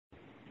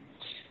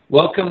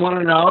Welcome, one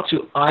and all,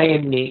 to I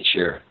Am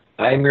Nature.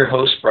 I am your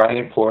host,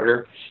 Brian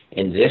Porter,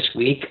 and this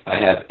week I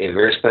have a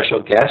very special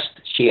guest.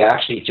 She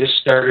actually just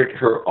started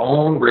her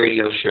own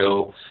radio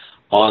show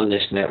on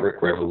this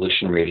network,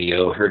 Revolution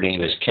Radio. Her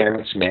name is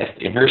Karin Smith,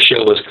 and her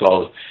show is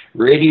called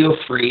Radio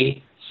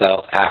Free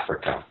South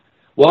Africa.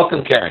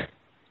 Welcome, Karin.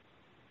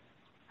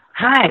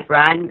 Hi,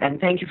 Brian,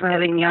 and thank you for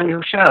having me on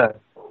your show.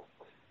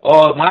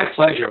 Oh, my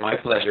pleasure, my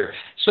pleasure.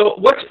 So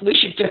we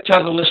should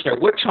tell the listener,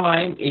 what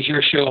time is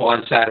your show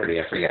on Saturday?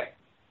 I forget.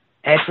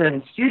 It's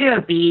in Studio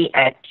B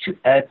at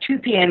 2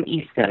 p.m.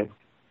 Eastern.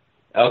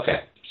 Okay.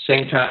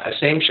 Same time,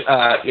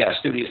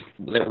 studio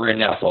that we're in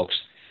now, folks.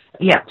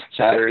 Yeah.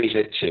 Saturdays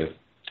at 2.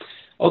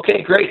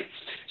 Okay, great.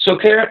 So,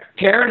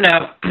 Karin,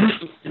 now,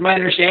 my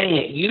understanding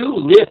is you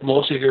lived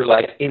most of your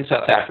life in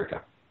South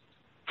Africa.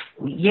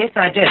 Yes,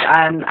 I did.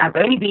 I've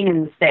only been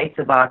in the States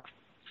about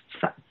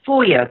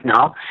 4 years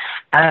now.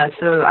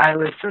 So I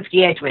was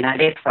 58 when I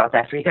left South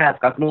Africa. I've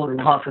got more than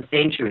half a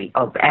century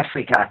of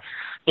Africa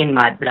in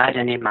my blood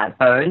and in my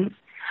bones.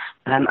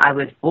 I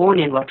was born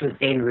in what was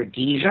then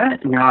Rhodesia,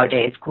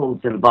 nowadays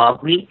called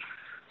Zimbabwe.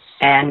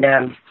 And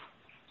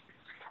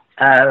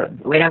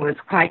when I was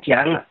quite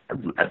young,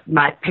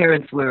 my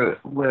parents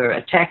were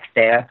attacked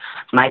there.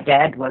 My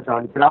dad was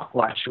on block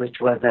watch,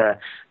 which was a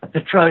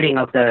patrolling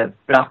of the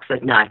blocks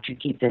at night to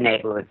keep the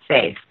neighborhood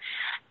safe.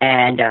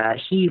 And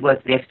he was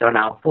left on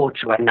our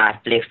porch one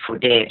night, left for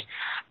dead,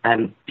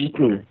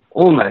 beaten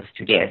almost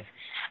to death.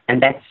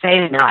 And that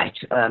same night,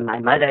 my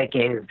mother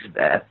gave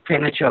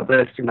premature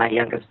birth to my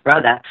youngest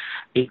brother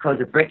because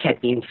a brick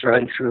had been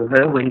thrown through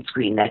her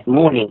windscreen that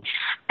morning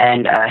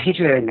and hit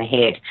her in the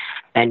head.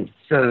 And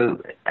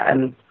so,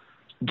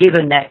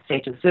 given that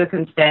set of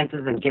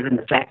circumstances and given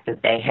the fact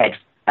that they had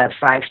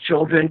 5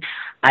 children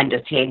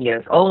under 10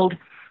 years old,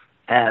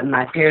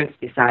 my parents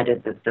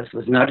decided that this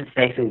was not a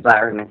safe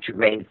environment to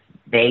raise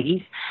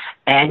babies,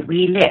 and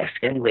we left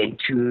and went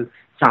to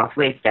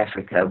Southwest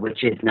Africa,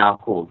 which is now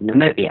called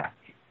Namibia.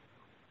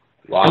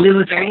 Wow. And we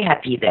were very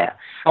happy there.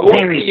 How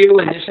old were you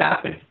when this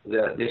happened,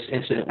 this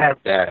incident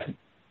there?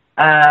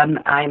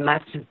 I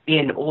must have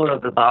been all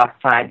of about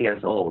 5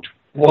 years old.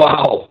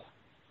 Wow.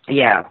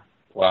 Yeah.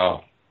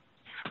 Wow.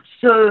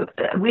 So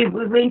we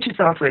went to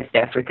Southwest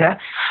Africa,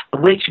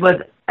 which was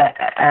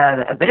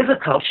a bit of a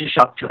culture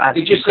shock to us.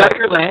 Did you sell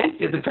your land?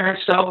 Did the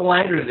parents sell the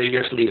land, or did they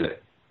just leave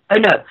it? Oh,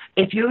 no.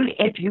 If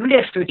you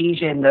left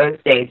Rhodesia in those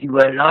days, you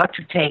were allowed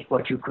to take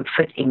what you could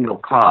fit in your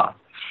car.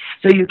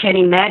 So you can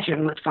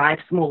imagine with 5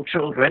 small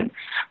children,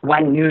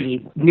 one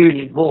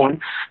newly born,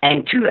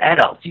 and 2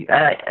 adults,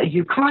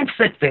 you can't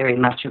fit very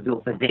much of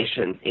your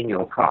possessions in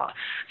your car.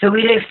 So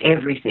we left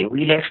everything.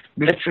 We left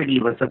literally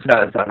with the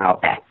clothes on our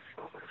backs.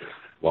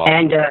 Wow.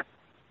 And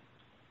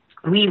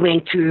we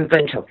went to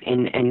Windhoek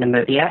in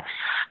Namibia,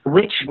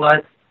 which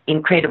was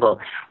incredible.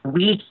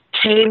 We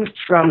came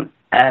from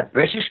a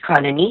British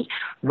colony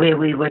where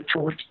we were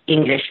taught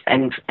English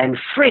and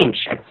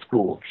French at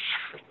school.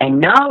 And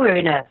now we're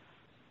in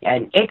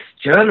an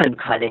ex-German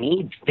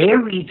colony,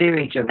 very,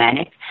 very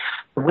Germanic,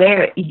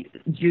 where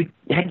you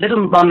had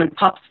little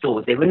mom-and-pop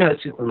stores. There were no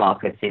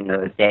supermarkets in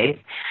those days,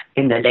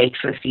 in the late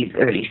 50s,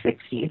 early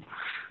 60s.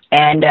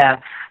 And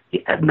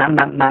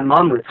my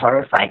mom was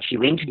horrified. She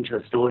went into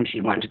a store and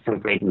she wanted some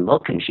bread and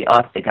milk, and she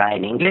asked the guy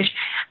in English,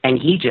 and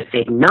he just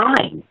said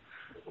 9.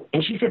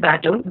 And she said, "I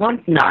don't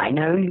want 9.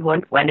 I only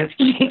want 1 of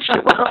each."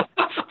 Well,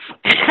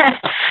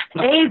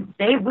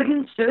 they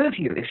wouldn't serve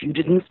you if you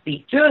didn't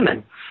speak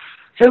German.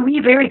 So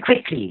we very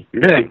quickly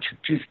learned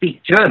to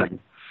speak German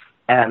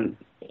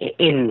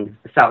in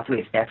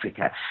Southwest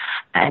Africa.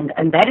 And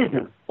that is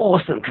an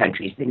awesome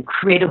country. It's an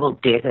incredible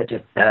desert.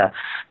 It's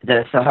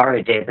the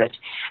Sahara Desert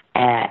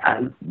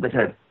with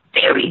a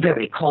very,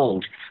 very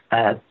cold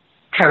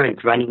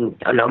current running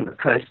along the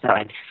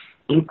coastline.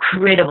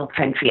 Incredible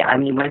country. I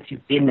mean, once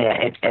you've been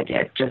there, it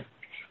just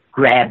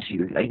grabs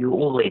you. You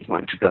always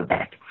want to go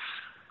back.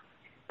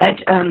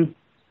 But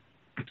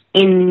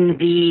in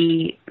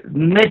the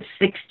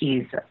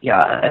mid-60s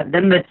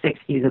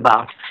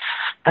about,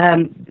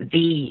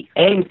 the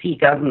ANC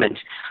government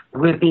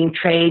were being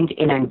trained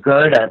in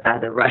Angola by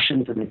the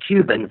Russians and the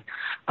Cubans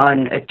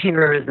on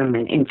terrorism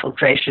and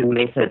infiltration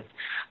methods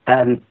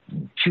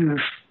to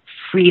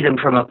free them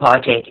from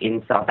apartheid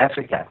in South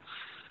Africa.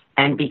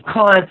 And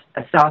because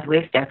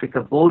Southwest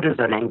Africa borders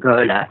on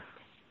Angola,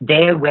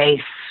 their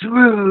way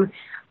through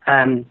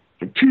to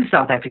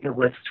South Africa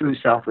was through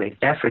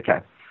Southwest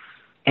Africa.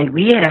 And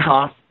we had a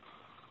house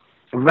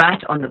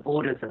right on the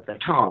borders of the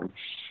town.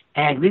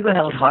 And we were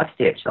held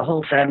hostage, the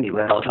whole family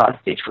were held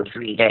hostage for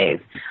 3 days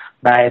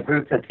by a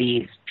group of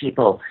these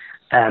people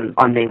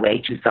on their way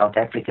to South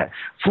Africa.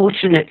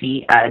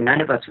 Fortunately,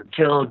 none of us were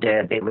killed.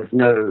 There was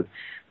no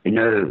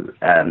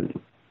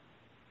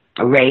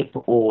rape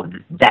or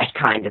that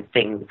kind of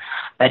thing,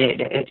 but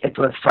it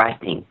was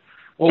frightening.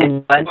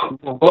 Well,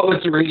 what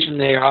was the reason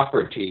they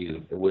offered to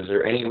you? Was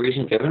there any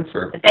reason given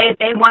for?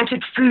 They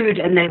wanted food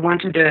and they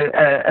wanted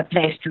a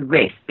place to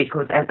rest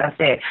because, as I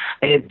said,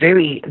 it is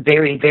very,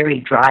 very, very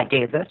dry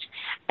desert,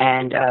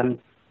 and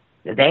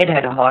they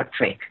had a hard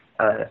trek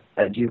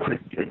you could,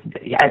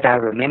 as I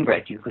remember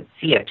it, you could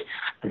see it.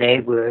 They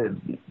were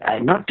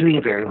not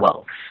doing very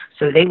well.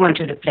 So they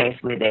wanted a place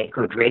where they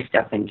could rest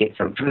up and get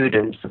some food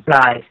and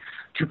supplies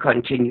to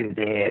continue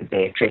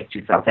their trek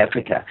to South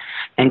Africa.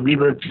 And we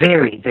were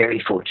very, very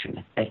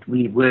fortunate that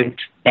we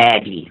weren't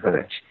badly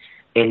hurt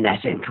in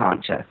that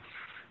encounter.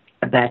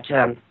 But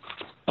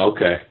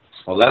okay.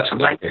 Well, that's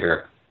good to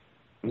hear.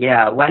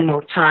 yeah, one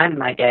more time,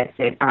 my dad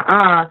said,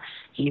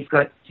 he's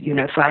got,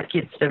 5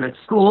 kids still at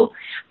school,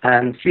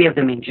 3 of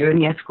them in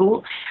junior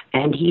school,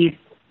 and he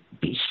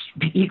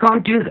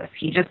can't do this.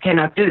 He just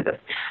cannot do this.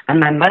 And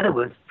my mother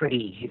was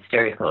pretty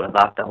hysterical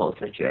about the whole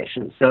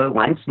situation. So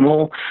once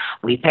more,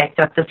 we packed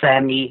up the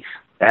family,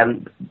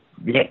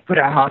 put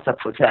our house up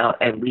for sale,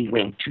 and we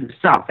went to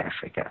South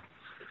Africa.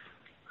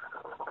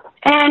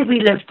 And we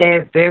lived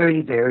there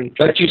very, very.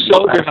 But you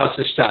sold your house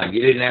this time.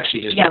 You didn't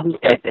actually just. Yeah,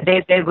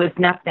 there was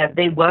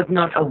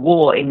not a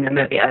war in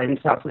Namibia and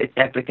Southwest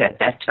Africa at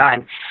that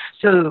time,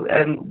 so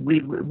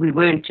we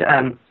weren't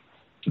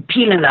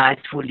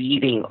penalized for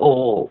leaving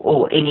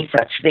or any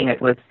such thing.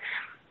 It was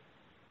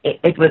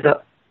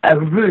a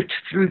route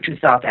through to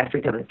South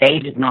Africa, but they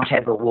did not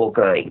have a war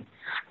going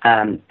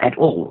at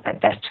all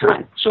at that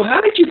time. So how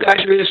did you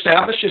guys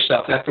reestablish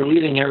yourself after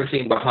leaving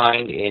everything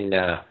behind in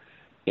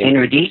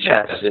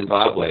Rhodesia,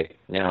 Zimbabwe?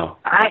 No.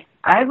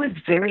 I was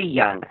very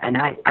young, and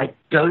I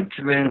don't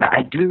remember.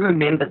 I do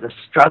remember the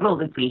struggle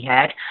that we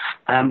had.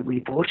 We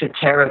bought a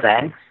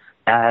caravan,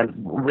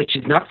 which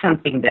is not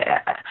something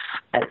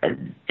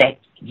that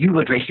you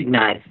would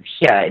recognize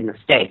here in the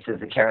States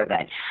as a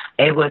caravan.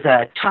 It was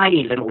a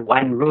tiny little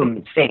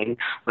one-room thing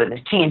with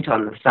a tent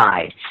on the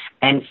side,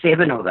 and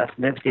 7 of us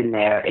lived in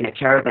there in a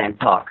caravan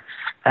park.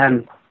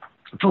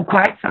 For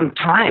quite some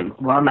time,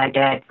 while my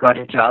dad got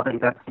a job and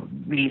got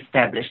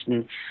reestablished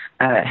and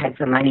had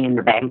some money in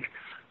the bank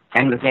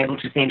and was able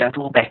to send us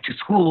all back to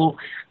school,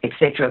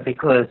 etc.,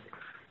 because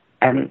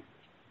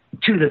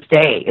to this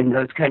day in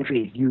those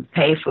countries, you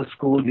pay for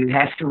school, you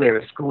have to wear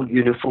a school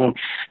uniform,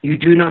 you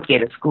do not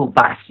get a school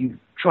bus, you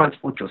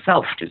transport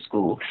yourself to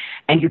school,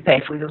 and you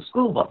pay for your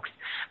school books.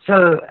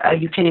 So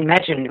you can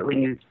imagine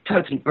when you're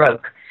totally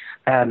broke,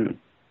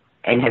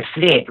 and have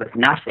fled with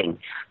nothing,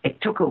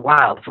 it took a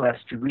while for us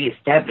to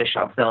reestablish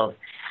ourselves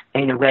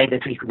in a way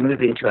that we could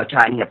move into a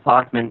tiny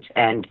apartment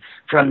and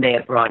from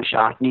there branch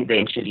out and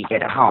eventually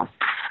get a house.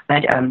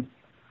 But, I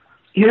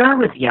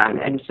was young,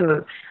 and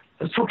so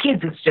for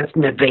kids it's just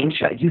an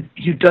adventure.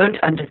 You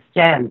don't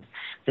understand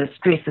the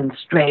stress and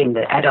strain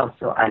that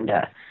adults are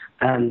under.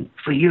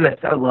 For you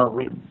it's,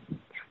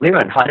 we're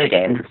on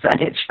holiday and the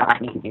sun is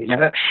shining,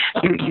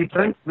 You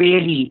don't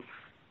really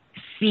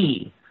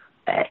see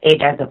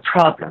it as a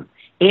problem.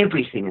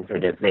 Everything is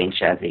an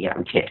adventure as a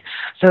young kid.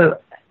 So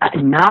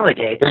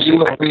nowadays... Were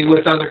you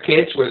with other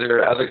kids? Were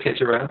there other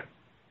kids around?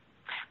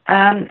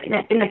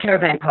 In the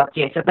caravan park,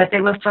 yes. But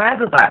there were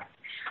 5 of us.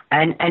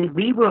 And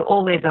we were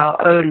always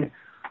our own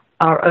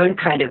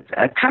kind of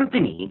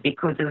company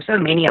because there were so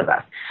many of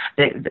us,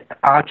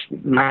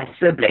 my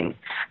siblings,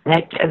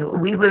 that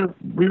we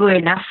were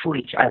enough for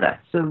each other.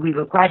 So we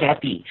were quite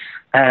happy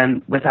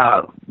with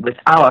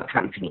our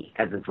company,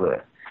 as it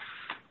were.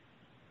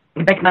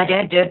 But my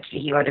dad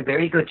he had a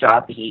very good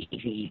job.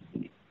 He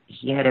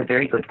had a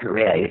very good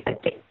career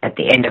at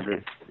the end of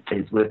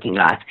his working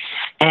life.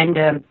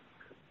 And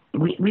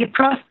we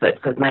prospered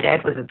because my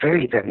dad was a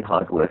very, very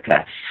hard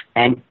worker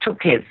and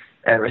took his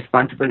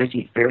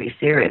responsibilities very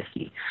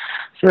seriously.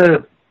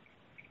 So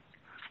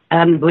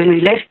when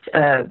we left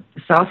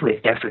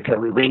Southwest Africa,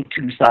 we went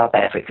to South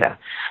Africa,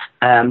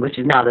 which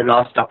is now the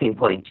last stopping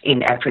point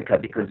in Africa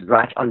because it's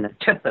right on the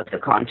tip of the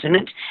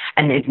continent,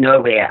 and there's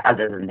nowhere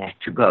other than that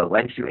to go.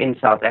 Once you're in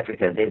South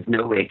Africa, there's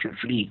nowhere to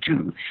flee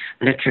to,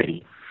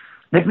 literally.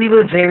 But we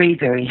were very,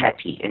 very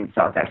happy in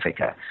South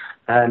Africa.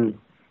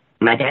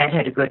 My dad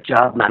had a good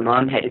job. My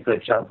mom had a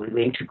good job. We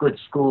went to good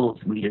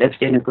schools. We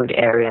lived in a good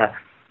area.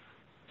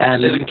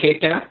 Live in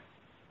Cape Town?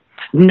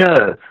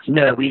 No,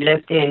 we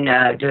lived in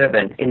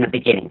Durban in the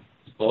beginning.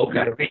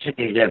 Okay. We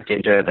originally lived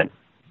in Durban.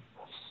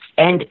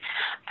 And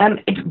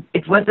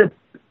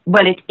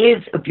it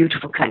is a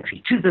beautiful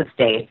country. To this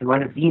day, it's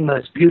one of the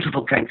most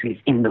beautiful countries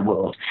in the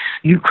world.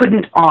 You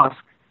couldn't ask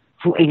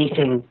for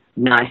anything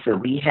nicer.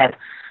 We have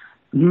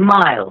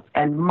miles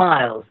and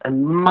miles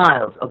and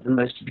miles of the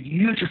most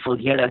beautiful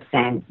yellow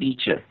sand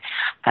beaches.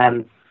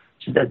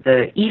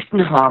 The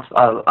eastern half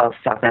of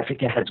South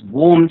Africa has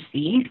warm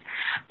seas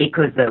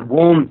because the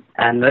warm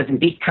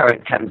Mozambique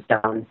current comes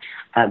down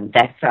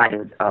that side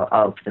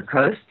of the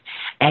coast,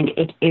 and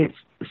it is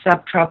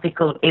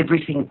subtropical.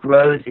 Everything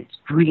grows. It's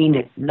green.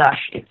 It's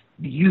lush. It's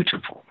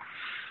beautiful.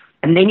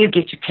 And then you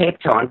get to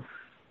Cape Town,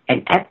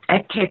 and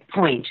at Cape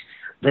Point,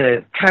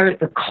 the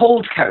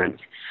cold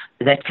current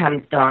that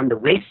comes down the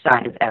west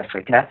side of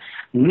Africa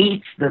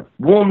meets the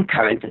warm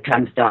current that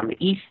comes down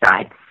the east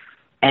side.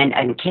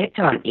 And Cape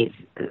Town is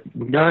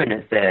known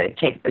as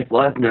it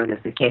was known as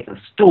the Cape of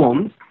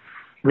Storms,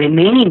 where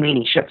many,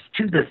 many ships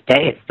to this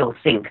day still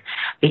sink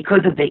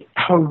because of the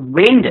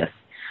horrendous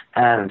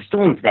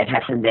storms that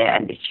happen there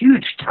and the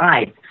huge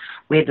tides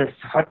where this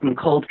hot and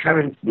cold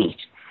currents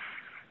meet.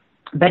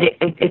 But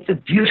it's a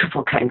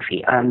beautiful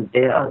country.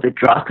 There are the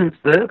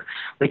Drakensberg,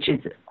 which is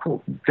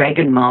called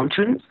Dragon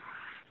Mountains,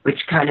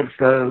 which kind of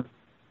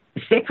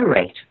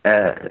separate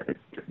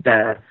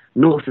the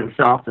north and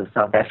south of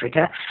South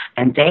Africa,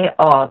 and they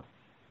are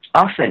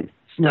often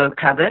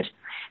snow-covered,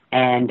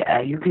 and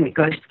you can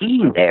go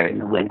skiing there in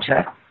the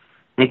winter.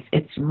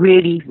 It's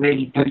really,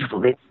 really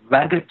beautiful. There's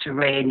rugged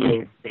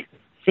terrain, there's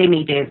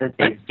semi-desert,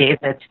 there's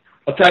desert.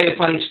 I'll tell you a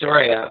funny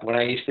story. When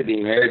I used to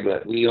be married,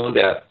 but we owned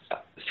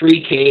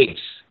 3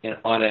 caves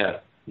on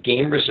a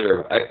game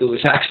reserve. It was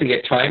actually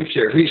a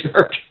timeshare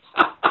resort.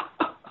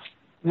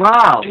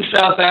 Wow. In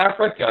South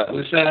Africa. It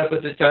was set up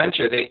as a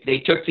timeshare. They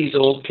took these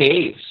old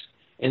caves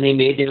and they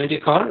made them into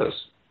condos.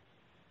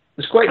 It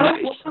was quite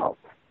nice.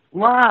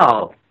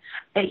 Wow.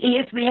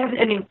 Yes, we have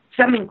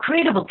some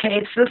incredible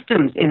cave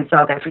systems in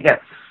South Africa.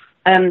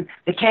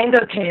 The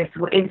Kango caves,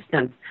 for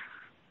instance,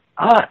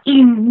 are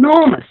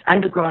enormous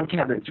underground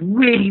caverns,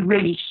 really,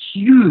 really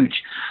huge,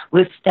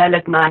 with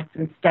stalagmites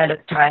and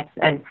stalactites,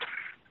 and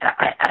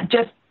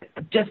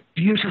just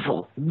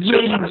beautiful.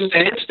 Really, so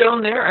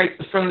sandstone there.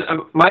 From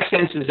my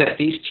sense is that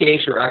these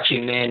caves are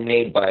actually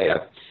man-made by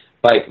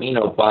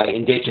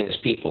indigenous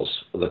peoples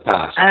of the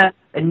past.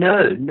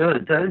 No,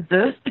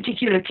 those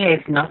particular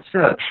caves, not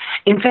so.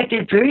 In fact,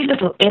 there's very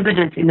little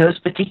evidence in those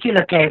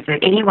particular caves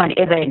that anyone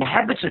ever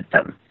inhabited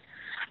them.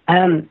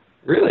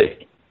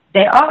 Really?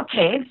 There are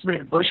caves where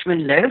the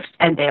Bushmen lived,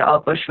 and there are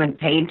Bushman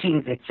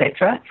paintings,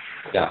 etc.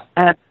 Yeah.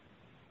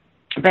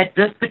 But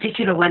this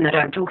particular one that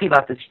I'm talking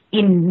about, this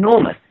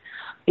enormous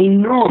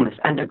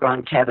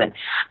underground cavern,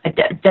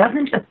 it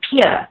doesn't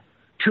appear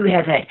to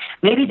have had,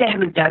 maybe they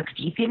haven't dug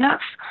deep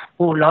enough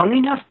or long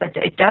enough, but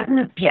it doesn't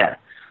appear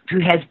to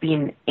have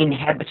been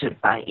inhabited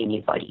by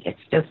anybody.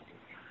 It's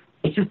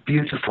just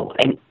beautiful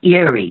and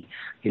eerie,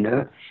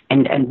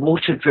 and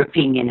water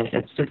dripping in it.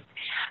 It's just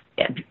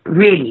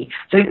really,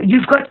 so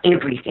you've got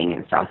everything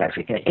in South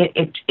Africa.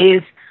 It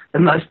is the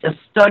most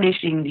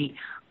astonishingly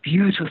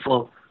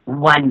beautiful,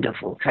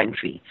 wonderful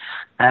country.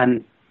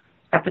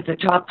 Up at the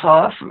top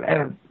half,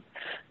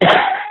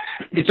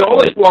 it's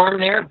always warm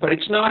there, but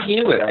it's not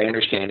humid, I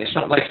understand. It's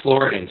not like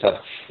Florida and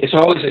stuff. It's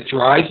always a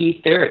dry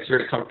heat there. It's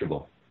very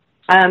comfortable.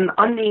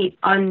 On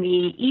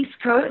the East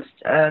Coast,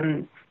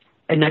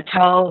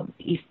 Natal,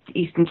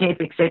 Eastern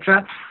Cape,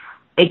 etc.,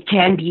 it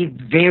can be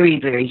very,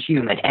 very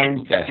humid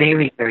and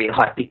very, very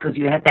hot because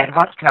you have that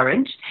hot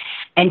current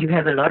and you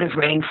have a lot of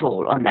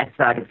rainfall on that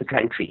side of the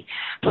country.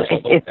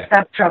 It's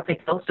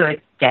subtropical, so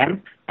it's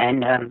damp,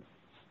 and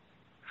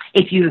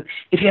if you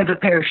have a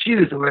pair of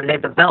shoes or a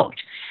leather belt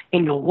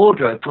in your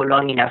wardrobe for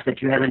long enough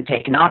that you haven't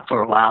taken out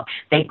for a while,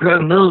 they grow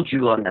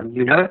mildew on them,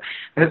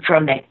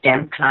 from that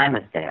damp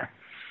climate there.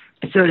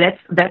 So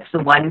that's the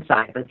one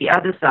side, but the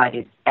other side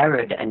is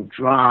arid and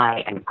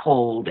dry and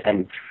cold,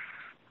 and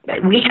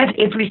we have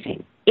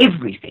everything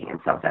in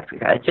South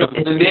Africa.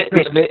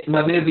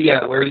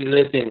 Namibia, where you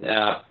lived in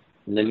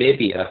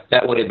Namibia,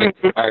 that would have been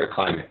a higher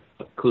climate,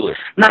 cooler.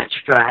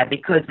 Much drier,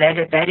 because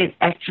that is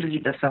actually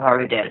the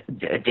Sahara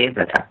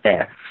Desert up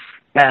there.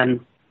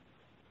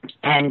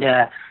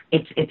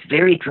 It's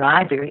very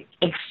dry, very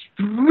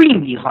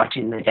extremely hot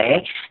in the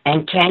day,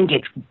 and can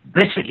get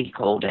bitterly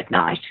cold at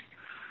night.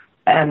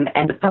 And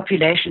the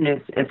population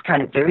is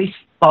kind of very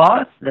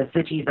sparse. The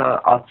cities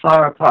are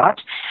far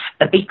apart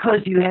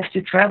because you have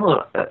to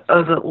travel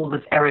over all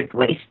this arid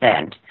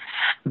wasteland.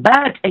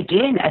 But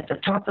again, at the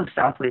top of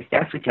Southwest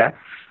Africa,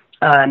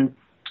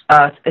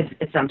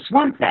 it's some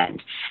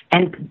swampland,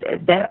 and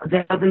they're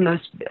the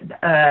most.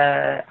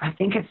 I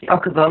think it's the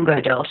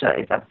Okavango Delta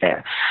is up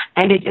there,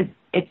 and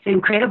it's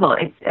incredible.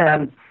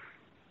 It's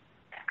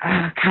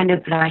kind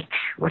of like,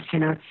 what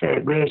can I say?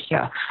 Where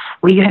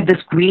you have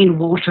this green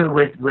water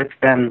with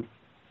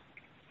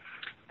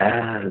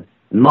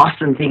moss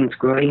and things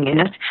growing in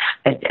it.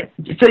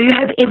 So you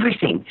have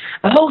everything.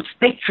 The whole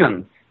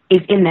spectrum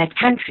is in that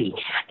country.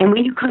 And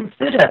when you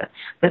consider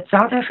that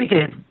South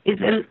Africa is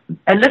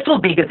a little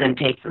bigger than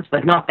Texas,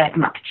 but not that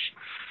much.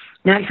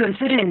 Now, you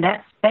consider in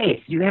that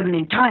space, you have an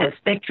entire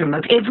spectrum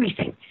of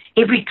everything,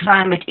 every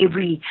climate,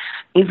 every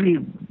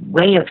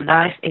way of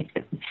life. It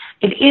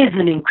is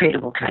an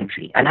incredible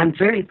country, and I'm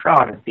very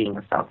proud of being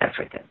a South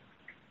African.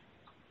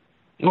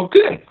 Well,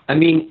 good. I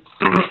mean,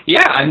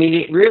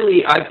 it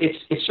really,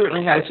 it's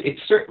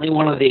certainly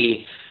one of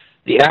the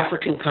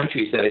African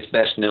countries that is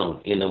best known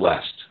in the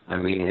West. I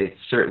mean, it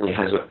certainly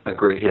has a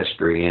great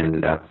history,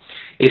 and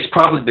it's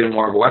probably been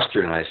more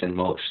westernized than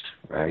most,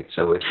 right?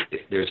 So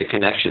there's a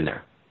connection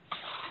there.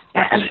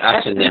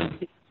 Us and them.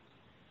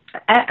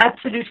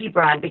 Absolutely,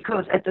 Brian,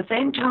 because at the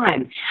same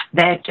time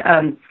that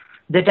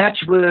the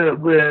Dutch were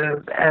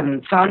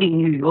founding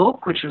New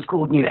York, which was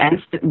called New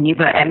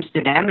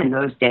Amsterdam in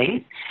those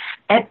days,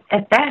 at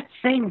that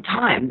same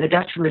time, the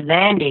Dutch were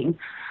landing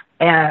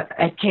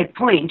at Cape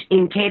Point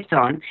in Cape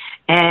Town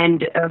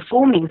and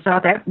forming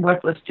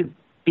what was to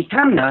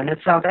become known as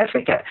South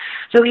Africa.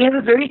 So we have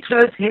a very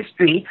close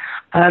history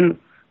and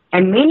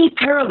many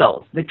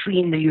parallels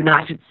between the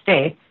United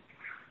States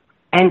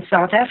and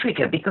South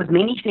Africa, because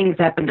many things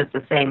happened at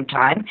the same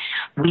time.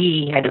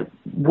 We had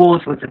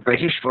wars with the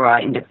British for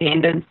our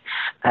independence.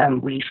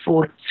 We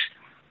fought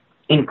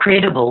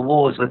incredible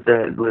wars with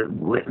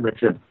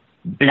the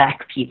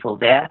black people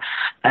there,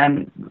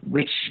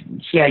 which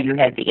here you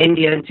had the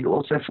Indians who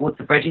also fought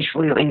the British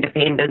for your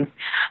independence.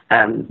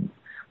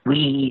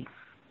 We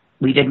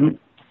didn't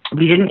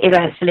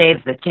ever have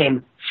slaves that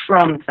came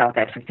from South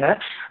Africa,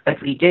 but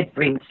we did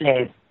bring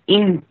slaves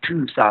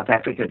into South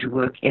Africa to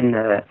work in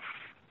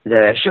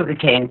the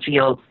sugarcane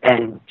fields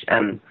and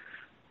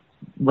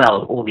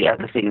all the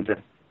other things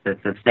that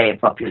the slave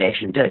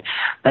population did.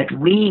 But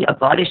we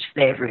abolished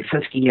slavery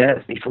 50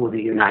 years before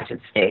the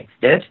United States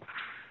did.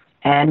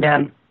 And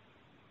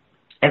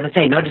as I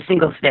say, not a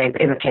single slave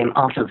ever came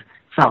out of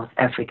South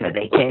Africa.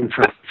 They came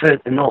from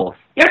further north.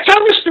 Yeah, tell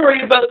the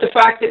story about the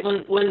fact that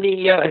when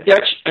the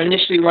Dutch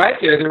initially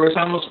arrived there was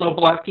almost no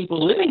black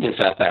people living in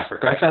South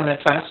Africa. I found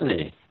that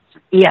fascinating.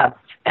 Yeah.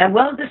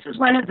 Well, this is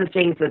one of the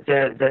things that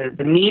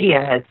the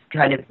media has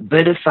kind of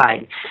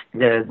vilified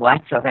the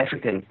white South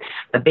Africans,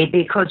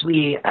 because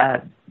we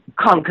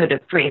conquered,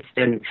 oppressed,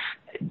 and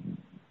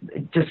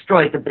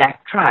destroyed the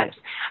black tribes.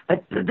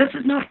 But this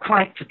is not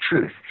quite the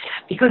truth,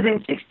 because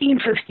in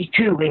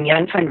 1652, when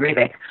Jan van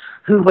Riebeeck,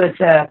 who was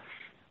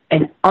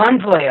an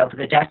envoy of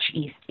the Dutch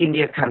East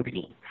India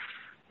Company,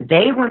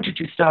 they wanted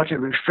to start a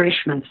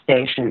refreshment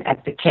station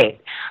at the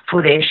Cape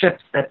for their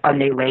ships that on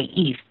their way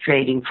east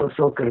trading for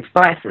silk and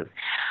spices.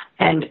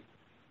 And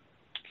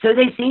so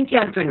they sent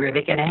Jan van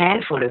Riebeeck and a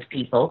handful of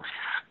people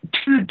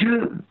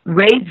to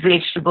raise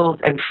vegetables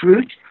and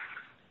fruit,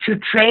 to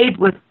trade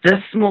with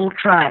this small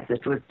tribe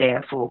that was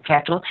there for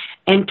cattle,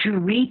 and to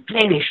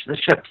replenish the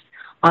ships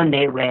on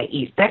their way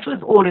east. That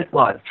was all it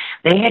was.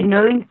 They had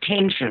no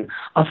intention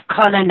of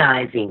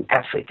colonizing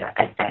Africa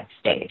at that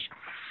stage.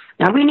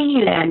 Now, when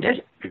he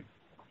landed,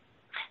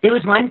 there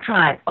was one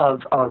tribe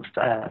of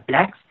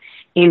blacks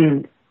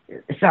in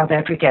South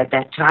Africa at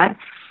that time.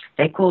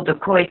 They called the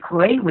Khoi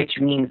Khoi, which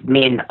means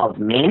men of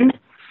men.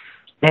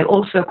 They're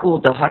also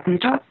called the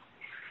Hottentots.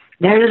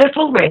 They're a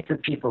little race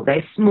of people.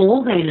 They're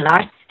small, they're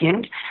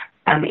light-skinned.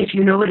 If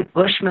you know what a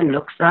bushman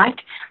looks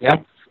like,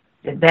 yep.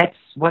 That's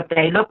what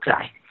they look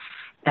like.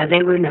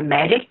 They were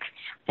nomadic.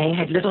 They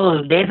had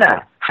little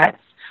leather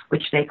huts,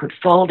 which they could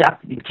fold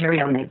up and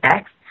carry on their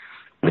backs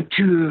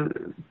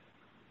to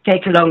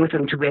take along with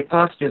them to where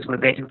pastures were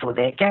better for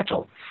their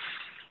cattle.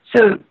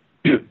 So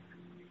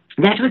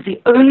that was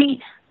the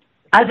only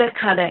other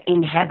color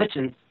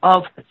inhabitants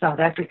of South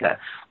Africa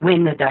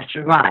when the Dutch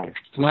arrived.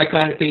 It's my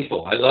kind of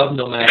people. I love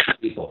nomadic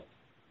people.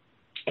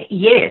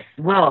 Yes,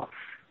 well,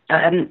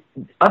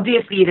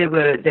 obviously there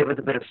was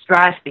a bit of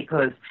strife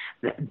because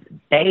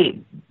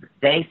they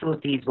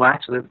thought these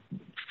whites were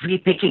free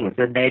pickings,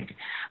 and they've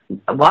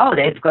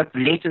got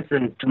lettuce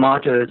and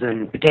tomatoes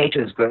and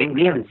potatoes growing.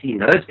 We haven't seen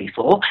those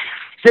before.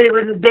 So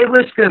there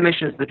were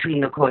skirmishes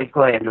between the Khoi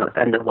Khoi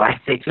and the white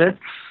settlers.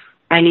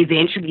 And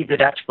eventually the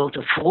Dutch built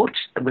a fort,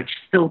 which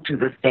still to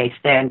this day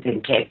stands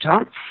in Cape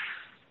Town,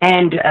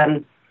 and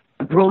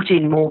brought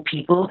in more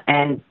people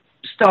and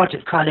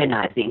started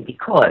colonizing,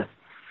 because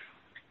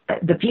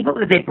the people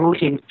that they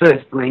brought in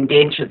first were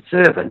indentured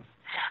servants.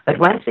 But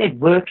once they'd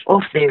worked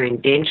off their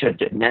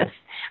indenturedness,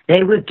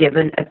 they were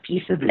given a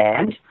piece of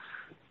land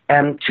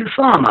to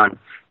farm on,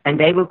 and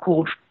they were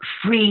called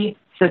free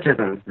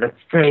citizens, the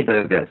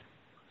Vryburgers.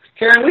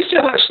 Karin, we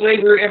still have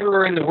slavery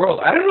everywhere in the world.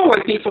 I don't know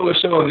why people are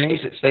so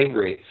amazed at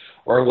slavery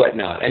or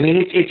whatnot. I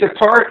mean, it's a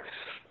part.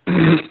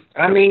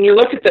 I mean, you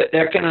look at the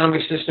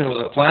economic system of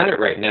the planet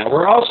right now.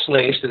 We're all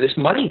slaves to this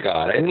money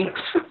god. I mean,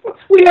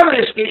 we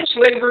haven't escaped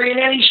slavery in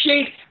any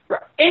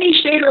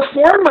state or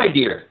form, my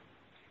dear.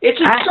 It's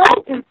a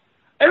joke.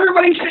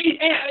 Everybody says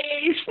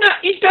it's not.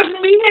 It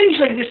doesn't mean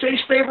anything to say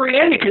slavery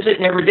ended, because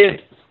it never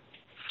did.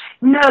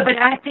 No, but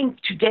I think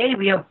today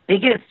we are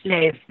bigger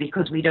slaves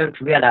because we don't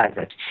realize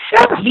it.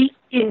 At least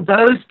in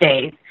those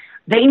days,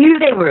 they knew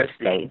they were a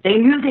slave. They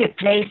knew their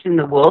place in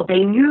the world.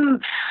 They knew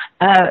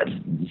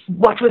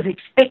what was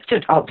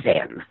expected of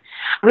them.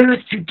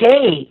 Whereas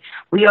today,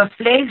 we are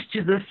slaves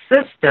to the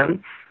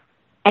system,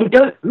 and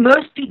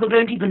most people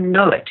don't even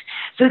know it.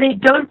 So they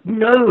don't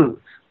know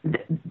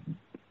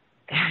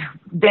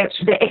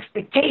the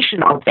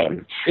expectation of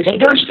them. They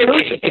don't know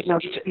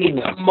it's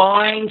a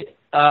mind...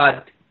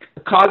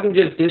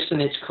 cognitive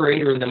dissonance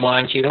creator in the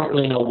mind, so you don't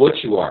really know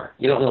what you are.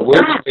 You don't know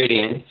where to fit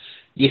in.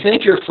 You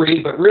think you're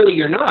free, but really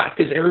you're not,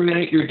 because every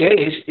minute of your day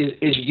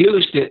is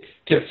used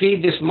to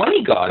feed this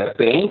money god, a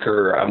bank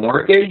or a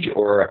mortgage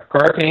or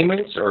car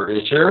payments or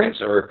insurance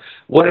or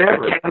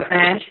whatever.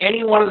 And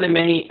any one of the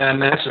many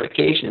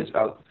massifications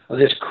of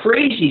this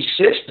crazy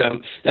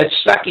system that's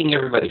sucking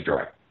everybody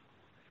dry.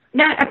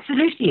 No,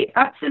 absolutely,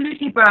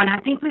 Brian. I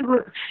think we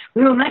were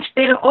much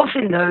better off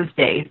in those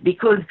days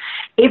because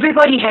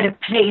everybody had a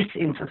place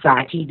in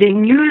society. They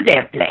knew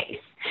their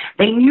place.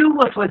 They knew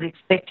what was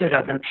expected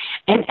of them,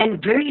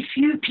 and very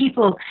few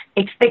people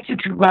expected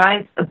to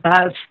rise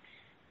above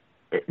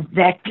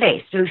that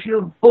place. So if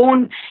you're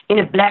born in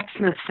a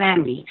blacksmith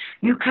family,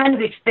 you kind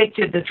of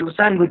expected that your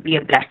son would be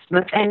a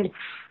blacksmith, and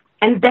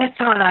And that's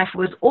how life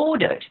was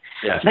ordered.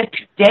 Yes. But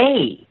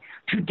today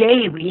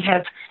we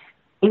have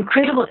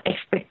incredible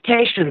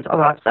expectations of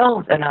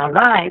ourselves and our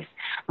lives,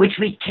 which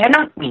we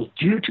cannot meet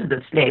due to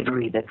the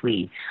slavery that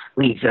we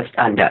exist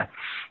under.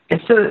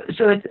 And so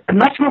it's a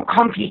much more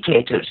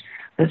complicated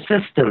the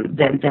system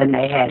than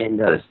they had in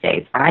those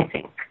days, I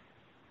think.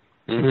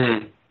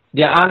 Mm-hmm.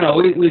 Yeah, I know.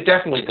 We've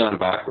definitely gone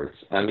backwards.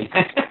 I mean,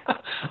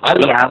 I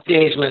love the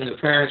days when the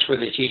parents were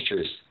the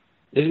teachers.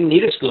 They didn't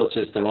need a school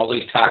system, all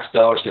these tax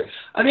dollars.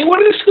 I mean, what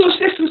do the school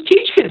systems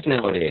teach kids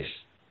nowadays?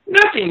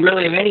 Nothing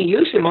really of any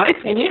use, in my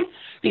opinion,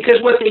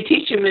 because what they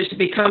teach them is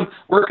to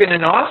work in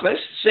an office,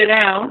 sit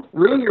down,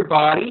 ruin your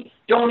body,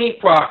 don't eat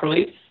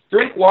properly,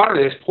 drink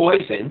water that's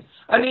poison.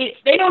 I mean,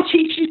 they don't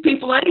teach these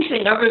people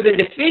anything other than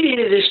to fit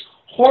into this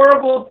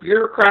horrible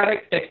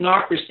bureaucratic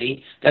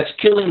technocracy that's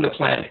killing the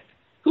planet.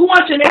 Who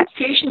wants an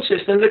education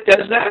system that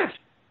does that?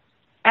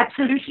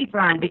 Absolutely,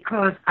 Brian,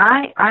 because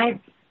I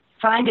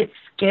find it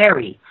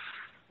scary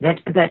that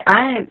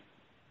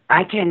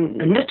I can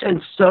knit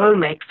and sew,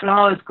 make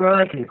flowers grow,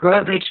 I can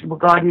grow a vegetable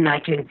garden, I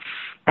can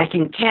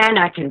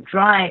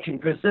dry, I can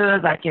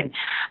preserve,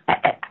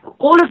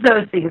 all of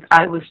those things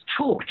I was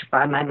taught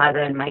by my mother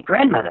and my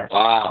grandmother.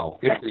 Wow,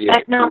 good for you.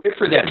 Good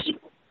for them.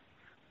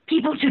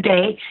 People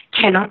today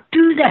cannot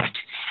do that,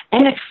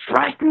 and it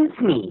frightens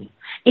me.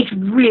 It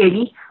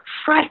really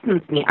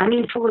frightens me. I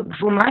mean,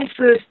 for my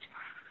first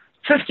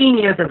 15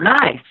 years of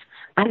life,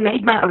 I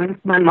made my own.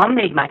 My mom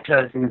made my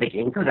clothes in the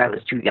beginning because I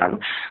was too young,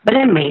 but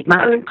I made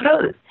my own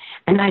clothes,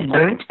 and I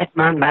learned at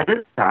my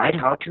mother's side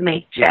how to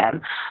make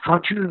jam, how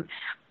to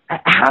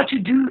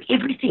do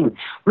everything.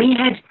 We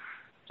had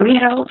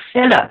a whole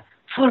cellar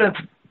full of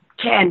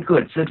canned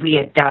goods that we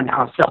had done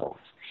ourselves.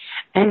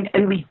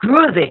 And we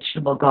grew a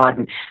vegetable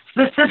garden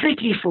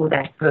specifically for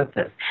that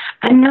purpose.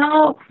 And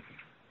now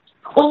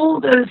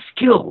all those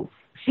skills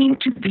seem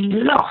to be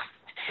lost.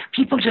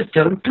 People just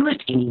don't do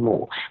it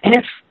anymore. And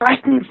it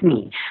frightens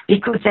me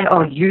because they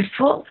are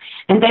useful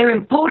and they're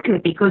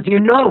important because you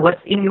know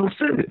what's in your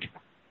food.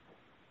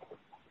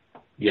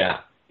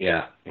 Yeah,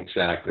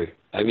 exactly.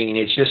 I mean,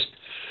 it's just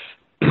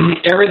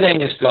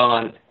everything is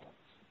gone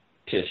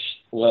to,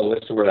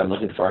 what's the word I'm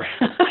looking for?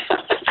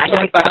 I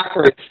went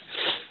backwards.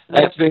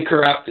 That's been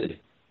corrupted.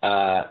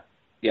 I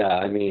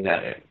mean,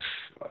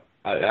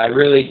 I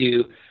really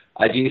do.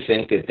 I do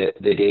think that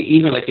the day,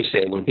 even like you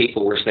say, when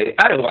people were saying,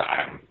 I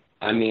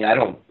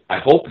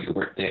hope you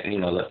weren't,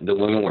 the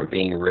women weren't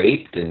being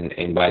raped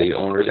and by the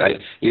owners.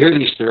 You hear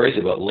these stories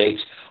about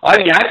lakes. I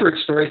mean, I've heard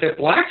stories that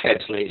blacks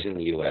had slaves in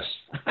the U.S.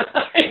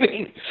 I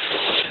mean,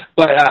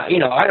 but I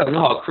don't know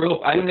how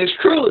cruel. I mean, there's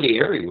cruelty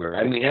everywhere.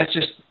 I mean,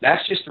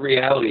 that's just the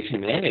reality of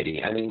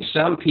humanity. I mean,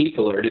 some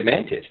people are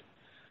demented.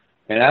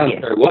 And I don't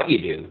care what you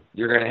do,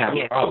 you're going to have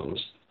problems.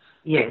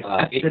 Yes.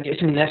 It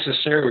isn't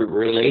necessarily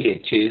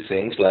related to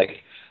things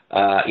like,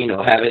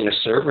 having a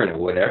servant or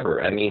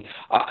whatever. I mean,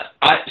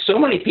 so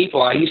many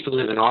people, I used to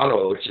live in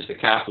Ottawa, which is the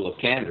capital of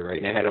Canada, right?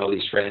 And I had all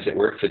these friends that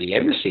worked for the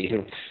embassies,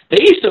 and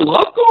they used to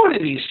love going to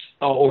these,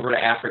 over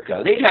to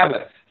Africa. They'd have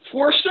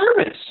 4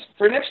 servants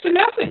for next to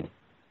nothing.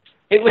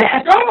 It was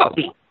a job.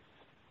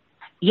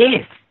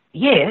 Yes.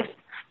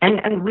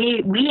 And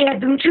we had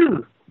them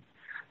too.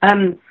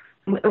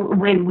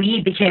 When we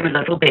became a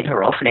little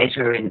better off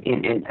later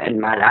in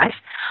my life,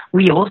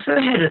 we also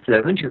had a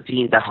servant who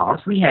cleaned the house.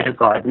 We had a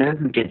gardener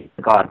who did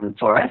the garden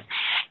for us.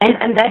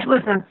 And that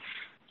was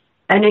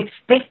an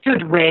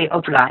expected way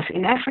of life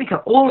in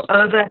Africa, all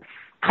over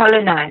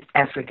colonized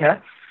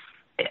Africa.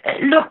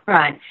 Look,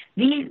 Brian,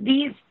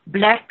 these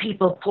black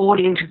people poured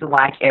into the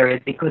white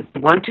areas because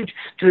they wanted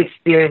to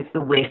experience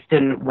the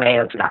Western way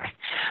of life.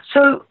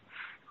 So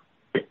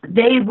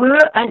they were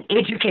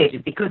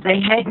uneducated because they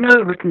had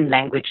no written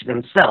language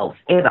themselves,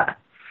 ever.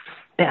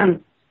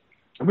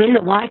 When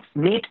the whites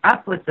met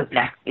up with the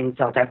blacks in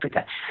South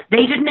Africa,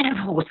 they didn't have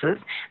horses,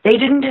 they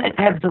didn't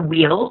have the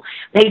wheel,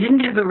 they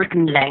didn't have a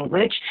written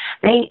language,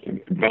 they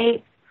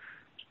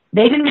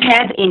didn't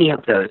have any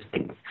of those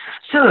things.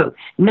 So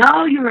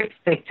now you're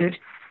expected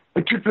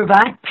to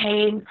provide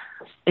paying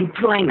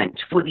employment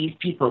for these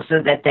people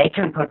so that they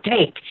can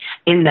partake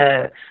in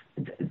the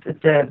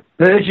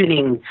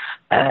burgeoning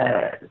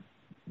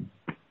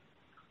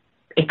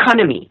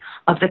economy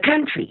of the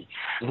country.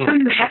 Mm-hmm. So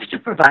you have to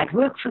provide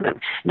work for them.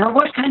 Now,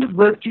 what kind of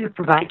work do you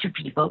provide to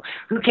people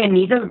who can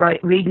neither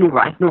read nor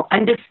write nor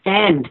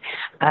understand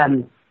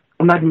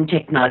modern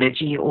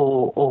technology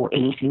or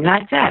anything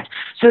like that?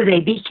 So they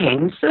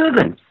became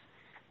servants.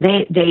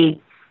 They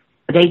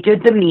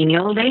did the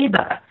menial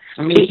labor.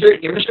 I mean,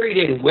 you're sure you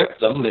didn't whip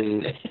them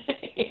and,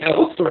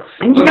 no.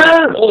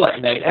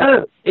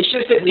 It's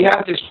just that we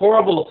have this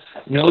horrible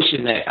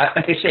notion that,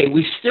 like I say,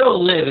 we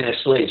still live in a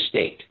slave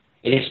state,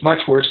 and it's much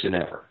worse than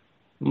ever.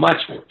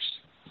 Much worse.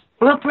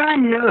 Well,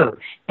 Brian, no.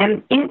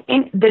 And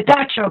in the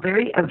Dutch are a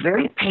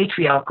very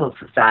patriarchal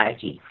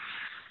society.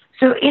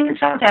 So in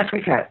South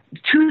Africa,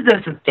 to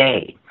this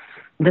day,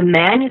 the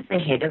man is the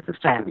head of the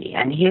family,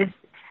 and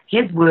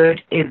his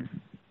word is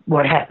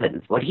what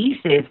happens. What he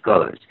says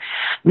goes.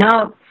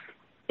 Now,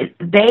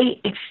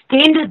 they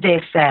extended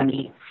their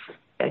family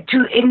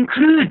to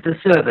include the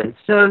servants.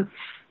 So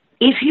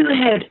if you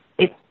had,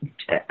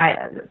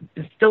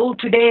 still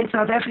today in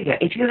South Africa,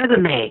 if you have a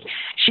maid,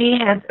 she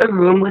has a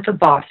room with a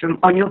bathroom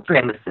on your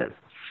premises.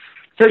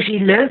 So she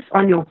lives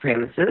on your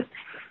premises,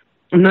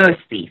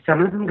 mostly.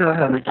 Some of them go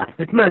home at night,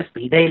 but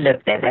mostly they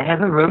live there. They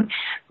have a room,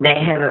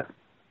 they have a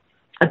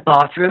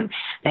bathroom,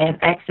 they have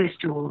access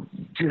to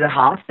the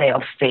house, they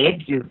are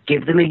fed, you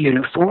give them a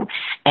uniform,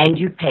 and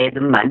you pay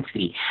them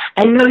monthly.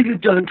 And no, you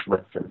don't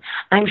whip them.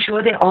 I'm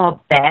sure there are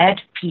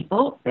bad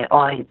people, there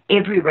are in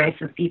every race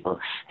of people,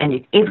 and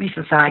in every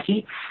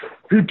society,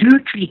 who do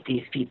treat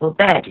these people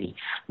badly.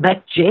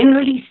 But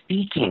generally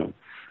speaking,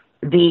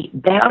 they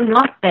are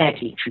not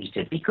badly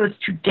treated, because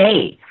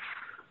today,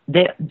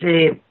 there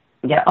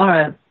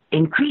are an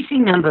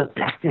increasing number of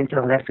blacks in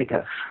South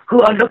Africa who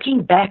are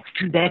looking back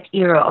to that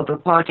era of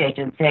apartheid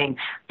and saying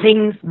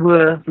things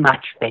were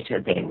much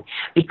better then,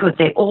 because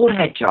they all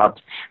had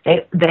jobs.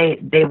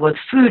 There was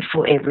food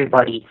for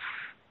everybody.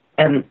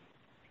 There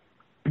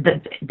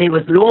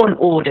was law and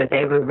order.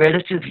 They were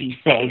relatively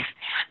safe.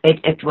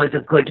 It was a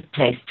good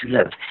place to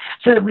live.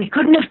 So we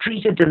couldn't have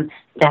treated them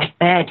that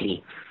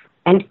badly.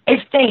 And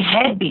if they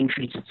had been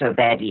treated so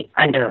badly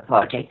under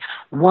apartheid,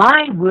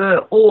 why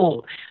were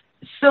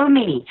so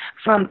many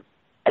from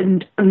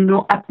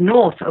up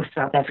north of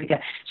South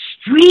Africa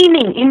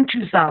streaming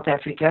into South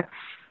Africa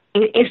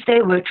if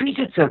they were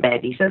treated so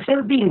badly? So if they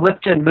were being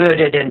whipped and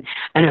murdered and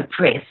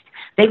oppressed,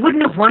 they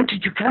wouldn't have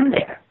wanted to come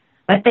there.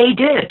 But they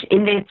did,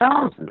 in their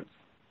thousands.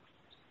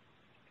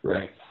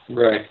 Right.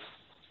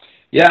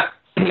 Yeah,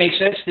 makes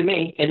sense to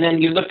me. And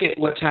then you look at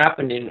what's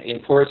happened in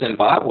poor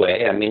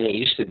Zimbabwe. I mean, it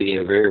used to be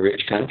a very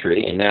rich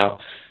country, and now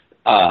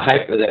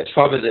that's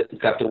probably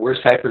got the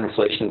worst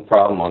hyperinflation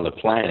problem on the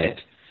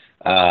planet.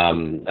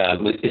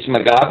 Is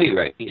Mugabe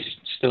right? He's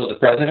still the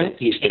president.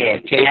 He's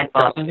the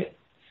president.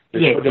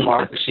 There's no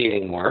democracy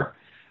anymore.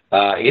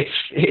 I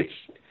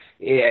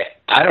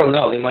don't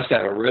know. They must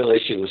have a real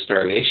issue with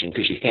starvation,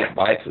 because you can't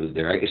buy food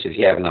there. I guess if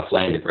you have enough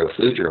land to grow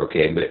food, you're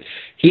okay. But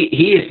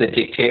he is the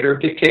dictator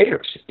of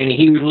dictators, and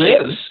he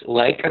lives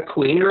like a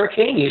queen or a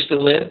king. He used to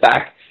live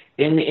back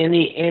in the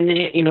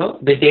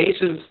the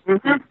days of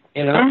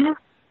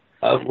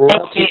of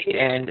royalty,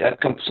 and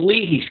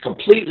he's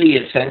completely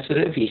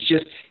insensitive. He's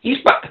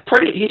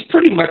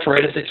pretty much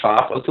right at the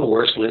top of the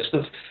worst list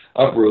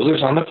of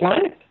rulers on the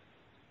planet.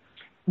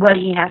 Well,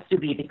 he has to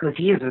be, because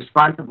he is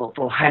responsible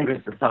for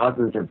hundreds of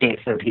thousands of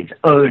deaths of his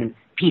own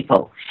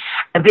people.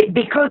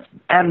 Because,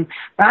 Brian,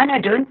 I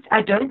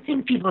don't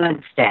think people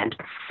understand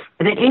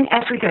that in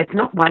Africa, it's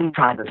not one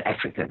tribe of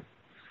African.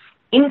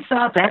 In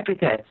South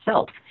Africa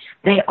itself,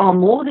 there are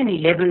more than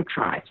 11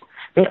 tribes.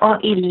 There are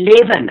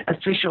 11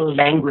 official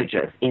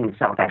languages in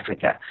South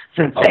Africa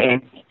since the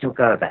ANC took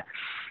over.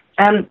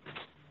 And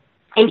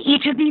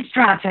each of these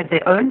tribes have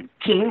their own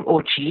king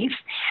or chief,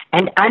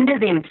 and under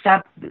them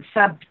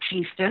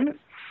sub-chieftains,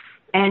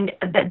 and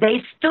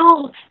they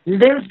still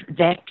live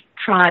that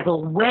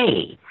tribal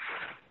way.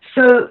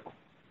 So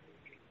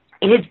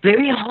it is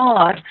very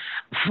hard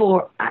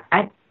for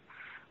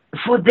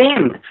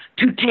them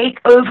to take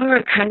over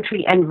a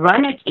country and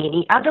run it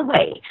any other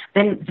way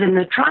than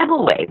the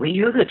tribal way, where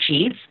you're the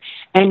chief,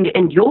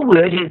 and your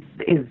word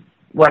is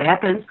what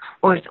happens,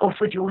 or it's off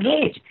with your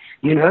head.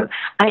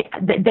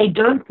 They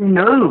don't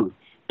know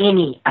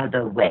any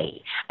other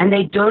way, and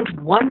they don't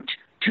want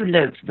to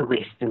live the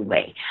Western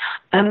way.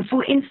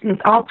 For instance,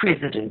 our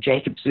president,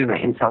 Jacob Zuma,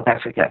 in South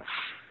Africa,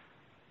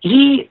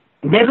 he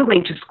never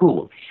went to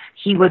school.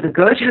 He was a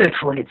goatherd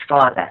for his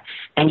father,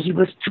 and he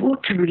was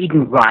taught to read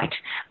and write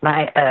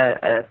by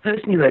a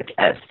person who had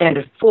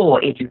Standard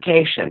 4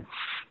 education.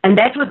 And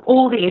that was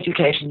all the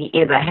education he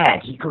ever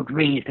had. He could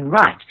read and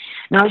write.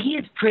 Now, he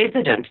is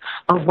president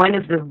of one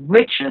of the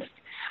richest,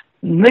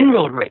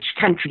 mineral-rich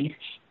countries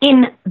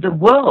in the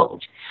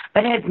world,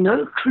 but has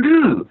no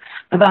clue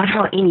about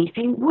how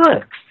anything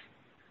works.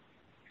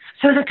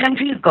 So the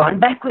country has gone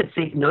backwards.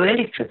 There's no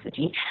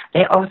electricity.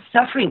 They are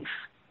suffering.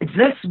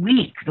 This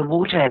week, the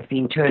water has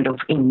been turned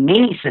off in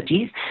many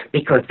cities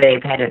because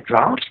they've had a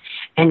drought,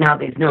 and now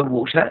there's no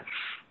water.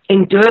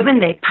 In Durban,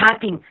 they're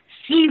piping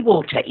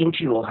seawater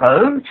into your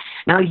home.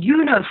 Now,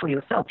 you know for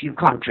yourself you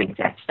can't drink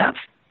that stuff.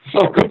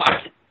 Oh,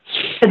 God.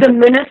 The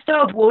Minister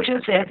of Water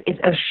is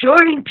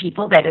assuring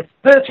people that it's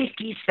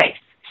perfectly safe,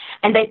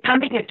 and they're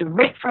pumping it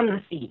direct from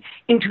the sea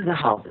into the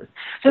houses.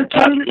 So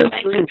can you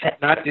imagine that?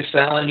 Not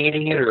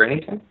desalinating it or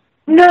anything?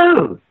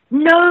 No.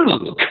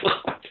 Oh,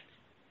 God.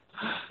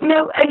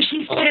 No, and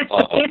she said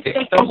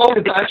the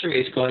whole country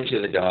is going to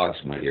the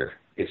dogs, my dear.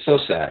 It's so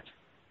sad.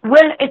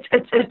 Well, it's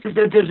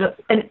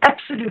an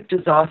absolute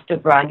disaster,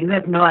 Brian. You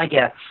have no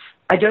idea.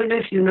 I don't know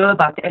if you know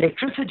about the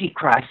electricity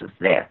crisis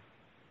there.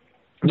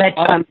 But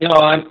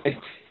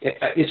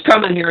it's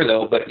coming here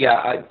though. But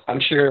yeah, I'm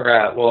sure.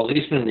 Well, at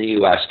least in the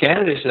U.S.,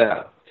 Canada's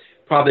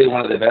probably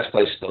one of the best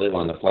places to live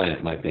on the planet,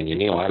 in my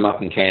opinion. I'm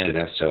up in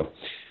Canada, so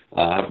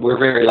we're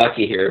very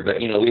lucky here. But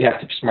we have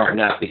to smarten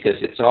up, because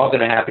it's all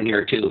going to happen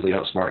here too if we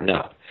don't smarten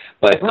up.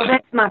 But well,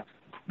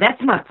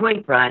 That's my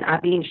point, Brian.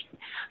 I've been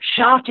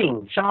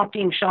shouting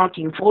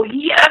for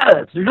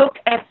years. Look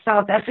at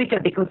South Africa,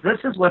 because this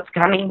is what's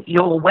coming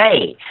your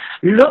way.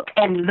 Look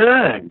and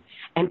learn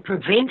and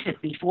prevent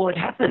it before it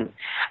happens.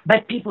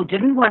 But people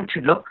didn't want to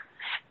look,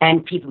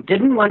 and people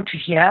didn't want to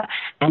hear,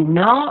 and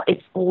now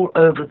it's all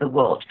over the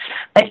world.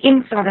 But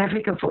in South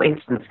Africa, for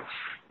instance,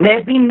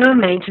 there's been no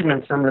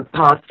maintenance on the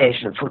power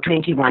stations for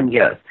 21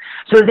 years.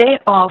 So they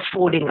are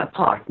falling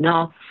apart.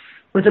 Now,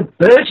 with a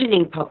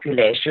burgeoning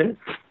population,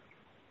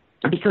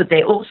 because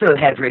they also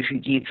have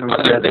refugees from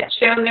Are there bits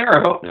down there?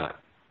 I hope not.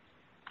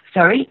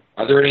 Sorry?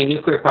 Are there any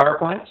nuclear power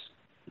plants?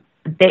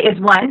 There is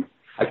one.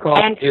 I call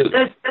and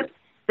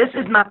this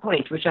is my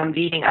point, which I'm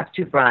leading up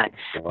to, Brian.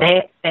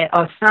 They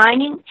are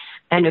signing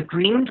an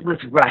agreement with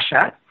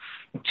Russia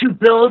to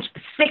build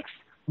 6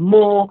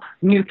 more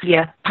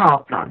nuclear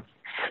power plants.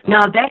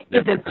 Now, that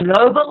is a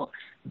global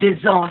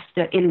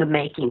disaster in the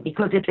making,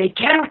 because if they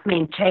cannot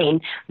maintain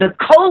the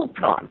coal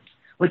plants,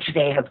 which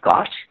they have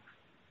got,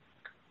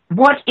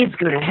 what is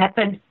going to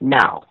happen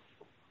now?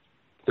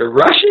 The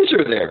Russians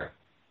are there.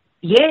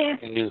 Yes.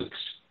 The nukes.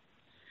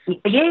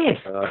 Yes.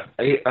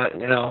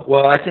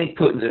 Well, I think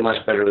Putin's a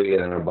much better leader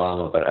than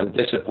Obama, but I'm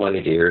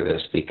disappointed to hear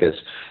this, because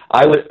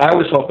I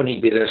was hoping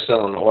he'd be there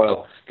selling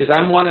oil, because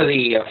I'm one of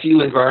the few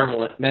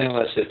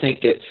environmentalists that think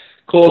that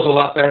coal's a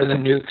lot better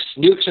than nukes.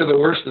 Nukes are the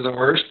worst of the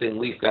worst, and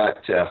we've got,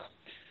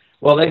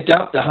 they've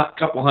dumped a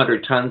couple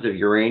hundred tons of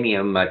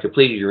uranium,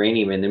 depleted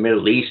uranium in the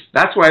Middle East.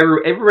 That's why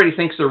everybody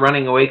thinks they're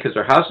running away because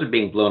their house is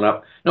being blown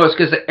up. No, it's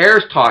because the air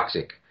is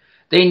toxic.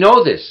 They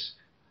know this.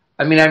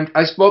 I mean,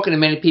 I've spoken to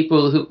many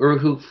people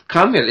who've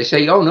come here. They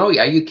say, "Oh no,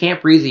 yeah, you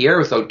can't breathe the air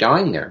without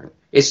dying there.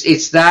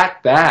 It's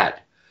that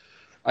bad."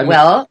 I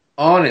mean,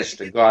 honest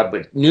to God,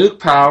 but nuke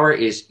power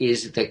is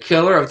the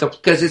killer of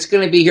because it's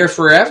going to be here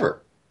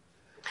forever.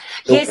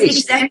 Yes,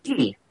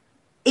 exactly.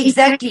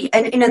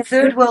 And in a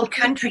third world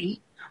country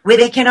where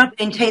they cannot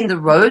maintain the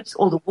roads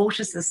or the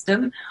water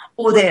system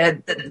or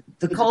the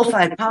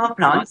coal-fired power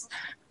plants,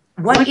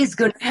 what is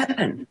going to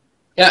happen?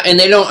 Yeah, and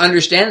they don't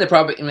understand the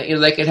problem.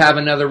 They could have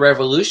another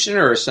revolution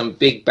or some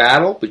big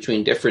battle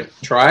between different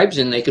tribes,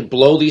 and they could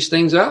blow these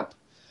things up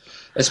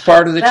as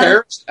part of the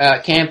terrorist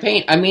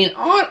campaign. I mean,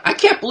 I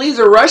can't believe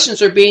the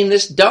Russians are being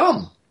this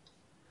dumb.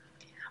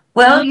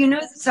 Well,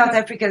 South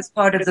Africa is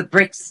part of the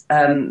BRICS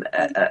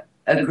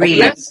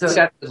agreement. It's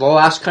the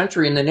last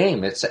country in the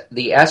name. It's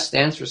the S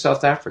stands for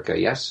South Africa.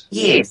 Yes.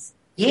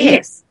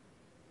 Yes.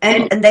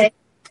 And they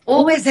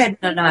always had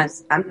an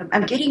alliance.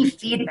 I'm getting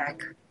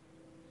feedback.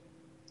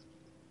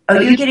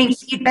 Are you getting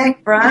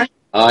feedback, Brian?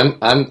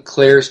 I'm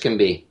clear as can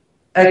be.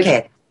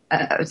 Okay.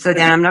 So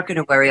then I'm not going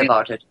to worry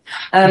about it.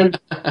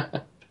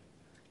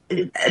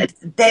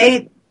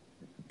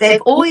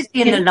 They've always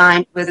been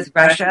aligned with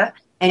Russia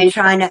and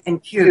China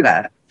and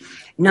Cuba.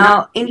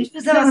 Now, in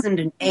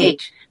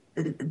 2008,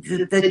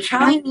 the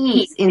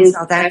Chinese in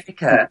South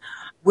Africa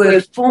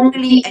were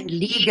formally and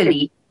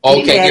legally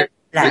okay.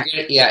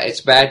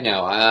 It's bad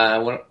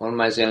now. What I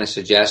was going to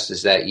suggest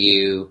is that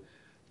you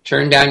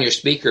turn down your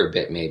speaker a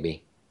bit,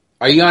 maybe.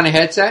 Are you on a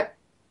headset?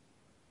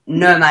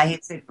 No, my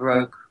headset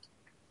broke.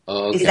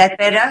 Okay. Is that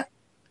better?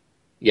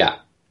 Yeah.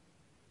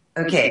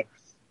 Okay.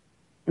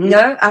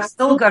 No, I've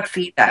still got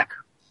feedback.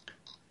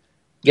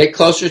 Get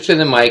closer to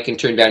the mic and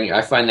turn down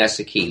I find that's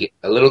the key.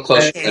 A little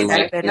closer to the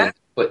mic. Better?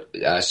 But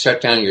shut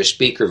down your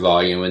speaker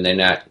volume, and then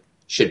that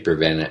should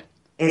prevent it.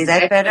 Is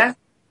that better?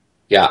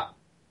 Yeah.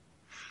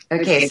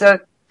 Okay, so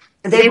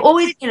they've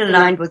always been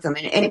aligned with them.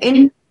 And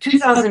in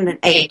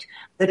 2008,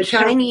 the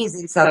Chinese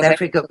in South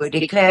Africa were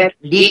declared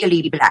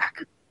legally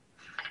black,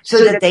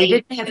 so that they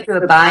didn't have to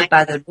abide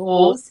by the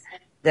laws,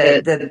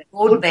 the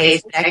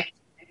broad-based act.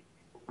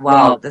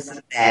 Wow, this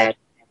is bad.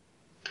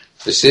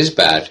 This is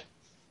bad.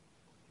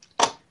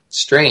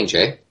 Strange,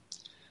 eh?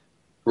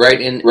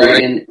 Right in.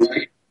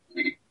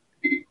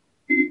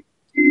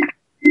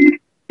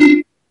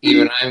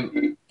 Even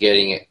I'm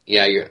getting it.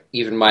 Yeah,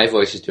 even my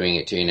voice is doing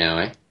it to you now,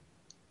 eh?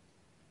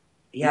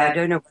 Yeah, I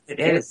don't know what it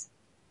is.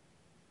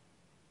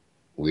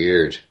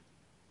 Weird.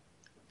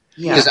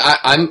 Yeah. Because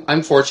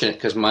I'm fortunate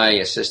because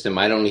my system,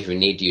 I don't even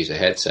need to use a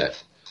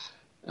headset.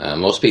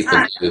 Most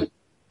people do.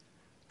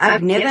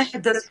 I've never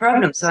had this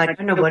problem, so I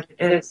don't know what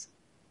it is.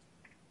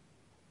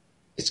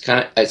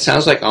 It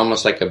sounds like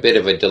almost like a bit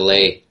of a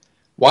delay.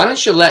 Why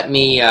don't you let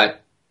me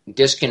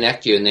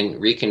disconnect you and then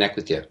reconnect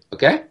with you,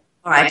 okay?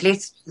 All right,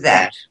 let's do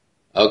that.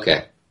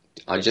 Okay.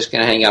 I'm just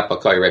going to hang up. I'll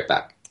call you right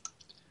back.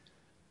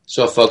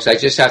 So, folks, I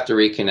just have to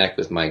reconnect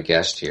with my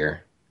guest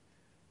here.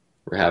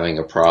 We're having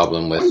a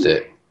problem with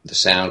the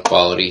sound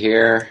quality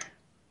here.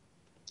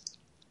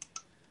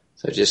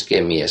 So just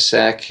give me a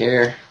sec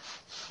here.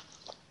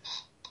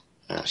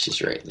 Oh,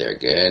 she's right there.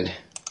 Good.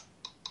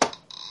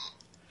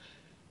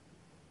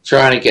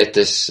 Trying to get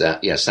this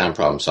sound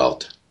problem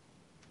solved.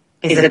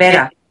 Is it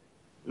better?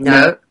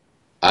 No.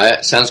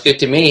 Sounds good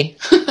to me.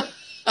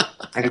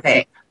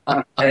 Okay.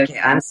 Okay,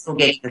 I'm still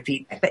getting the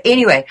feedback. But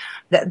anyway,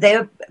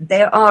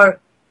 they are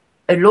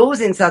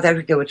laws in South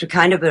Africa, which are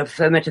kind of an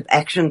affirmative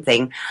action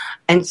thing.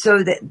 And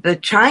so the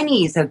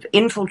Chinese have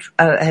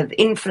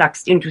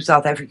influxed into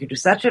South Africa to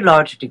such a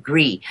large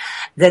degree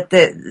that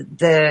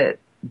the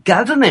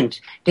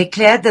government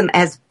declared them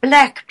as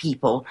black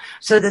people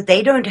so that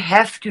they don't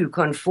have to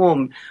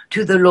conform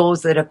to the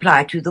laws that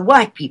apply to the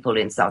white people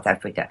in South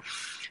Africa.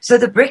 So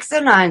the BRICS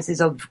alliance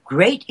is of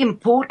great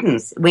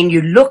importance when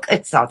you look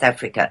at South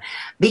Africa,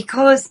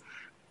 because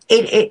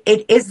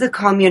it is the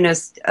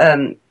communist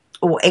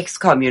or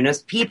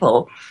ex-communist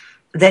people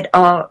that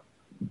are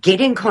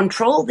getting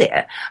control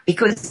there,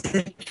 because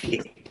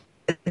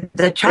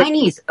the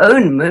Chinese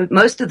own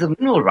most of the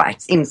mineral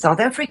rights in South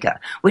Africa,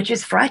 which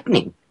is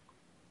frightening.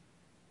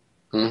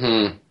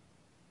 Mm-hmm.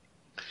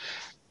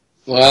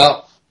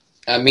 Well,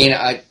 I mean,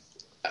 I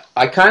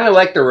kind of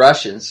like the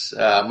Russians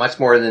much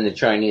more than the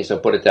Chinese, I'll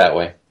put it that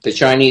way. The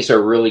Chinese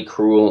are really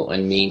cruel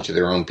and mean to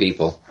their own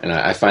people, and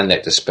I find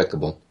that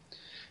despicable.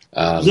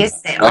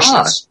 Yes, they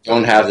Russians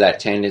don't have that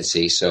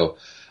tendency, so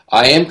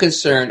I am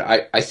concerned.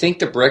 I think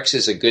the BRICS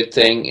is a good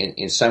thing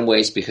in some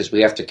ways, because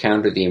we have to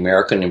counter the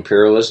American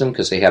imperialism,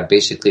 because they have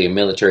basically a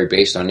military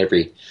base on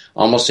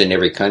almost in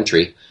every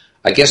country.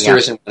 I guess there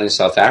isn't one in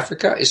South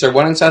Africa. Is there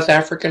one in South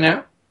Africa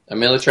now? A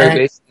military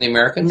base in the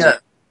Americans?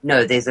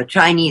 No, there's a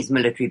Chinese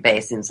military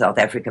base in South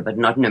Africa, but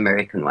not an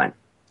American one.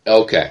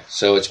 Okay,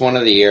 so it's one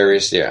of the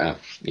areas there.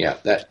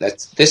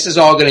 This is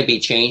all going to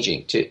be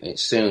changing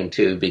soon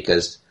too,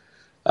 because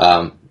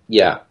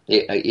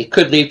it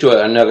could lead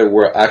to another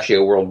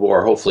a world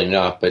war. Hopefully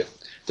not, but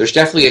there's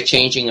definitely a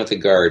changing of the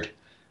guard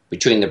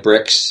between the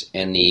BRICS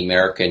and the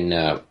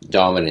American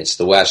dominance.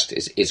 The West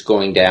is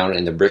going down,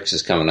 and the BRICS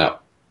is coming up.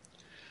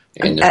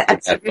 And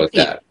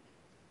absolutely. That.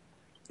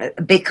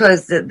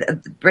 Because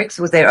the BRICS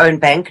was their own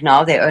bank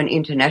now, their own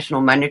international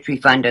monetary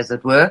fund, as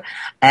it were,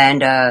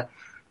 and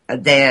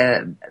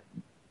their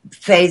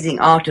phasing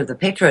out of the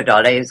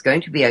petrodollar is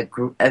going to be a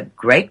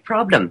great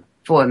problem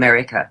for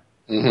America.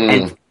 Mm-hmm.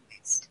 And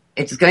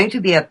it's going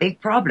to be a big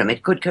problem.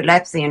 It could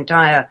collapse the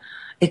entire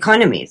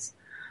economies,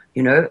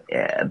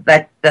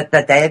 but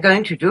they are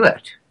going to do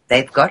it.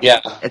 They've got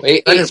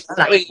it's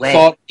really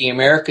fault the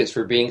Americans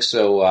for being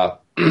so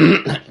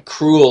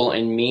cruel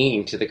and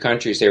mean to the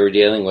countries they were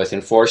dealing with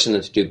and forcing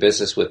them to do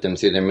business with them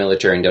through their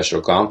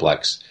military-industrial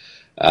complex.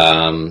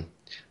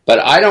 But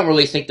I don't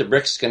really think the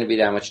BRICS is going to be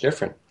that much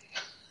different.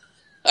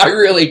 I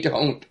really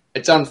don't.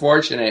 It's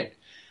unfortunate.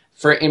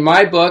 In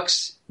my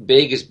books,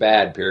 big is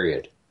bad,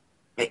 period.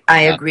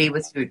 I agree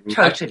with you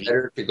totally. Much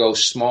better to go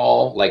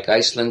small, like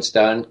Iceland's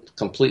done,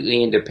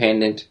 completely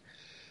independent,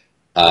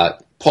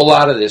 pull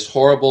out of this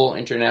horrible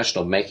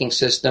international banking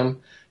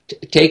system,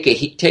 take the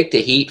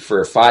heat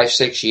for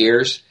 5-6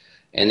 years,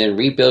 and then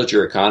rebuild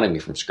your economy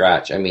from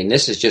scratch. I mean,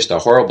 this is just a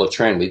horrible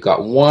trend. We've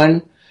got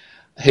one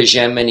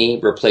hegemony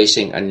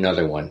replacing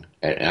another one,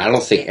 and I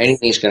don't think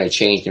anything's going to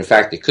change. In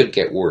fact, it could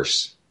get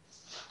worse.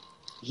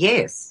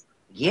 Yes.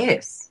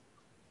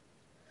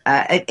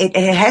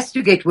 It has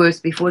to get worse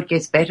before it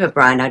gets better,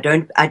 Brian. I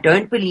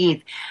don't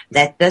believe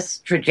that this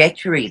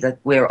trajectory that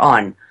we're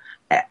on,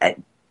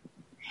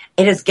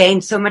 it has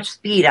gained so much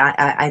speed.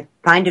 I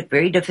find it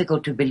very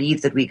difficult to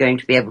believe that we're going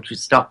to be able to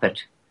stop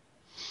it.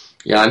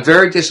 Yeah, I'm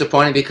very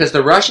disappointed, because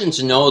the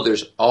Russians know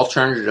there's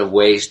alternative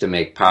ways to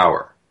make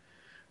power.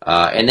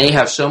 And they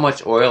have so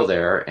much oil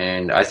there,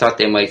 and I thought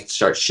they might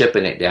start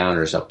shipping it down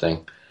or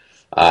something.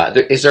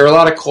 Is there a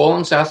lot of coal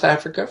in South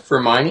Africa for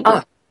mining?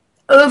 Oh,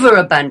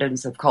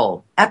 overabundance of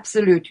coal.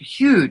 Absolute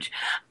huge.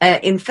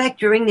 In fact,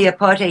 during the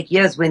apartheid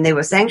years, when there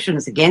were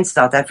sanctions against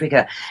South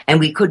Africa and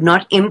we could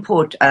not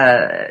import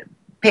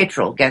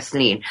petrol,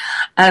 gasoline,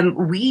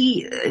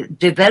 we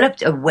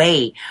developed a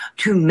way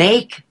to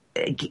make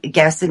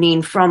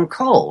gasoline from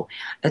coal.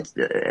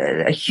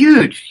 A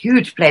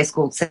huge place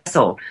called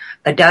Sasol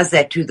does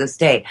that to this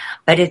day.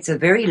 But it's a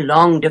very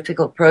long,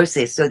 difficult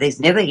process, so there's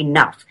never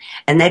enough.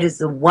 And that is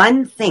the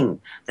one thing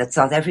that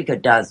South Africa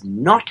does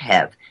not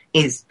have,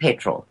 is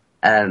petrol.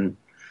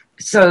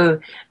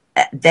 So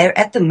they're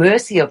at the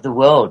mercy of the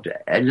world,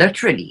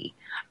 literally.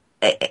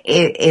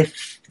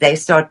 If they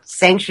start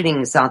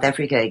sanctioning South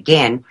Africa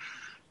again,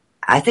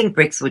 I think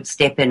BRICS would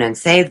step in and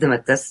save them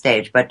at this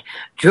stage. But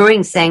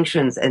during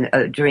sanctions and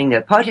during the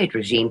apartheid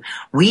regime,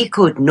 we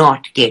could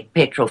not get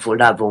petrol for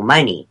love or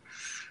money.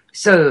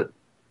 So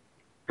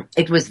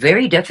it was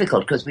very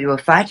difficult, because we were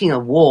fighting a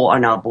war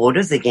on our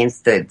borders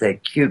against the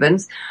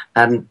Cubans,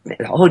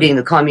 holding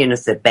the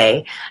communists at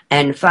bay,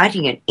 and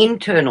fighting an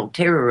internal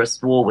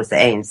terrorist war with the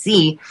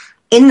ANC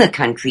in the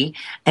country,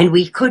 and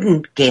we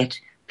couldn't get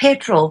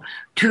petrol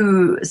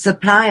to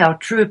supply our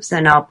troops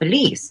and our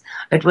police.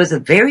 It was a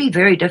very,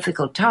 very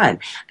difficult time.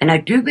 And I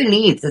do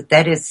believe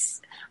that is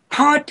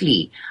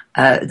partly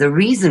the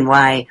reason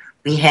why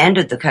we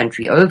handed the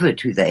country over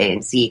to the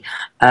ANC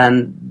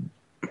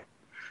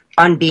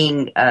on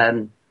being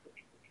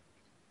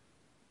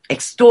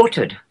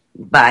extorted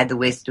by the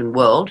Western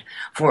world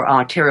for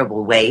our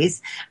terrible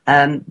ways.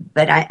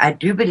 But I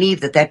do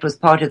believe that was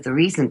part of the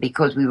reason,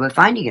 because we were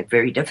finding it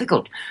very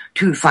difficult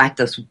to fight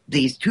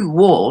these two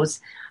wars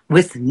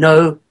with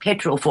no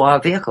petrol for our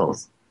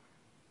vehicles.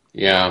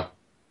 Yeah.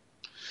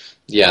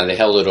 Yeah, they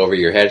held it over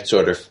your head,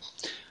 sort of.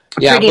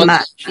 Yeah, Pretty but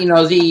much.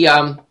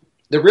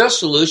 the real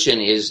solution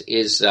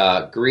is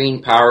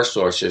green power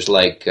sources.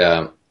 Like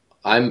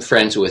I'm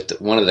friends with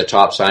one of the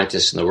top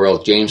scientists in the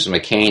world, James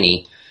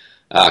McCanney.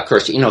 Of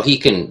course,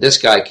 this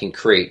guy can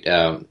create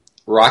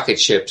rocket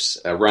ships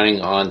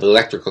running on the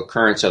electrical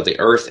currents of the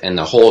Earth and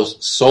the whole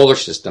solar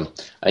system.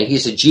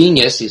 He's a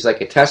genius. He's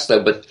like a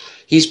Tesla, but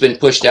he's been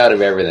pushed out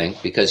of everything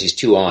because he's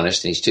too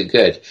honest and he's too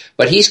good.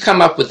 But he's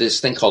come up with this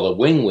thing called a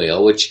wing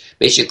wheel, which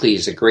basically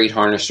is a great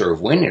harnesser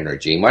of wind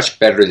energy, much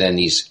better than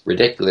these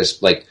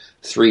ridiculous, like,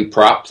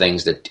 3-prop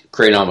things that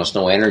create almost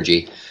no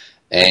energy.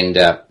 And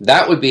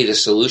that would be the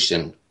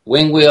solution.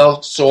 Wing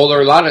wheel,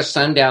 solar, a lot of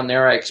sun down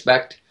there, I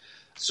expect.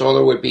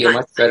 Solar would be a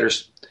much better.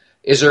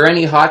 Is there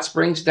any hot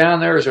springs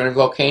down there? Is there any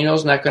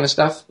volcanoes and that kind of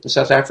stuff in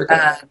South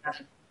Africa?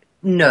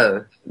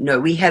 No.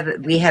 We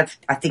have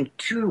I think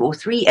 2 or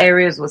 3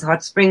 areas with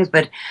hot springs,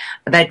 but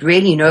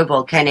really no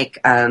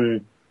volcanic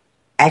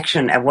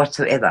action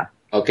whatsoever.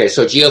 Okay,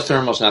 so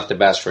geothermal is not the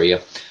best for you,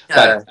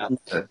 No.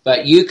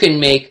 but you can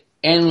make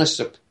endless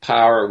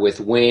power with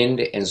wind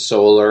and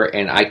solar,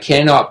 and I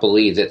cannot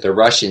believe that the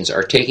Russians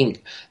are taking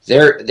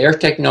their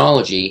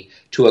technology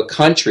to a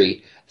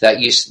country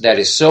that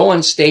is so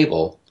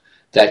unstable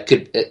that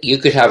you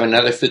could have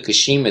another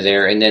Fukushima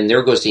there, and then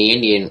there goes the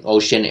Indian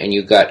Ocean, and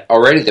you got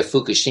already the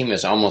Fukushima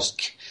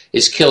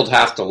is killed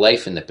half the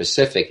life in the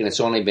Pacific, and it's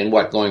only been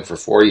going for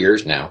 4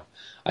 years now.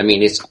 I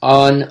mean, it's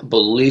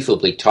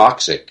unbelievably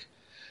toxic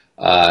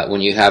when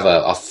you have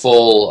a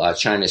full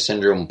China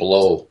syndrome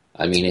blow.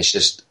 I mean, it's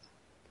just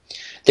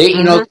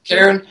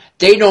Karin,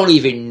 they don't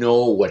even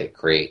know what it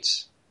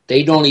creates.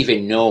 They don't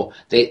even know.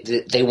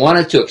 They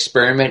wanted to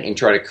experiment and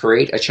try to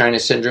create a China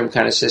syndrome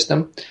kind of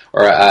system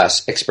or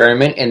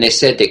experiment, and they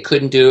said they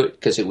couldn't do it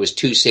because it was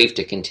too safe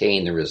to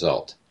contain the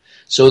result.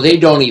 So they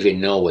don't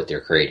even know what they're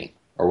creating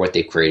or what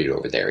they've created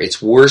over there.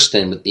 It's worse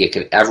than you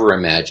could ever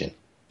imagine.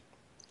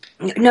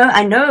 No,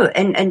 I know,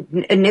 and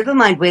never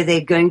mind where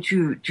they're going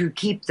to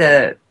keep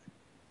the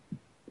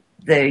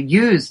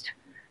used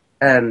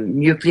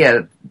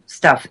nuclear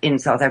stuff in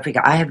South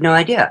Africa. I have no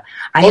idea.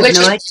 They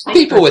just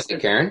people with it,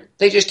 Karin.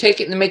 They just take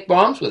it and make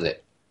bombs with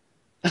it.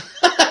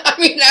 I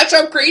mean, that's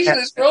how crazy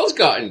this world's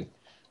gotten.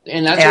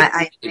 And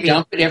that's they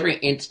dump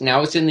it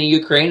now it's in the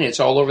Ukraine and it's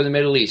all over the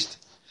Middle East.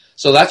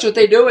 So that's what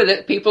they do with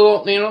it.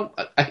 People,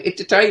 I hate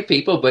to tell you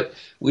people, but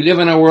we live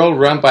in a world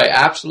run by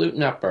absolute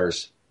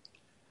nutbars.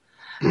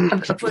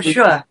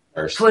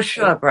 For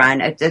sure,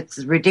 Brian. It's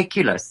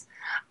ridiculous.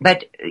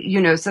 But,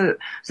 so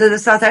the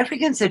South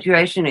African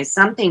situation is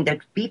something that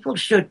people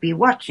should be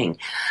watching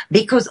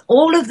because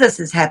all of this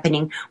is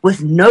happening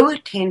with no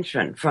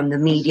attention from the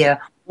media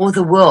or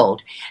the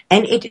world.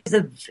 And it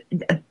is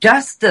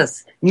just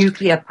this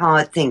nuclear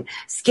power thing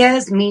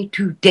scares me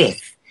to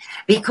death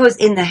because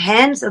in the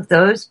hands of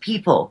those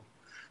people,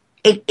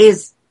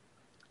 it's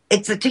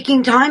a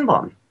ticking time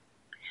bomb.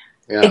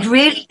 Yeah. It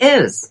really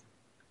is.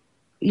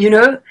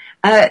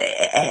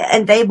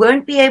 And they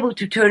won't be able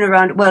to turn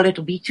around. Well,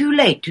 it'll be too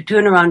late to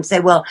turn around and say,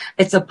 well,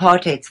 it's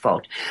apartheid's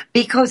fault.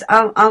 Because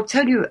I'll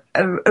tell you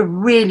a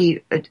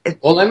really...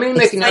 Well, let me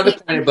make another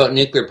point about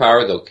nuclear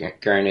power, though,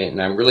 Karin,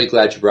 and I'm really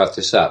glad you brought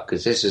this up,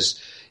 because this is...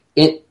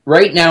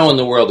 right now in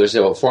the world, there's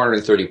about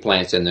 430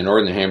 plants in the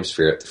Northern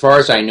Hemisphere. As far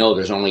as I know,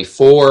 there's only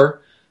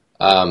 4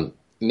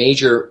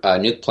 major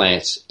nuke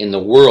plants in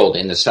the world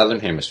in the Southern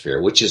Hemisphere,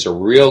 which is a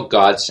real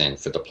godsend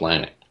for the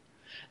planet.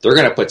 They're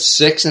going to put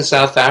 6 in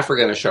South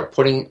Africa and start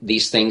putting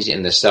these things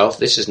in the South.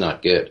 This is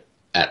not good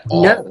at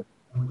all.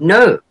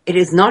 No, it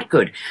is not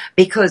good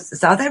because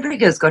South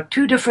Africa has got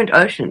 2 different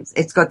oceans.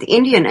 It's got the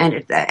Indian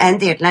and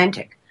the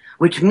Atlantic,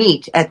 which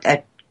meet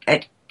at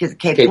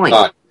Cape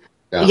Point.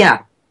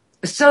 Yeah.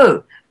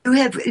 So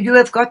you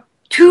have got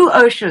 2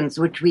 oceans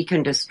which we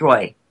can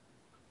destroy.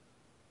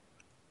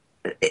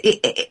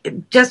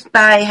 Just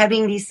by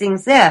having these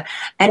things there.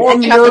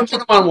 And you have to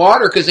put them on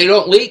water because they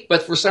don't leak,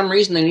 but for some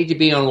reason they need to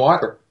be on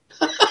water.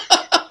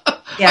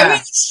 Yeah. I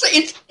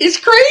mean, it's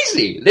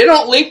crazy. They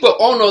don't leak, but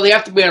they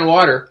have to be on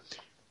water.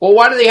 Well,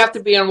 why do they have to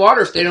be on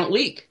water if they don't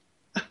leak?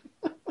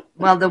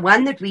 Well, the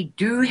one that we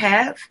do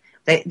have,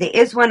 there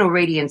is one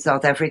already in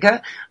South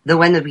Africa. The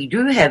one that we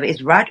do have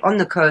is right on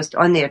the coast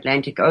on the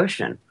Atlantic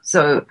Ocean.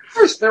 So, of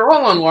course, they're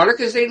all on water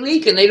because they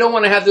leak, and they don't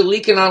want to have the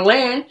leaking on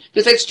land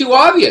because that's too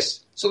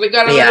obvious. So they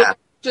got to go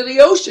to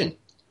the ocean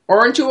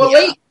or into a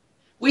lake.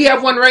 We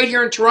have one right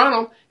here in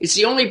Toronto. It's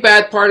the only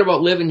bad part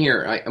about living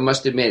here, I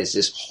must admit. It's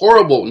this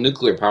horrible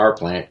nuclear power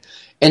plant.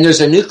 And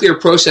there's a nuclear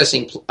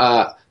processing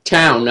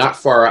town not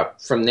far up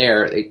from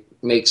there. It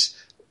makes,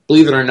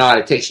 believe it or not,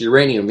 it takes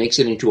uranium, makes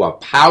it into a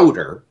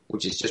powder,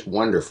 which is just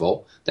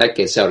wonderful. That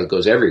gets out, it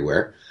goes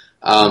everywhere.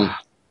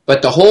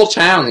 But the whole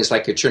town is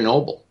like a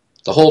Chernobyl.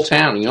 The whole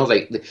town,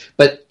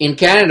 but in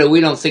Canada, we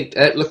don't think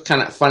that looked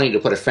kind of funny to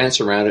put a fence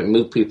around it and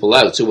move people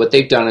out. So what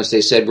they've done is they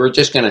said, we're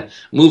just going to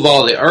move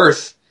all the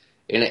earth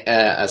in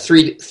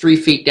 3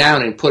 feet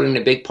down and put in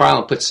a big pile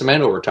and put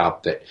cement over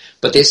top of it.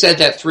 But they said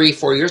that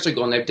 3-4 years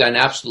ago, and they've done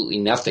absolutely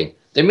nothing.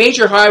 The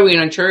major highway in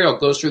Ontario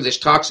goes through this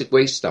toxic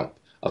waste dump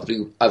of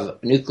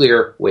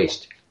nuclear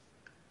waste.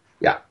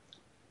 Yeah.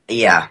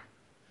 Yeah.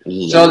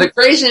 So the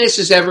craziness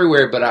is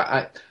everywhere,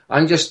 but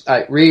I'm just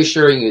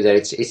reassuring you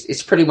that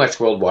it's pretty much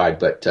worldwide.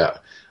 But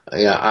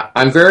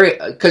I'm very,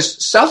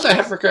 because South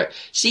Africa.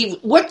 See,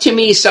 what to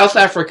me South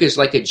Africa is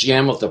like a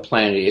gem of the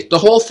planet. The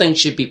whole thing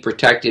should be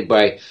protected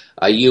by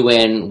a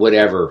UN,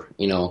 whatever.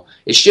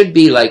 It should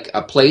be like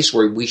a place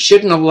where we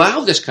shouldn't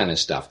allow this kind of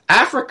stuff.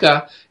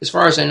 Africa, as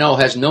far as I know,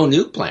 has no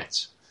nuke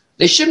plants.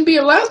 They shouldn't be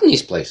allowed in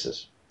these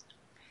places.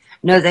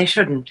 No, they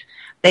shouldn't.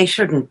 They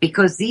shouldn't,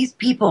 because these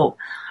people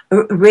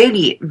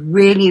really,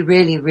 really,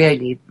 really,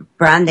 really,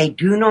 Brian, they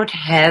do not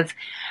have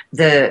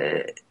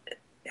the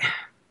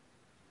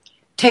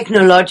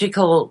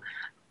technological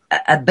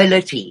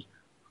ability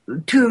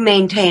to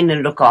maintain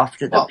and look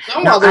after them.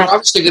 Well, they're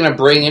obviously going to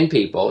bring in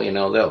people.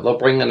 They'll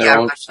bring in their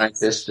own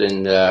scientists,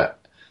 and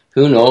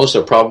who knows?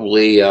 They'll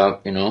probably,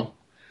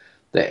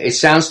 it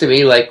sounds to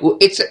me like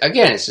it's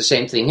the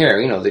same thing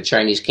here. The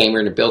Chinese came here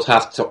and built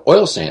half the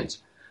oil sands.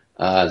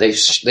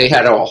 They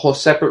had a whole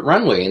separate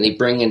runway, and they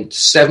bring in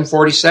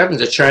 747s.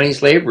 The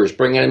Chinese laborers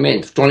bringing them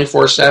in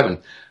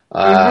 24/7.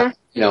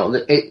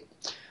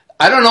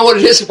 I don't know what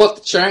it is about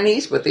the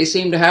Chinese, but they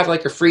seem to have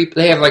like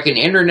they have like an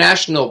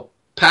international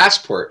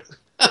passport.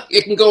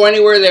 You can go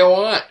anywhere they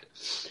want.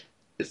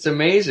 It's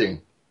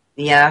amazing.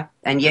 Yeah,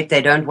 and yet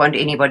they don't want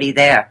anybody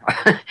there.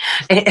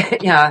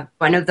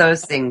 One of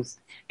those things.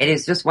 It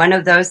is just one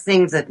of those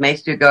things that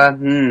makes you go,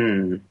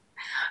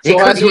 So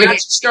have you actually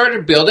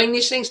started building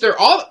these things? They're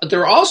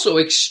also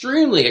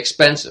extremely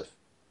expensive.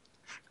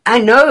 I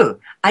know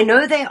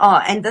they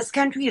are, and this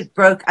country is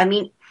broke. I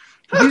mean,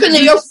 how can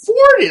they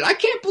afford it? I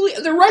can't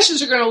believe the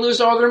Russians are going to lose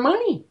all their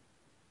money.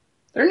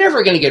 They're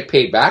never going to get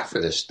paid back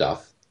for this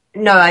stuff.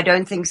 No, I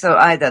don't think so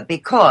either,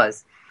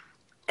 because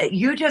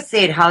you just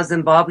said how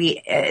Zimbabwe,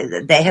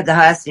 they have the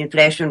highest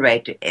inflation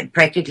rate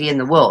practically in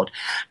the world.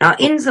 Now,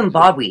 in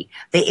Zimbabwe,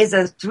 there is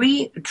a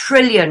 $3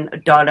 trillion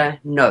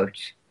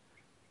note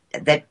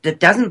that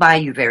doesn't buy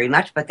you very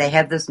much, but they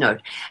have this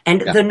note.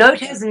 And the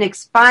note has an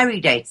expiry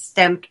date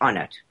stamped on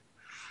it.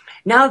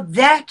 Now,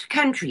 that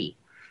country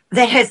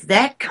that has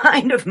that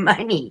kind of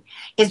money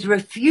is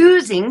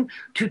refusing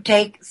to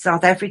take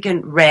South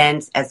African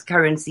rands as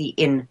currency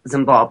in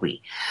Zimbabwe.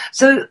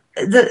 So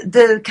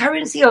the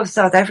currency of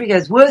South Africa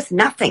is worth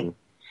nothing,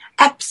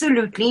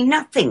 absolutely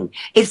nothing,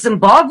 if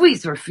Zimbabwe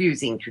is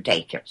refusing to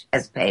take it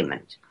as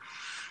payment.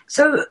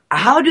 So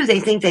how do they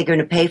think they're going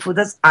to pay for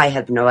this? I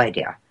have no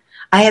idea.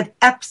 I have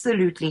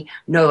absolutely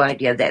no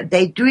idea.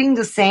 They're doing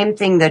the same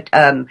thing that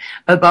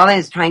Obama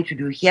is trying to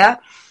do here.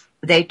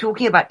 They're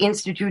talking about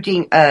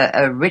instituting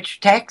a rich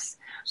tax.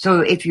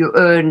 So if you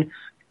earn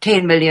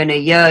 $10 million a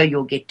year,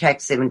 you'll get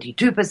taxed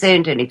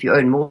 72%. And if you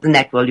earn more than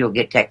that, well, you'll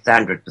get taxed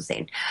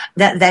 100%.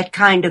 That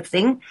kind of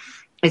thing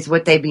is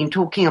what they've been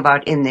talking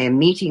about in their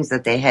meetings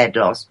that they had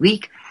last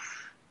week.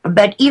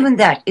 But even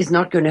that is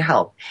not going to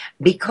help,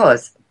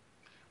 because...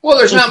 Well,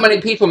 there's not many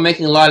people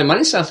making a lot of money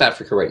in South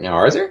Africa right now,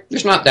 are there?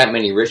 There's not that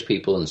many rich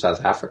people in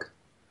South Africa.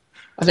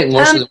 I think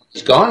most of the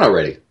money's gone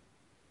already.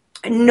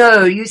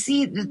 No, you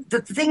see,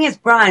 the thing is,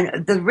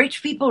 Brian, the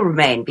rich people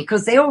remain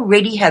because they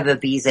already have a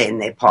visa in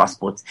their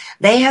passports.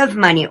 They have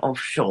money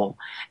offshore.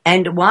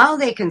 And while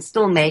they can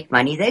still make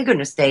money, they're going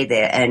to stay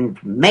there and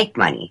make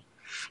money.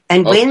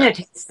 And when it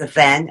hits the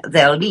fan,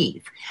 they'll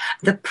leave.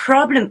 The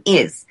problem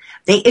is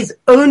there is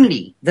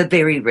only the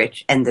very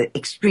rich and the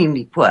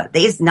extremely poor.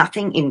 There is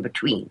nothing in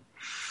between.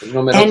 There's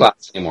no middle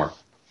class anymore.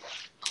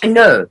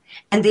 No.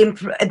 And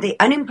the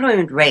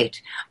unemployment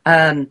rate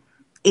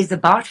is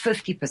about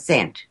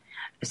 50%.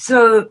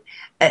 So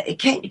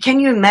can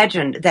you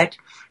imagine that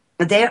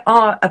there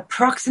are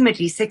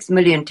approximately 6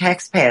 million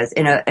taxpayers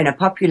in a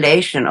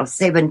population of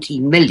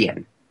 70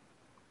 million?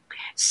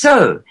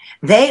 So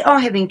they are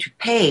having to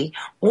pay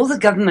all the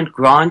government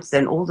grants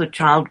and all the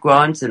child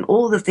grants and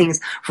all the things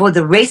for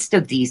the rest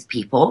of these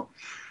people.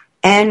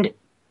 And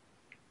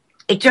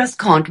it just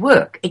can't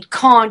work. It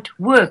can't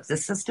work. The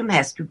system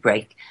has to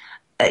break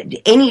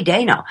any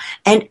day now.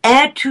 And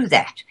add to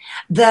that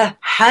the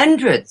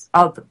hundreds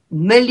of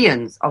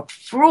millions of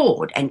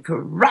fraud and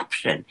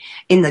corruption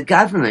in the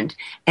government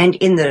and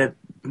in the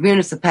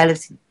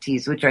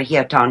municipalities, which are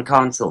here town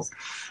councils,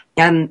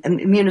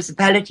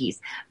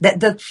 municipalities, that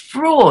the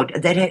fraud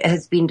that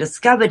has been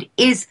discovered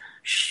is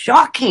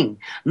shocking,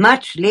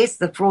 much less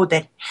the fraud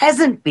that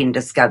hasn't been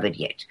discovered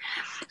yet.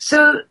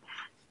 So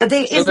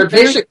they're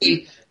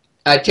basically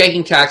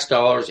taking tax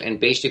dollars, and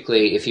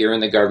basically if you're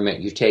in the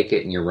government, you take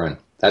it and you run.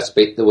 That's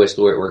the way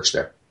it works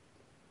there.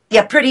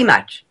 Yeah, pretty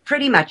much.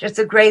 It's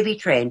a gravy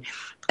train.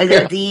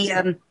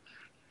 The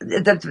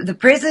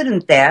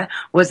president there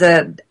was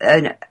a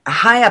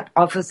high up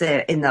officer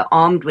in the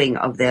armed wing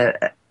of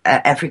the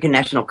African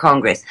National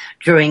Congress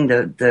during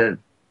the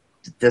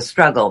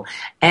struggle,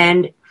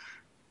 and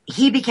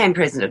he became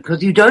president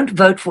because you don't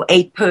vote for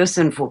a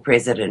person for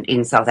president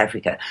in South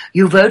Africa.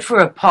 You vote for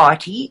a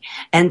party,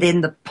 and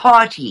then the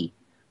party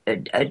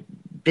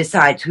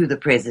decides who the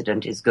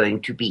president is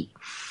going to be.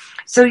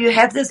 So you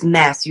have this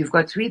mass. You've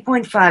got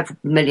 3.5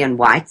 million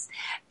whites,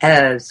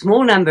 a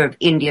small number of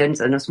Indians,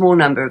 and a small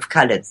number of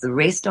coloreds. The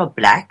rest are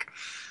black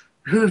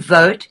who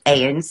vote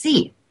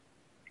ANC.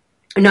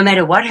 No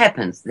matter what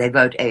happens, they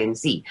vote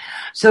ANC.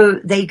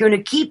 So they're going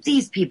to keep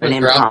these people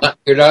in power.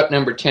 You're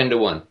outnumbered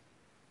 10-1.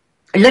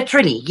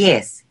 Literally,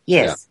 yes.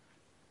 Yeah.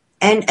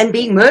 And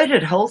being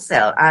murdered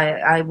wholesale.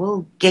 I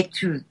will get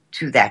to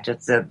that.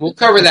 We'll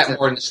cover that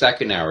more in the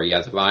second hour.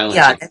 Yeah, the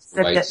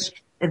violence.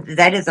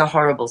 That is a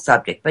horrible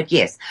subject. But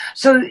yes,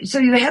 so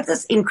you have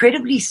this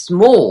incredibly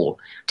small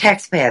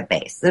taxpayer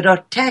base that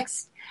are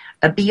taxed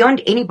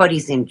beyond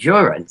anybody's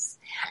endurance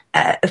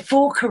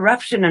for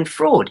corruption and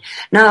fraud.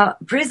 Now,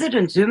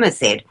 President Zuma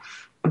said,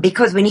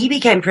 because when he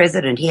became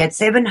president, he had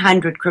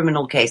 700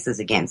 criminal cases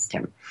against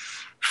him.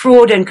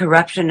 Fraud and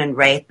corruption and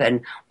rape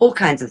and all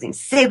kinds of things.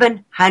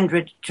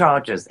 700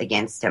 charges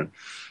against him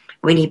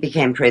when he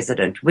became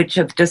president, which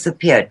have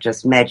disappeared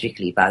just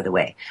magically, by the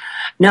way.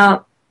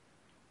 Now,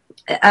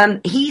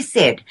 he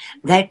said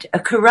that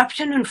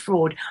corruption and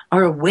fraud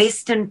are a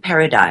Western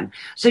paradigm.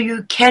 So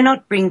you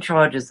cannot bring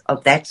charges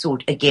of that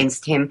sort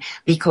against him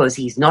because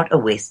he's not a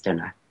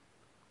Westerner.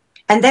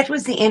 And that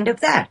was the end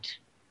of that.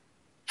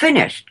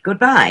 Finished.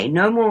 Goodbye.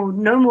 No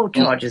more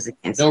charges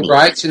against me. No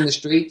riots in the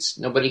streets?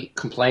 Nobody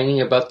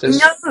complaining about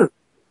this?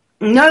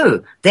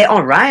 No. There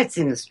are riots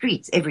in the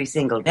streets every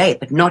single day,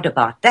 but not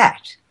about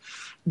that.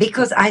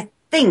 Because I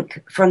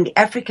think from the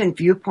African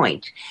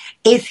viewpoint,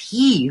 if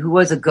he, who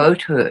was a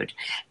goat herd,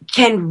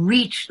 can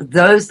reach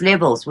those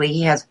levels where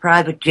he has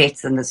private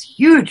jets and this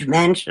huge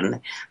mansion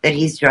that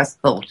he's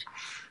just built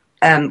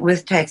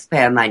with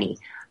taxpayer money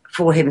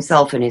for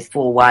himself and his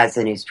 4 wives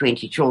and his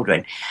 20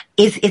 children,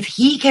 if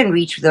he can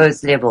reach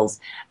those levels,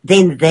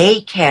 then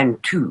they can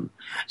too.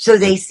 So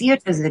they see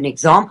it as an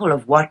example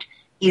of what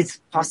is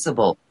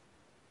possible.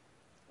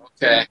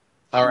 Okay.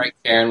 All right,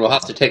 Karin, we'll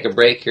have to take a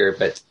break here,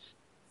 but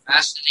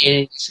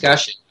fascinating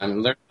discussion.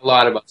 I'm learning a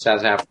lot about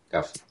South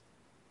Africa.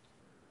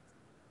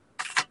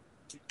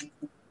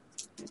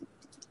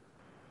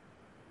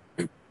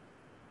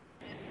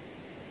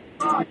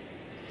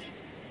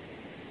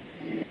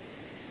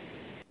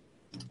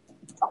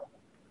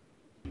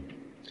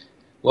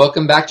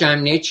 Welcome back to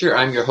I'm Nature.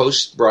 I'm your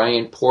host,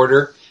 Brian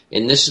Porter,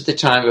 and this is the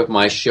time of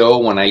my show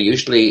when I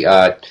usually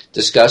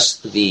discuss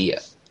the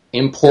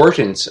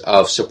importance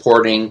of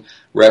supporting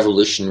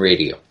Revolution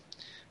Radio.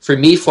 For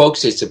me,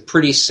 folks, it's a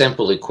pretty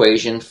simple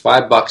equation.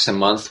 $5 a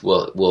month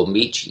will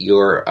meet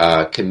your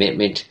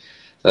commitment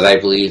that I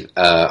believe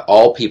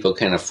all people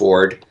can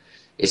afford.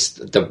 It's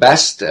the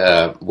best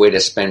way to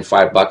spend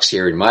 $5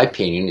 here, in my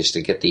opinion, is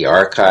to get the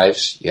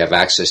archives. You have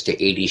access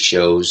to 80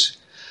 shows.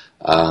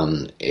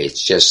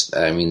 It's just,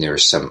 I mean,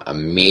 there's some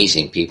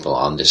amazing people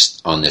on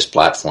this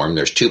platform.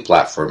 There's 2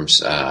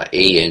 platforms,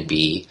 A and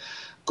B,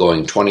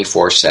 going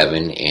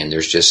 24/7, and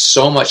there's just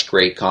so much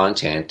great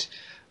content.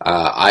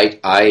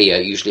 I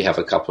usually have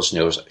a couple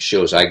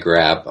shows I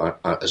grab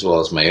as well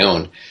as my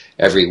own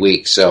every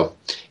week. So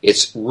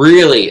it's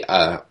really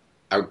a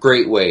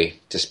great way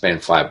to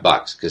spend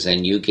 $5 because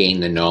then you gain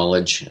the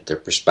knowledge, the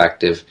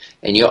perspective,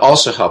 and you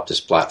also help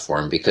this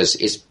platform because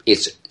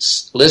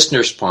it's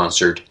listener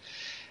sponsored.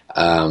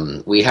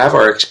 We have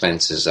our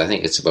expenses. I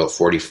think it's about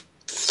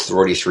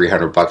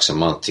 $4,300 a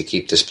month to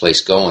keep this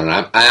place going.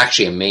 I'm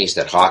actually amazed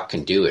that Hawk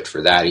can do it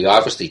for that. He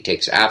obviously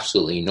takes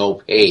absolutely no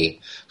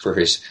pay for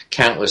his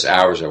countless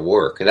hours of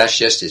work. That's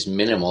just his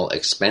minimal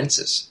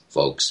expenses,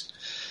 folks.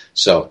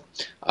 So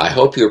I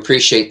hope you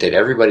appreciate that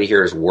everybody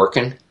here is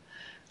working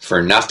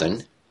for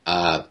nothing,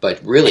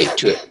 but really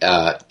to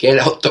get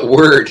out the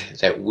word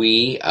that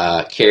we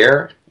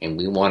care and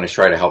we want to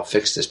try to help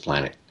fix this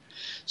planet.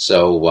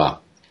 So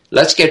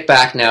let's get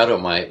back now to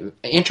my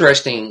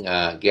interesting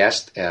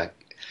guest,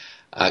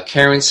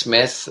 Karin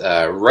Smith,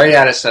 right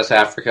out of South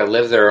Africa,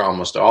 lived there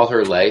almost all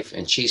her life,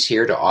 and she's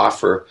here to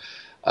offer,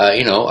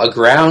 a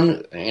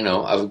ground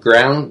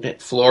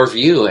floor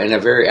view and a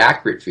very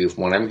accurate view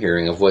from what I'm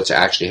hearing of what's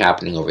actually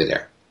happening over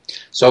there.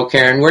 So,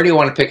 Karin, where do you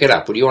want to pick it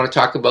up? Do you want to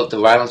talk about the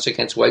violence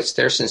against whites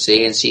there since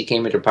the ANC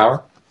came into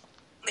power?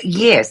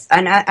 Yes,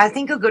 and I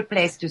think a good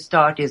place to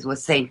start is with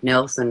St.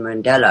 Nelson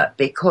Mandela,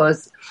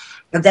 because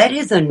that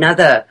is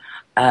another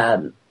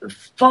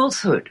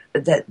falsehood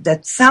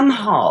that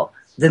somehow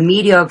the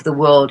media of the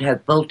world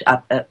have built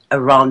up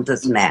around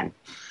this man.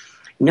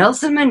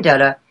 Nelson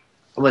Mandela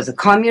was a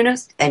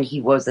communist and he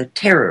was a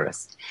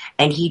terrorist,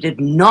 and he did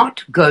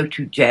not go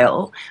to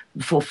jail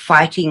for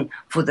fighting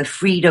for the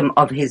freedom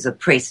of his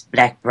oppressed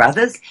black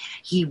brothers.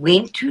 He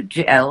went to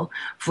jail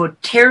for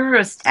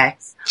terrorist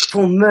acts,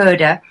 for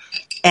murder,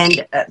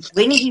 and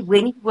when he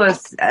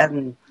was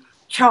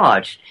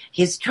charged,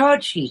 his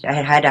charge sheet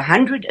had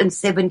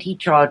 170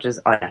 charges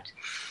on it.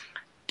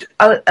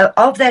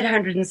 Of that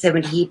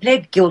 170, he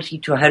pled guilty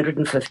to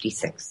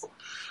 156.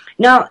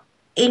 Now,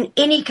 in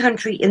any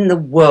country in the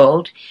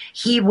world,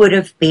 he would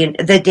have been,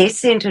 the death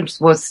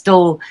sentence was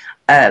still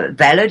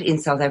valid in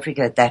South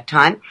Africa at that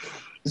time,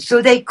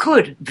 so they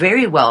could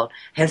very well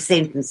have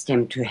sentenced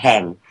him to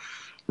hang.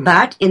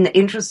 But in the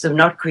interest of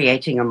not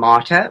creating a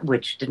martyr,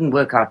 which didn't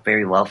work out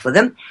very well for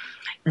them,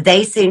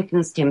 they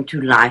sentenced him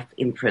to life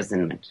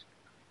imprisonment.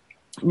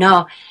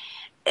 Now,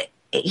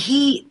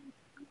 he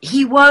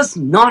was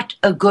not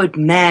a good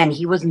man.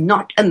 He was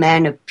not a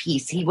man of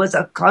peace. He was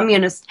a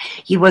communist.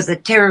 He was a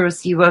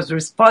terrorist. He was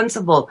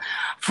responsible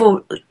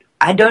for,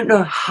 I don't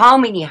know how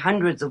many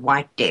hundreds of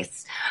white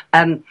deaths.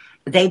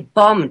 They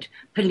bombed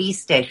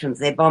police stations.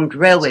 They bombed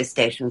railway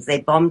stations.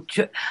 They bombed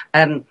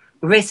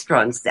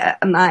restaurants.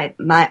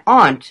 My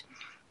aunt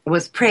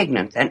was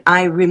pregnant, and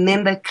I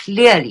remember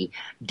clearly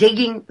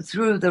digging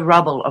through the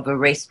rubble of a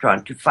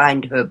restaurant to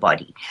find her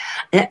body.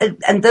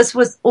 And this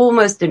was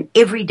almost an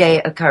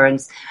everyday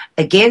occurrence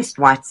against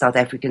white South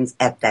Africans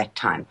at that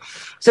time.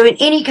 So in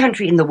any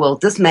country in the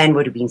world, this man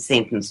would have been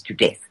sentenced to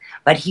death,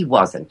 but he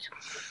wasn't.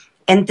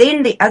 And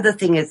then the other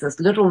thing is this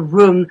little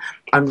room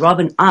on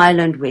Robben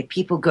Island where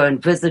people go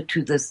and visit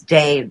to this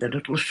day, the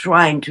little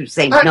shrine to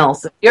St.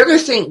 Nelson. The other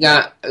thing,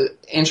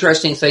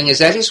 interesting thing, is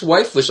that his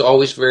wife was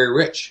always very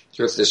rich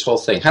through this whole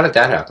thing. How did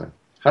that happen?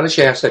 How did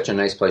she have such a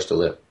nice place to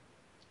live?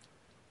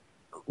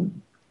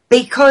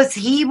 Because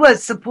he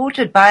was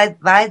supported by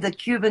the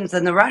Cubans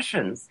and the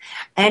Russians.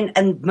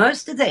 And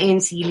most of the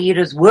ANC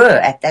leaders were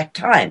at that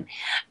time.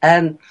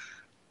 And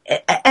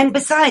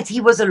besides,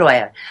 he was a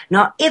lawyer.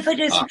 Now, if it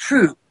is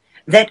true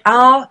that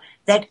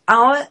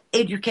our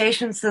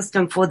education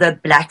system for the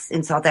blacks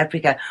in South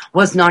Africa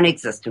was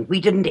non-existent.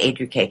 We didn't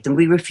educate them.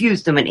 We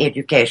refused them an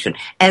education,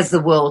 as the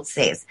world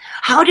says.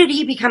 How did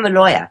he become a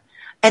lawyer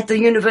at the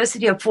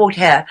University of Fort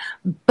Hare,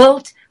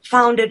 built,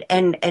 founded,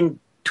 and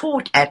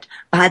taught at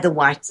by the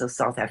whites of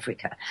South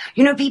Africa?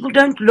 You know, people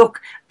don't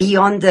look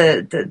beyond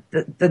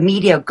the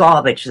media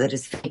garbage that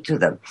is fed to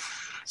them.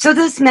 So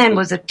this man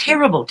was a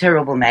terrible,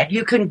 terrible man.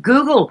 You can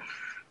Google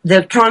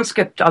the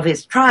transcript of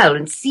his trial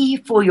and see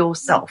for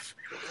yourself.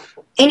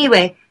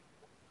 Anyway,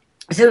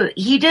 so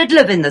he did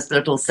live in this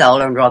little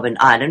cell on Robben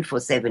Island for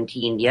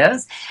 17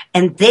 years,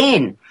 and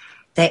then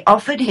they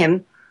offered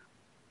him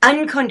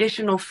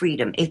unconditional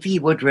freedom if he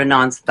would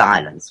renounce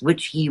violence,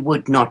 which he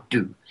would not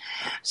do.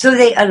 So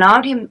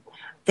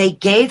they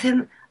gave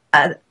him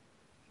a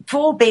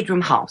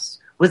 4-bedroom house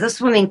with a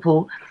swimming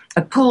pool,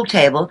 a pool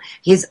table,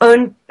 his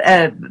own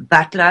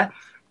butler,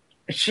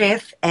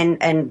 chef,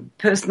 and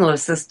personal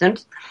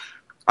assistant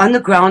on the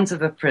grounds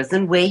of a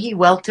prison where he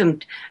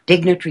welcomed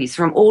dignitaries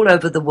from all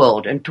over the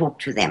world and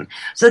talked to them.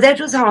 So that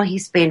was how he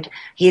spent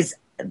his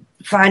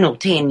final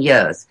 10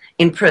 years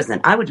in prison.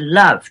 I would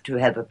love to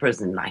have a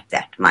prison like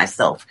that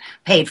myself,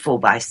 paid for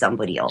by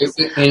somebody else.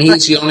 And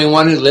he's the only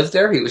one who lived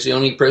there? He was the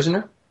only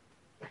prisoner?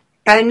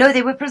 No,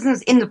 there were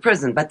prisoners in the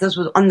prison, but this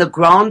was on the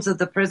grounds of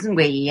the prison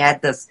where he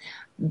had this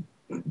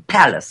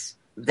palace.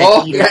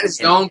 He had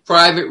his own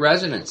private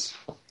residence.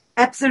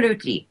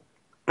 Absolutely.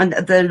 And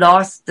the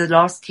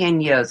last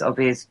 10 years of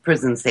his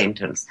prison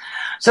sentence.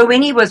 So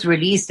when he was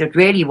released, it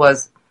really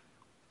was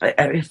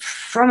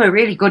from a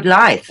really good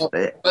life. For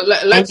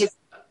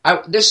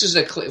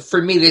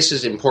me, this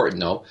is important,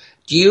 though.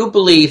 Do you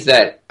believe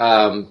that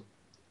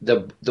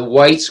the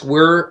whites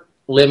were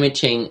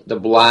limiting the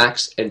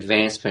blacks'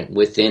 advancement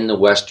within the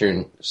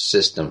Western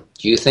system?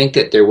 Do you think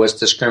that there was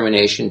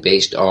discrimination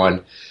based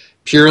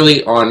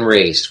purely on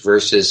race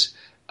versus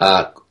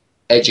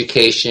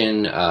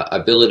education,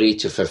 ability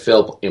to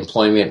fulfill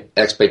employment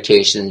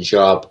expectations,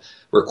 job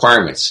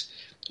requirements?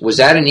 Was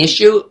that an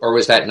issue, or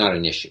was that not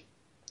an issue?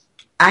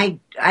 I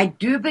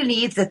do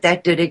believe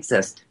that did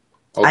exist.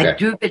 Okay. I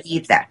do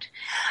believe that.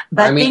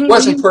 But I mean, it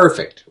wasn't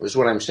perfect, was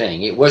what I'm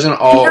saying. It wasn't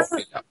all...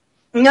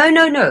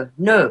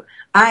 No.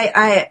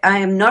 I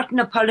am not an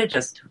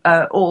apologist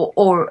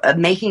or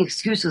making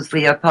excuses for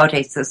the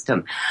apartheid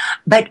system.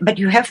 But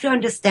you have to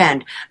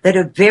understand that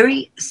a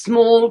very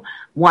small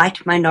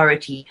white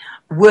minority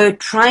were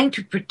trying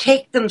to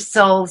protect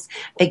themselves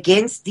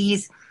against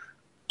these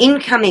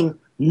incoming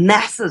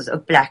masses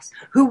of blacks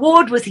who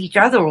warred with each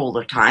other all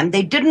the time.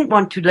 They didn't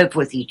want to live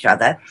with each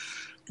other.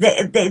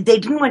 They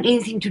didn't want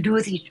anything to do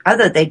with each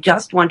other. They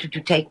just wanted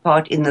to take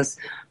part in this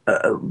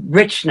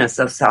richness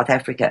of South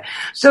Africa.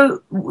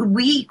 So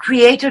we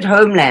created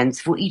homelands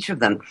for each of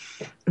them.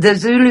 The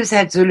Zulus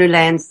had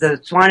Zululands, the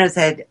Tswanas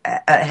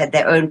had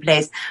their own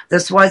place, the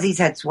Swazis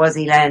had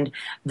Swaziland,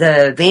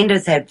 the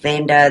Vendas had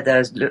Venda,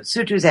 the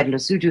Lesothos had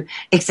Lesotho,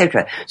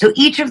 etc. So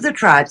each of the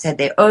tribes had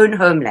their own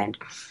homeland.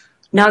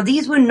 Now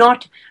these were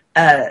not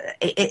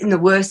in the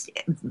worst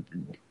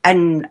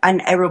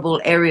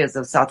unarable areas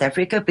of South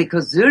Africa,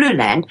 because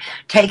Zululand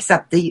takes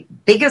up the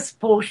biggest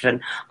portion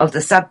of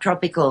the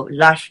subtropical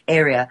lush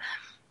area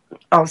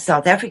of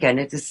South Africa, and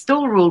it is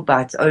still ruled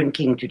by its own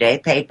king today,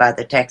 paid by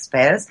the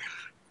taxpayers,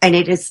 and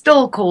it is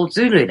still called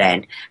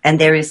Zululand, and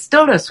there is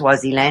still a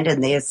Swaziland,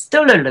 and there is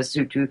still a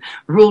Lesotho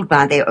ruled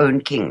by their own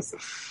kings.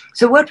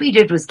 So what we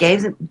did was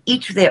gave them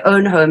each their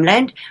own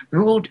homeland,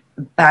 ruled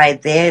by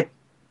their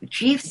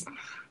chiefs,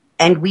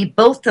 and we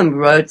built them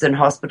roads and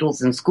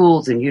hospitals and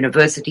schools and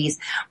universities,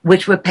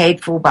 which were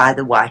paid for by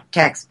the white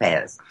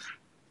taxpayers.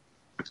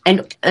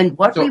 And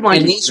what we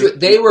wanted...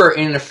 they were,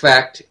 in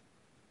effect,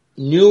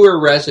 newer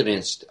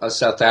residents of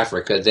South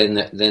Africa than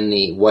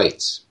the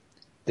whites.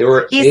 They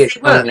Yes,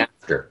 had come in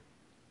after.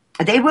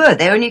 They were.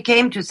 They only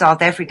came to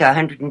South Africa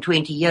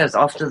 120 years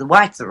after the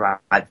whites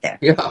arrived there.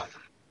 Yeah.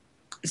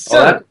 So,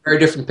 Well, that's a very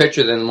different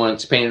picture than the one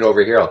that's painted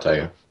over here, I'll tell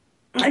you.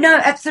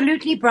 no,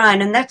 absolutely,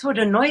 Brian, and that's what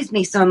annoys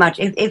me so much.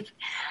 If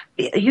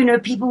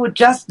people would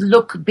just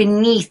look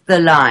beneath the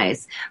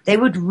lies, they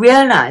would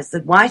realize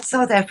that white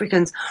South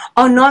Africans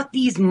are not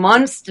these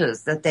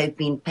monsters that they've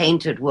been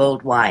painted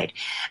worldwide.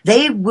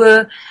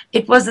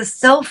 It was a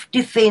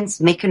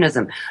self-defense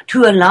mechanism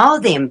to allow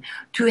them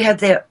to have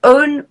their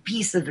own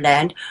piece of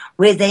land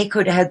where they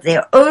could have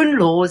their own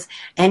laws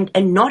and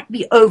not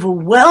be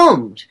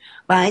overwhelmed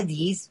by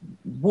these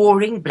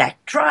warring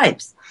black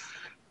tribes.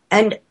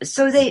 And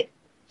so they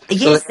had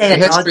a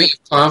history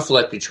of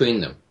conflict between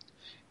them.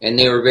 And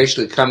they were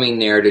basically coming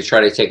there to try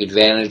to take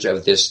advantage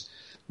of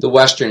the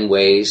Western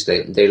ways.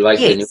 They like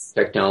the new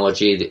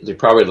technology. They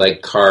probably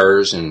like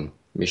cars and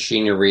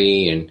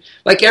machinery and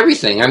like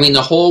everything. I mean,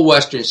 the whole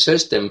Western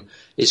system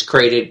is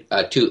created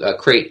to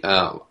create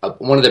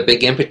one of the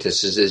big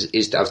impetuses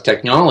is of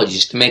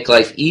technologies to make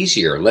life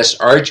easier, less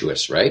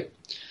arduous, right?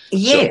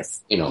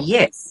 Yes. So,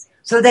 Yes.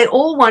 So they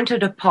all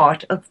wanted a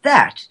part of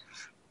that.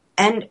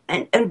 And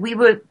we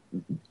were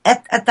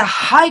at the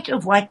height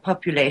of white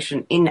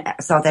population in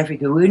South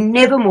Africa. We were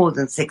never more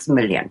than 6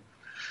 million.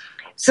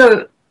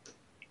 So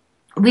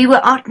we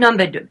were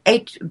outnumbered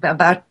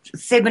about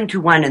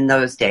 7-1 in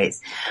those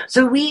days.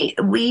 So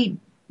we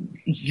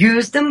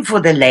used them for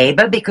the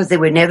labor because there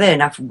were never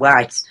enough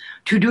whites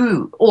to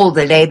do all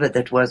the labor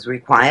that was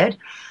required.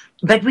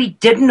 But we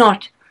did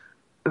not.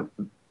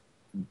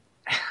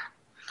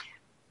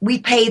 We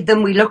paid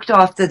them, we looked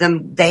after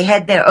them, they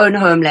had their own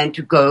homeland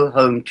to go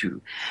home to.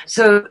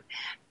 So,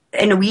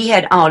 and we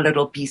had our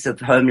little piece of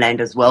homeland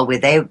as well,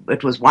 where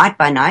it was white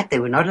by night, they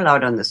were not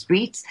allowed on the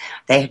streets,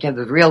 they had to have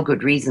a real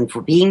good reason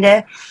for being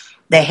there.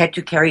 They had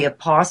to carry a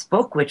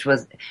passbook, which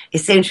was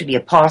essentially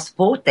a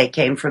passport. They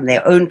came from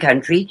their own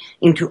country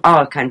into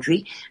our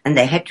country, and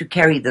they had to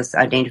carry this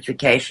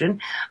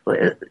identification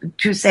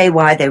to say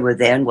why they were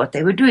there and what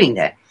they were doing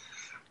there.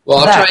 Well,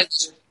 I'll try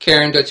this,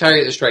 Karin, to tell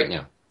you this right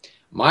now.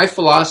 My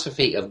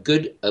philosophy of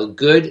good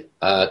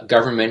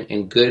government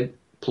and good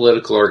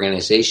political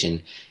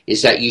organization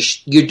is that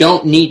you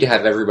don't need to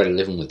have everybody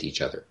living with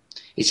each other.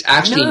 It's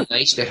actually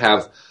nice to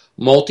have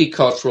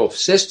multicultural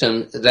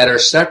systems that are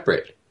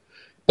separate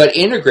but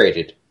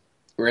integrated.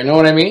 You know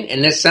what I mean?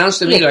 And it sounds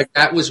to me like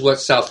that was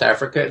what South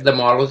Africa, the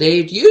model they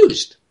had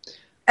used.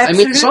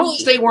 Absolutely. I mean, as long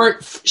as they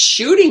weren't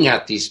shooting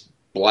at these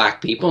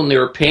black people and they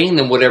were paying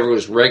them whatever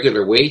was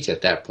regular wage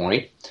at that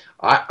point,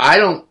 I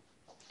don't.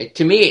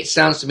 To me, it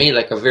sounds to me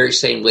like a very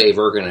same way of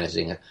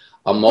organizing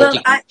a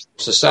multicultural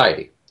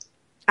society.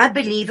 I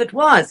believe it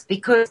was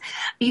because,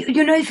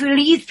 if you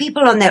leave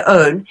people on their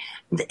own,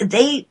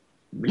 they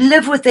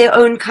live with their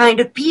own kind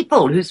of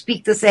people who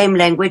speak the same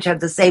language,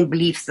 have the same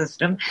belief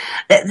system.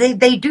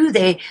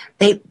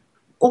 They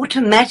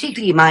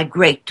automatically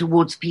migrate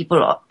towards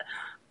people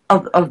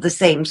of the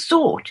same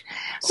sort.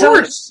 Of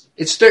course,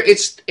 it's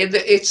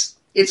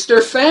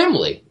their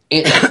family.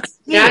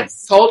 That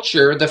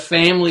culture, the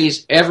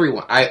families,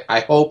 everyone.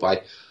 I hope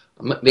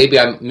maybe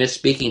I'm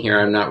misspeaking here.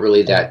 I'm not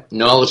really that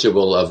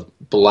knowledgeable of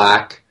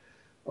black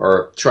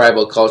or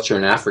tribal culture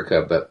in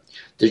Africa, but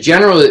the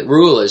general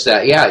rule is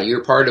that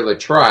you're part of a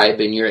tribe,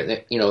 and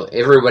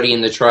everybody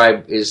in the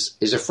tribe is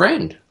a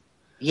friend.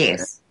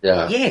 Yes.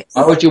 Yes.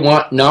 Why would you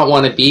not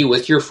want to be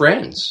with your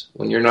friends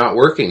when you're not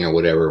working or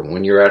whatever?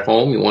 When you're at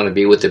home, you want to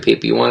be with the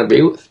people you want to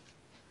be with.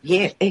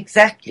 Yeah,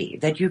 exactly.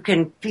 That you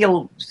can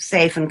feel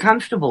safe and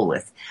comfortable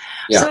with.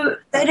 Yeah. So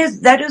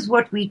that is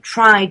what we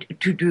tried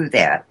to do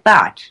there.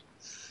 But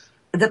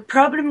the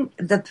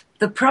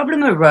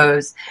problem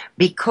arose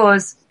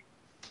because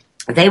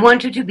they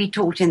wanted to be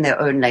taught in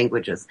their own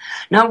languages.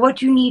 Now,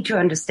 what you need to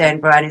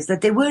understand, Brian, is that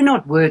there were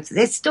not words.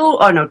 There still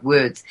are not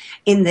words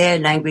in their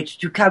language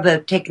to cover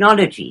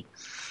technology.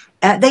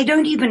 They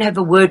don't even have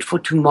a word for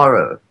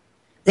tomorrow.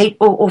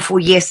 Or for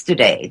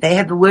yesterday. They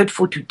have a word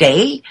for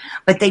today,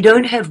 but they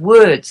don't have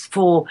words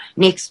for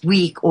next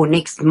week or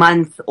next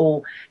month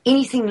or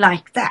anything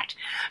like that.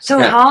 So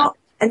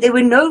and there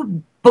were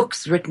no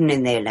books written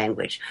in their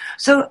language.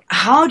 So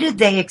how did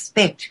they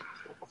expect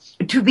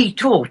to be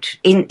taught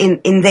in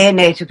their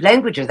native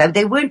languages?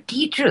 They weren't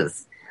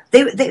teachers.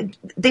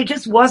 There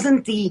just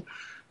wasn't the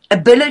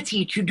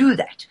ability to do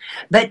that.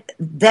 But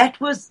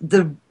that was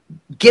the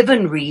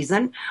given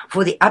reason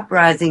for the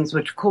uprisings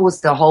which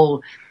caused the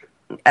whole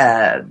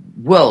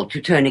world to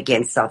turn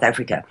against South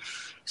Africa.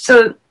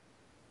 So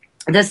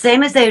the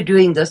same as they're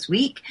doing this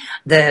week,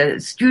 the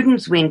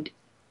students went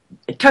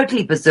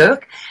totally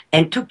berserk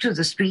and took to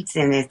the streets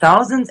in their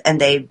thousands,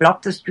 and they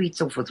blocked the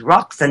streets off with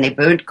rocks, and they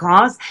burned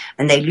cars,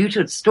 and they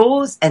looted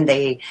stores, and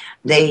they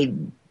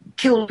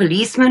killed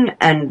policemen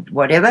and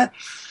whatever.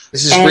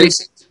 This is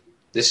recent.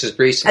 This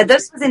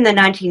was in the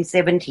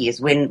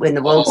 1970s when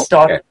the world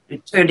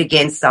turned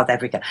against South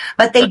Africa.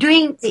 But they're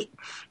doing the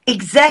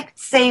exact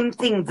same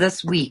thing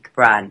this week,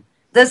 Brian.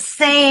 The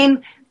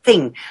same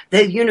thing.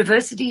 The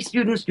university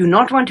students do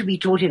not want to be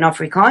taught in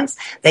Afrikaans.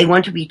 They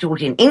want to be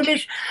taught in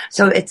English.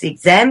 So it's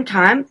exam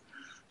time,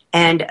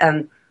 and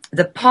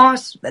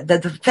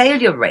the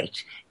failure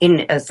rate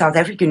in South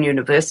African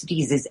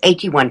universities is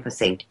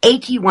 81%.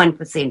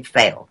 81%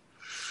 fail.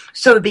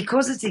 So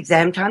because it's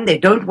exam time, they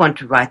don't want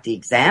to write the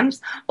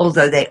exams,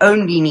 although they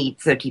only need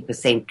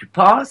 30% to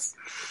pass.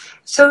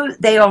 So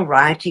they are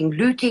rioting,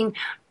 looting,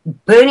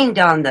 burning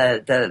down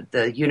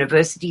the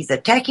universities,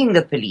 attacking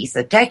the police,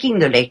 attacking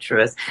the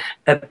lecturers,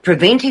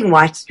 preventing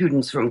white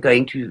students from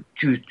going to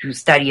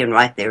study and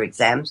write their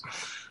exams.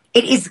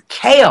 It is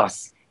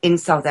chaos in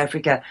South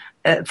Africa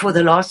for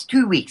the last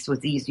 2 weeks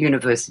with these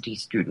university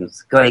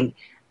students going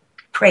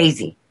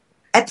crazy,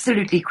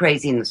 absolutely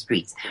crazy in the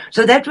streets.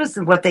 So that was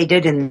what they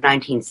did in the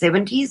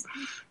 1970s,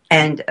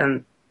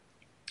 and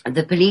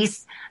the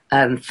police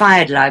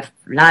fired live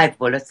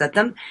bullets at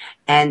them,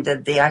 and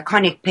the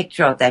iconic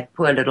picture of that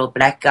poor little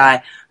black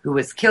guy who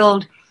was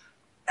killed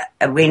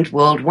went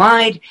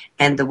worldwide,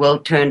 and the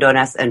world turned on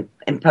us and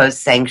imposed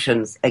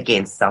sanctions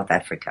against South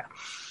Africa.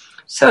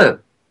 So,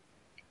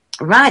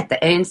 right, the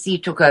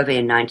ANC took over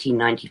in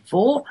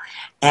 1994,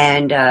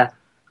 and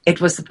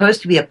it was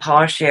supposed to be a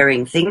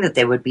power-sharing thing, that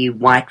there would be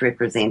white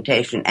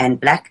representation and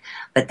black,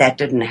 but that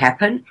didn't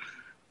happen.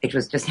 It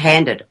was just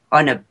handed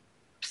on a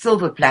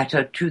silver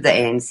platter to the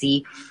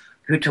ANC,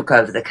 who took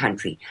over the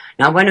country.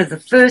 Now, one of the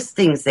first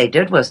things they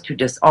did was to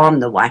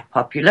disarm the white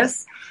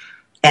populace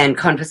and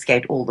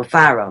confiscate all the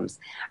firearms.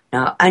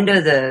 Now,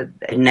 under the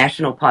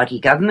National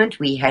Party government,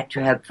 we had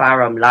to have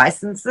firearm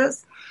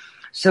licenses.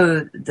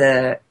 So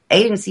the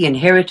ANC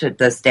inherited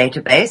this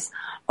database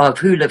of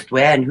who lived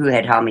where and who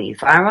had how many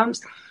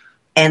firearms,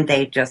 and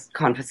they just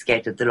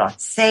confiscated the lot,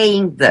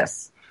 saying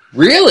this.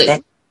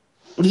 Really?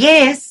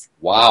 Yes.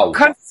 Wow.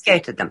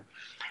 Confiscated them.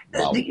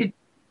 Wow.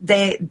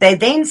 They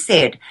then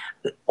said,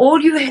 all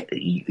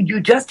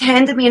you just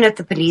hand them in at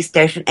the police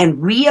station and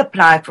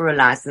reapply for a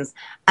license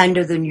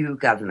under the new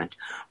government.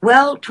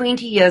 Well,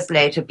 20 years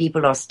later,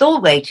 people are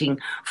still waiting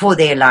for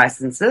their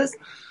licenses.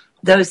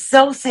 Those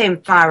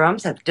self-same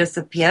firearms have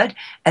disappeared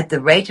at the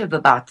rate of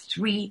about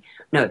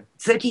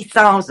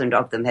 30,000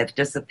 of them have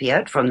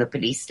disappeared from the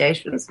police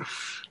stations.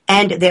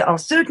 And there are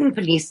certain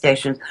police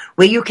stations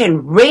where you can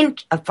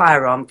rent a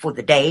firearm for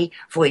the day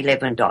for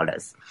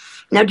 $11.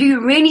 Now, do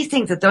you really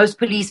think that those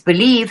police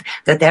believe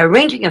that they're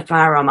renting a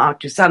firearm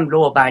out to some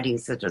law-abiding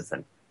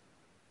citizen?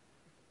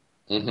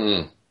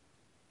 Mm-hmm.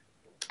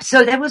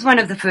 So that was one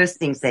of the first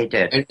things they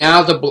did. And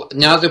now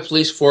the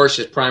police force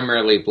is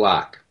primarily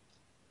black.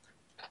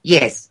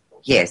 Yes.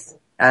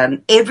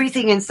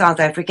 Everything in South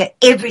Africa,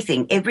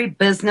 every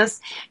business,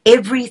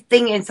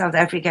 everything in South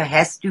Africa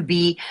has to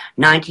be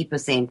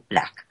 90%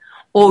 black,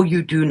 or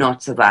you do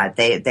not survive.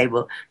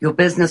 Your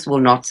business will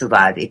not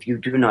survive if you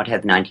do not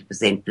have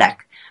 90%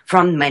 black,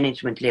 from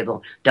management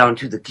level down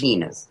to the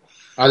cleaners.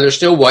 Are there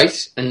still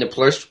whites in the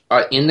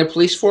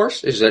police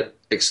force? Is it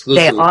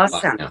exclusively There are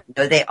black some. now?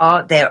 No,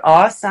 there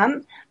are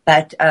some,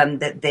 but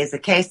there's a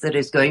case that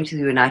is going to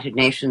the United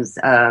Nations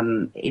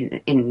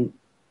in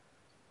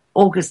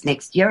August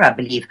next year, I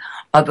believe,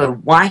 of a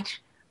white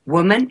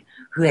woman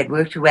who had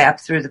worked her way up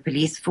through the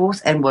police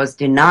force and was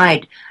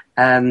denied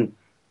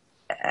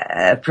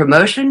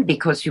promotion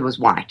because she was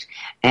white.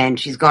 And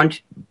she's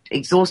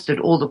exhausted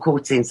all the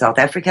courts in South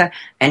Africa,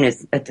 and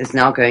it is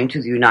now going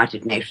to the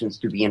United Nations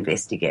to be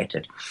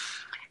investigated.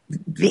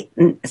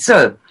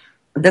 So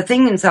the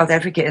thing in South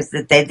Africa is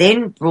that they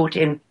then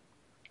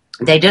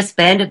they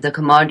disbanded the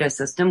commando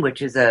system,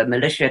 which is a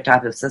militia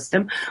type of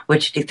system,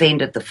 which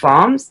defended the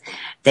farms.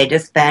 They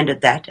disbanded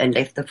that and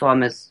left the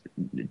farmers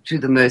to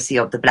the mercy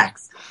of the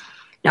blacks.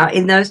 Now,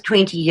 in those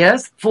 20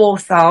 years,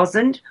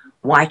 4,000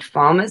 white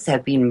farmers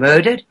have been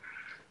murdered.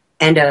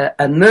 And a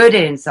murder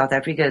in South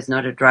Africa is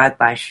not a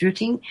drive-by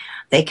shooting.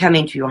 They come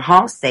into your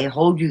house, they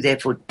hold you there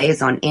for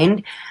days on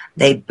end,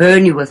 they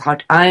burn you with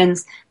hot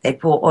irons, they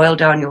pour oil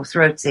down your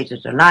throat, set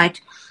it alight.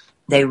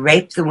 They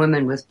rape the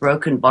women with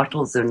broken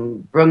bottles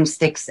and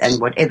broomsticks and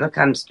whatever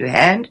comes to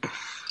hand.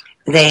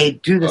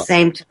 They do the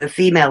same to the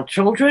female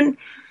children.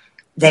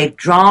 They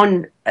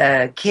drown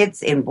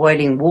kids in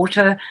boiling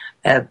water,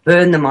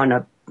 burn them on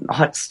a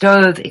hot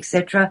stove,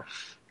 etc.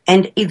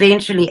 And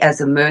eventually,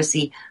 as a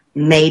mercy,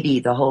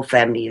 maybe the whole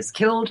family is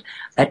killed.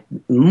 But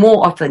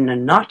more often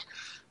than not,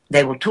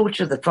 they will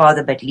torture the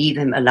father but leave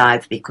him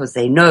alive, because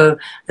they know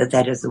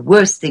that is the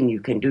worst thing you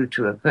can do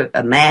to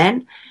a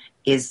man,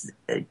 is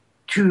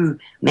to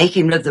make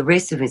him live the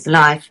rest of his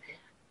life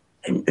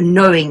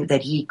knowing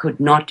that he could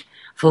not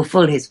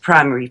fulfill his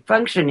primary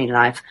function in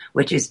life,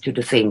 which is to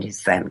defend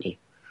his family.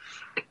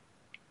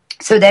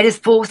 So that is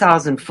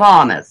 4,000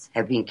 farmers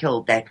have been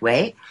killed that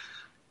way,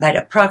 but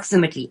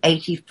approximately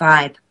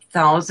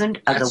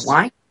 85,000 are the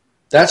white.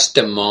 That's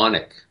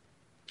demonic.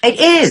 It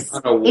is. It's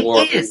not a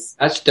war. It is.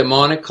 That's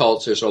demonic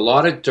cults. There's a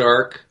lot of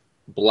dark,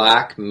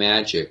 black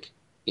magic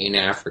in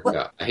Africa.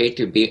 Well, I hate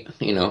to be,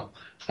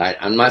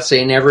 I'm not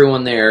saying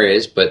everyone there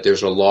is, but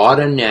there's a lot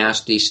of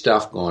nasty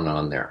stuff going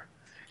on there.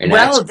 And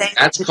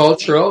that's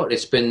cultural.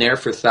 It's been there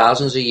for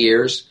thousands of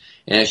years.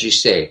 And as you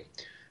say,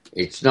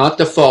 It's not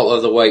the fault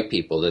of the white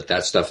people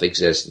that stuff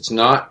exists. It's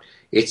not.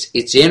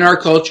 It's in our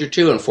culture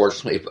too,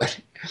 unfortunately. But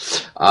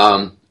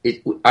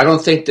I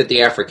don't think that the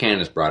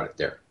Afrikaners brought it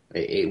there.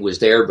 It was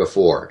there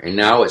before, and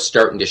now it's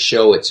starting to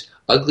show its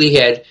ugly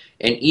head,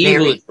 and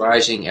evil is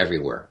rising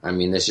everywhere. I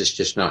mean, this is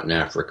just not in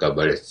Africa,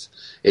 but it's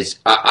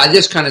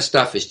this kind of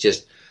stuff is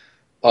just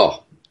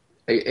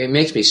it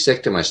makes me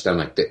sick to my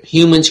stomach that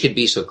humans could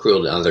be so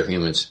cruel to other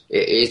humans.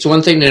 It's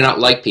one thing to not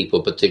like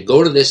people, but to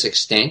go to this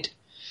extent,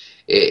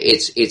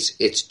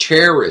 it's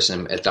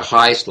terrorism at the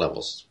highest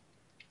levels.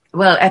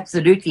 Well,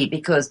 absolutely,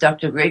 because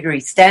Dr.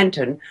 Gregory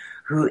Stanton,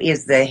 who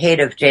is the head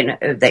of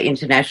the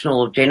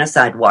International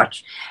Genocide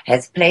Watch,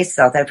 has placed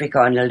South Africa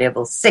on a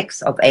level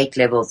 6 of 8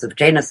 levels of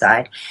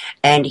genocide,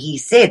 and he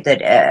said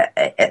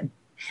that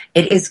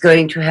it is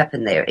going to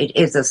happen there. It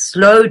is a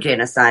slow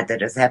genocide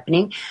that is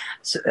happening.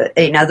 So,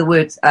 in other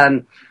words,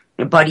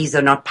 bodies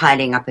are not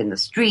piling up in the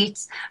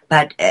streets,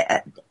 but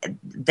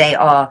they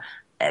are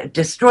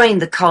destroying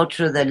the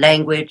culture, the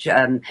language,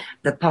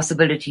 the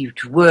possibility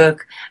to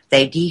work.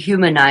 They're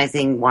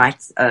dehumanizing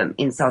whites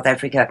in South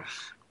Africa,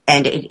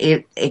 and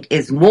it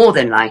is more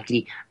than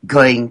likely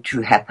going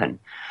to happen.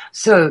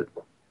 So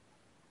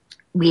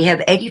we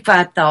have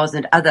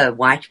 85,000 other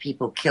white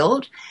people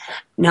killed.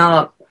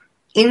 Now,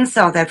 in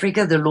South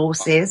Africa, the law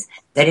says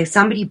that if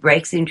somebody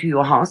breaks into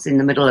your house in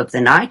the middle of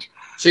the night,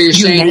 so you're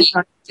saying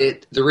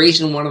that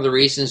one of the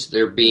reasons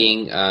they're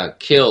being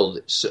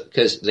killed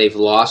because they've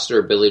lost their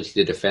ability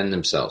to defend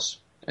themselves,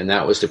 and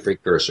that was the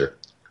precursor,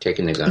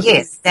 taking the gun.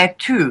 Yes, that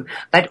too.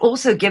 But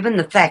also given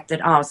the fact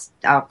that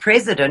our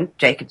president,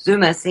 Jacob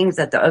Zuma, sings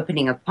at the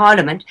opening of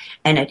Parliament,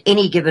 and at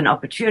any given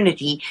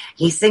opportunity,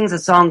 he sings a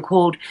song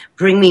called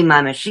 "Bring Me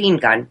My Machine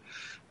Gun."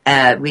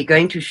 We're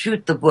going to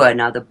shoot the Boer.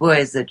 Now, the Boer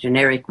is a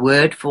generic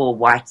word for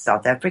white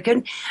South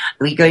African.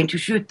 We're going to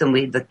shoot them.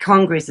 The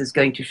Congress is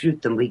going to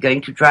shoot them. We're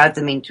going to drive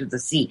them into the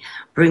sea.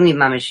 Bring me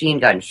my machine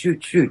gun.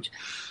 Shoot, shoot.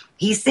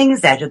 He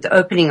sings that at the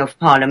opening of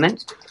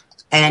Parliament.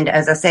 And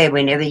as I say,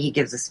 whenever he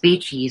gives a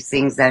speech, he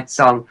sings that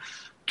song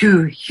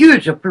to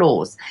huge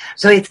applause.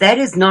 So if that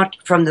is not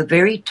from the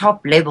very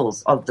top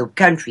levels of the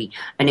country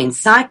an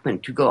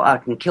incitement to go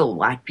out and kill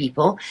white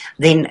people,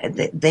 then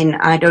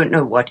I don't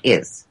know what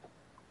is.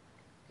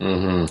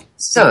 Mm-hmm.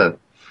 So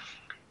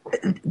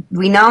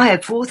we now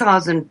have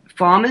 4,000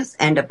 farmers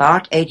and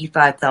about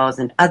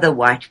 85,000 other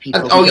white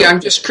people. I'm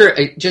just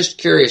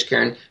curious,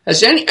 Karin.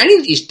 Has any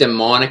of these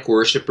demonic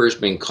worshippers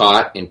been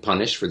caught and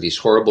punished for these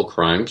horrible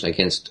crimes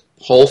against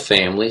whole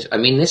families? I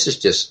mean, this is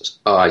just,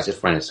 I just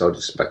find it so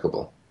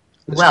despicable.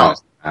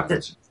 Well,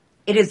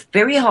 it is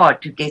very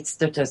hard to get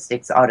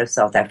statistics out of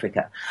South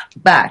Africa,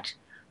 but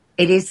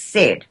it is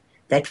said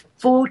that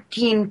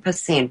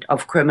 14%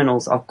 of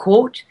criminals are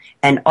caught,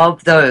 and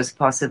of those,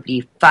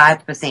 possibly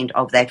 5%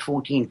 of that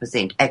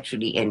 14%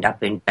 actually end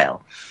up in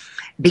jail.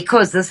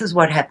 Because this is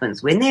what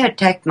happens. When they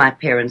attacked my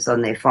parents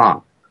on their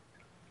farm,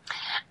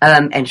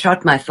 and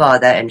shot my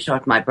father and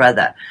shot my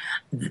brother,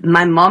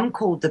 my mom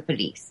called the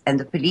police, and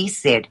the police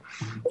said,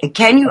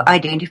 "Can you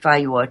identify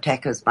your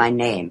attackers by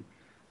name?"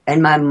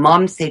 And my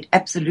mom said,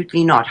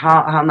 "Absolutely not.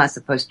 How am I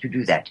supposed to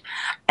do that?"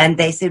 And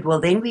they said,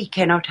 "Well, then we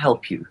cannot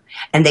help you."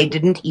 And they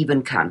didn't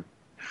even come.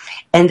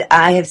 And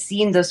I have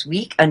seen this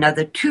week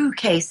another 2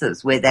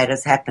 cases where that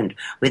has happened,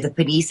 where the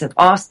police have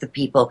asked the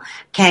people,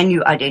 "Can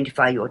you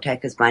identify your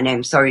attackers by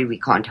name? Sorry, we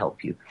can't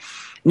help you."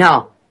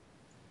 Now,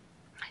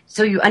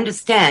 so you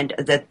understand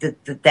that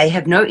they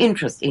have no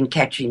interest in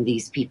catching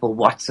these people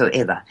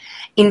whatsoever.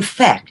 In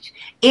fact,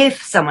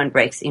 if someone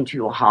breaks into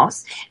your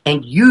house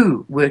and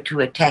you were to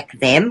attack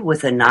them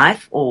with a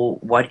knife or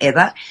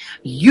whatever,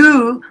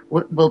 you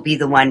will be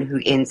the one who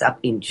ends up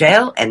in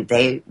jail and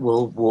they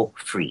will walk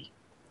free.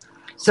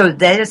 So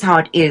that is how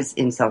it is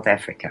in South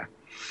Africa.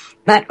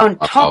 But on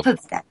top of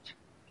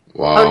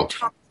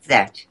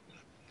that,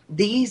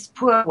 these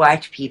poor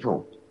white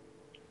people,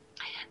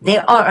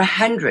 there are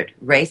 100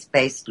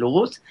 race-based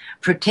laws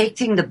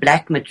protecting the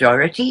black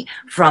majority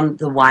from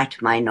the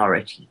white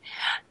minority.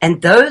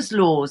 And those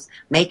laws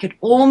make it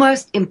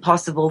almost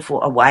impossible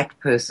for a white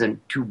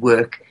person to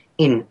work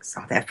in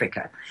South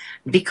Africa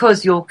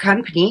because your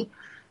company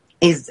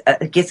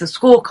gets a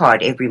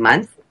scorecard every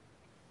month.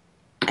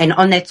 And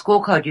on that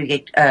scorecard, you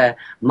get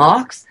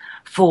marks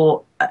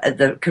for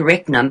the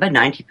correct number,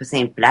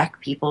 90% black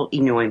people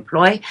in your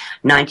employ,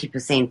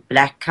 90%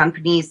 black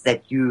companies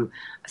that you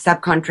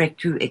subcontract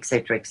to,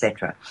 etc.,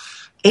 etc.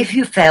 If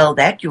you fail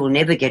that, you will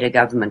never get a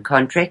government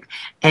contract,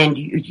 and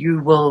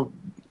you will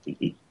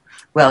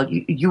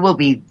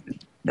be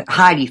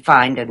highly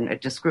fined and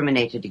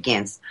discriminated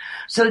against.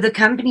 So the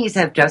companies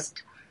have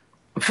just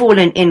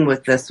fallen in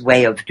with this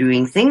way of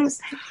doing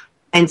things,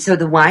 and so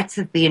the whites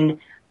have been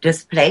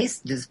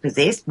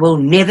dispossessed, will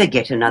never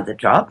get another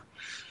job.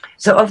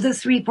 So of the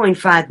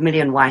 3.5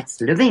 million whites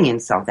living in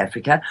South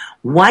Africa,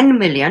 1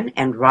 million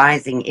and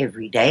rising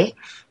every day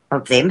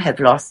of them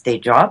have lost their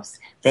jobs,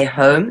 their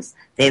homes,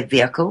 their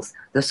vehicles,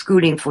 the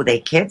schooling for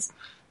their kids,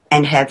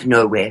 and have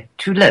nowhere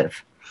to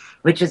live,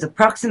 which is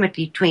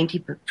approximately 20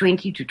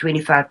 to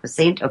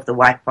 25% of the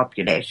white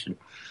population.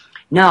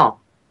 Now,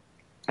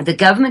 The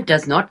government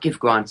does not give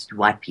grants to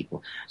white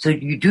people. So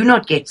you do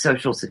not get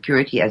Social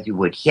Security as you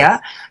would here.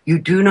 You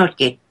do not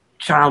get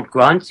child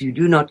grants. You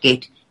do not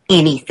get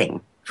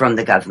anything from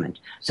the government.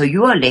 So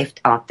you are left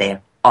out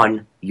there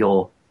on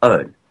your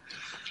own.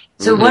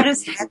 So what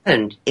has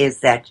happened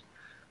is that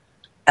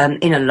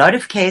in a lot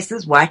of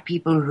cases, white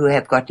people who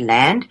have got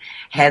land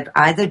have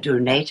either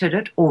donated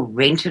it or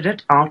rented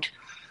it out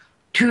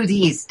to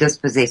these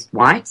dispossessed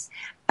whites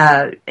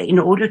in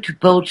order to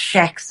build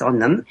shacks on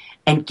them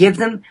and give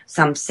them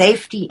some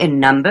safety in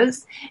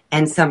numbers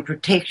and some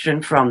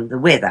protection from the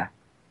weather.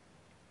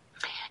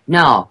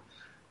 Now,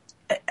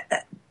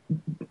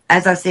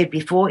 as I said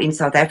before, in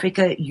South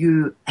Africa,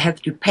 you have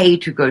to pay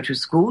to go to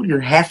school. You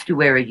have to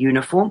wear a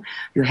uniform.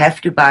 You have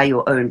to buy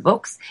your own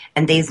books.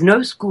 And there's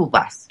no school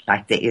bus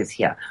like there is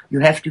here. You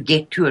have to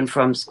get to and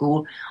from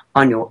school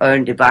on your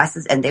own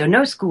devices. And there are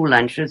no school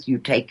lunches. You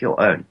take your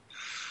own.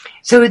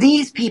 So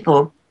these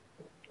people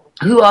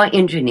who are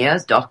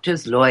engineers,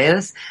 doctors,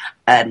 lawyers,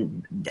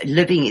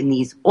 living in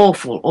these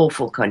awful,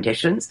 awful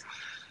conditions,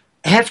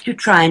 have to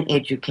try and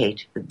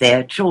educate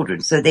their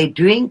children. So they're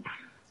doing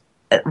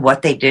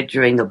what they did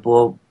during the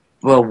Boer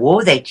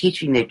War. They're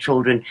teaching their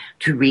children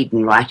to read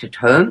and write at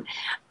home,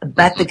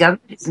 but the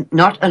government is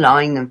not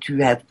allowing them to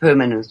have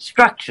permanent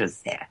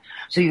structures there.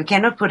 So you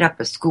cannot put up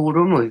a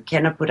schoolroom, or you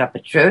cannot put up a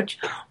church,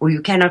 or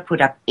you cannot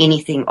put up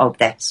anything of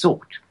that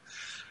sort.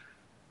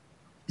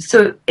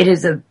 So it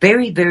is a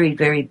very, very,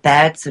 very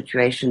bad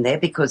situation there,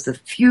 because the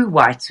few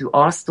whites who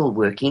are still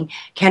working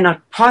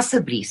cannot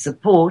possibly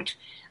support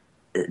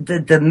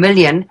the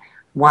million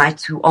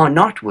whites who are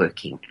not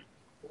working.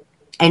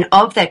 And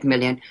of that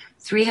million,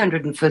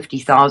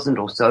 350,000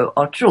 or so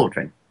are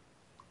children.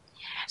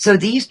 So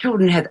these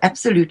children have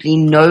absolutely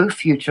no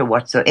future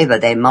whatsoever.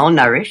 They're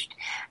malnourished.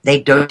 They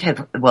don't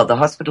have, well, the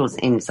hospitals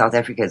in South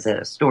Africa is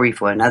a story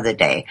for another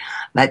day,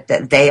 but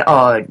they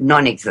are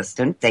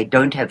non-existent. They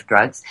don't have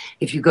drugs.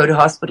 If you go to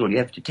hospital, you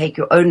have to take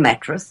your own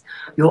mattress,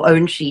 your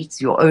own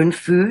sheets, your own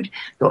food,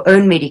 your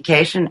own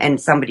medication, and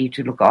somebody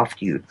to look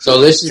after you.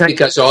 So this is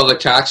because all the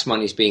tax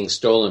money is being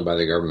stolen by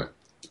the government.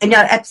 No,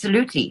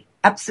 absolutely.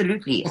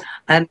 Absolutely.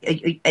 And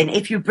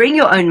if you bring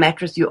your own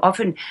mattress,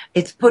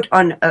 it's put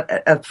on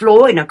a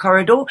floor in a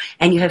corridor,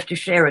 and you have to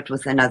share it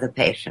with another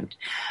patient.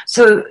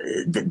 So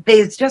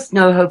there's just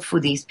no hope for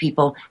these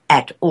people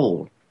at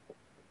all.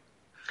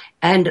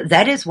 And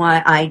that is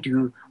why I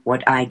do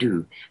what I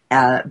do,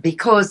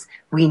 because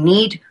we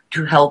need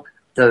to help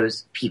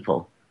those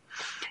people.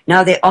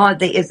 Now, there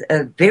is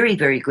a very,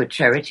 very good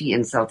charity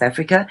in South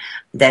Africa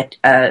that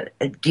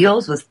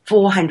deals with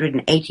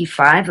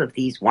 485 of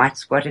these white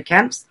squatter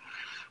camps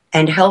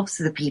and helps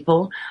the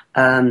people.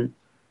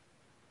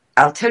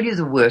 I'll tell you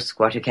the worst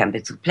squatter camp.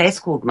 It's a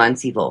place called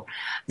Munseyville.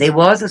 There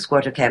was a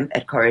squatter camp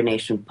at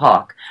Coronation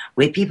Park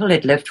where people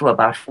had lived for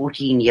about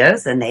 14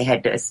 years, and they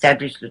had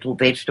established little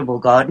vegetable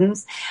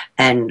gardens,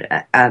 and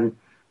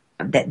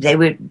they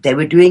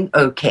were doing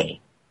okay.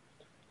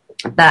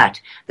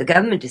 But the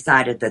government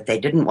decided that they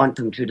didn't want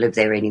them to live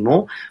there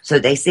anymore, so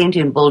they sent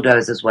in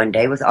bulldozers one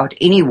day without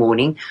any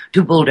warning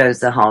to bulldoze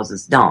the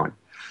houses down.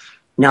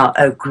 Now,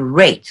 a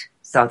great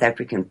South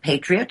African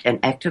patriot and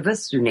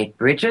activist, Sunette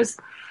Bridges,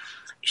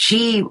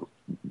 she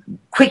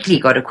quickly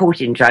got a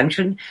court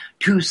injunction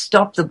to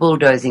stop the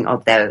bulldozing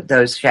of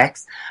those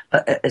shacks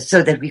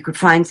so that we could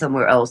find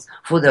somewhere else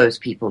for those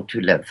people to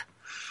live.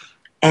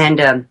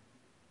 And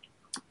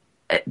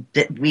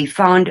we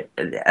found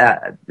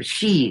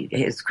she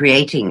is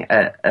creating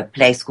a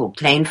place called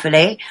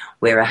Kleinvallei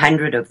where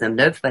 100 of them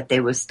live, but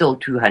there were still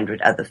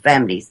 200 other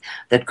families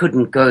that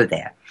couldn't go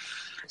there.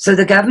 So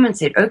the government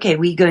said, okay,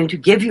 we're going to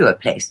give you a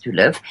place to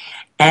live.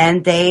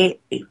 And they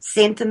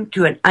sent them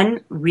to an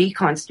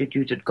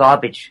unreconstituted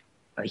garbage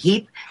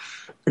heap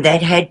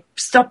that had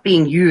stopped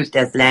being used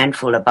as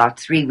landfill about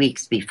 3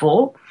 weeks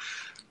before.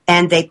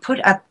 And they put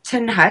up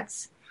tin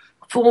huts,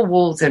 4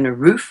 walls and a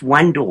roof,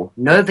 1 door,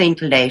 no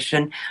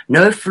ventilation,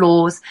 no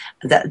floors.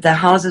 The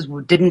houses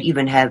didn't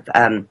even have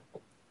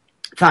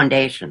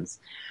foundations.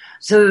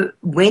 So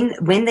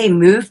when they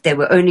moved, they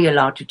were only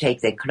allowed to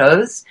take their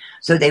clothes.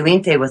 So they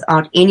went there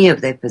without any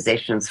of their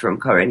possessions from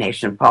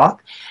Coronation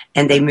Park,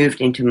 and they moved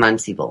into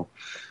Munseyville.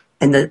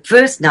 And the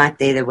first night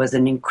there was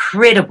an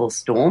incredible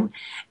storm,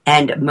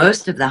 and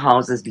most of the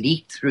houses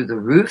leaked through the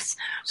roofs.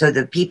 So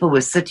the people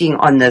were sitting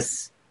on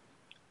this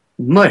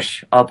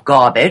mush of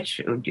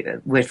garbage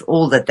with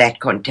all that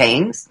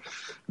contains.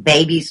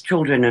 Babies,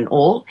 children, and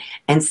all.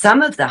 And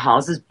some of the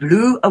houses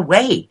blew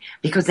away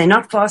because they're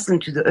not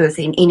fastened to the earth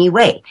in any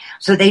way.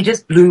 So they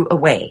just blew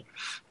away.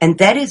 And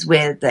that is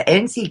where the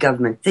ANC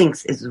government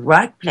thinks is the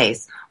right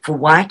place for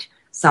white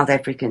South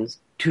Africans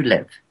to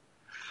live.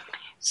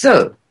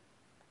 So,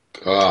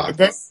 Brian,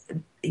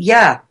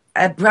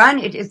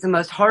 it is the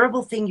most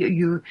horrible thing.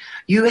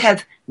 You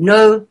have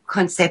no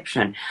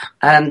conception.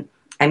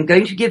 I'm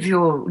going to give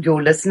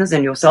your listeners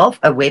and yourself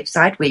a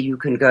website where you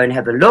can go and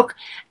have a look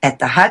at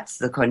the huts,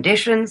 the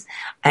conditions,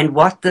 and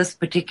what this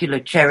particular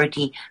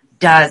charity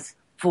does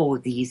for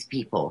these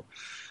people.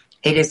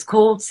 It is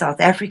called South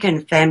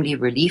African Family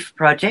Relief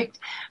Project.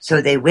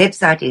 So their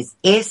website is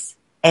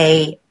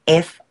SAFRP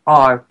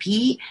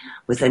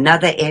with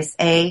another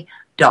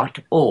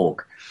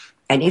SA.org.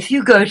 And if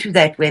you go to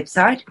that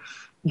website,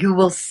 you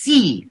will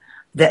see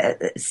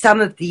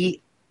some of the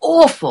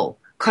awful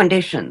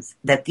conditions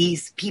that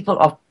these people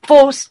are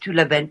forced to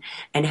live in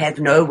and have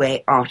no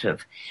way out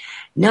of.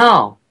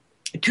 Now,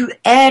 to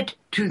add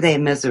to their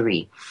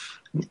misery,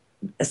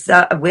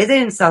 weather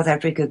in South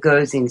Africa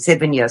goes in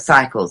 7-year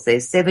cycles.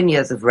 There's 7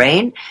 years of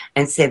rain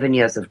and 7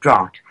 years of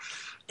drought.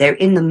 They're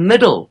in the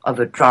middle of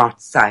a drought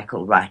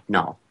cycle right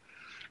now.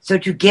 So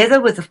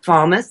together with the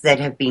farmers that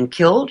have been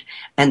killed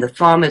and the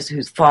farmers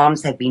whose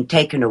farms have been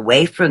taken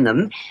away from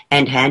them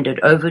and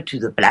handed over to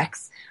the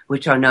blacks,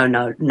 which are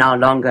no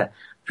longer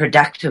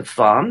productive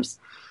farms,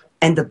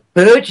 and the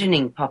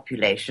burgeoning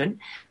population,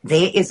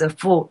 there is a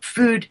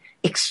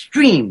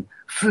extreme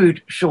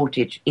food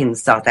shortage in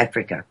South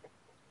Africa.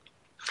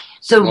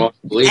 So,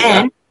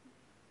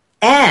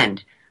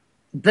 and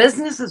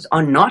businesses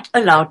are not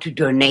allowed to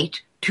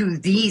donate to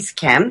these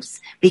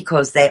camps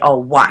because they are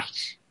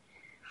white.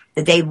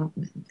 There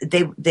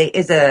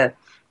is a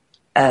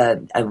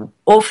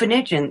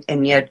orphanage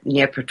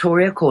near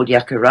Pretoria called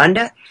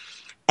Jacaranda,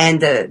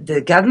 and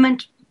the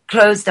government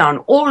closed down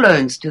all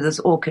loans to this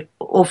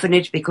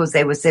orphanage because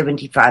they were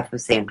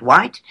 75%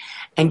 white,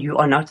 and you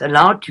are not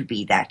allowed to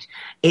be that.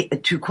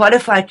 To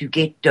qualify to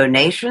get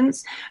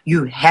donations,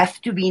 you have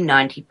to be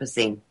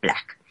 90%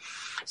 black.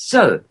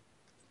 So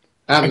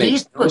that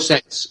makes no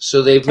sense.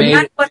 So they've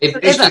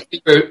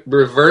basically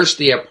reversed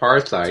the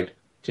apartheid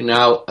to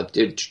now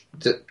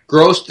the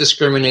gross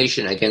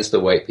discrimination against the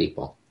white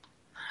people.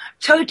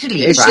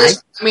 Totally, it's right?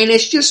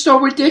 It's just so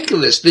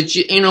ridiculous.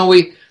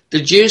 The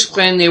Jews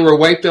claim they were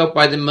wiped out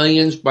by the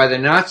millions by the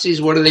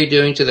Nazis. What are they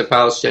doing to the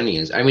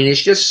Palestinians? I mean,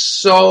 it's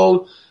just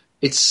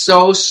it's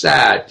so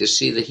sad to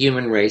see the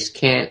human race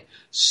can't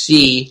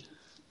see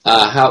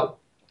how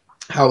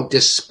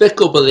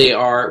despicable they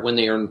are when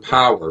they are in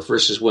power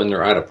versus when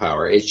they're out of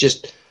power. It's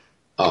just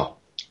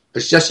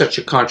such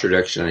a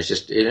contradiction.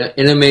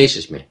 It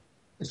amazes me.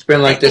 It's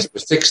been like this for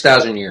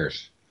 6,000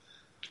 years.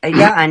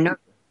 Yeah, I know.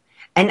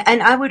 And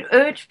I would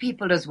urge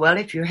people as well,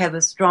 if you have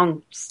a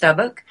strong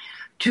stomach,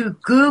 to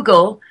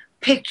Google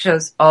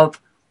pictures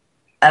of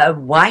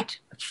white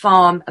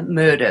farm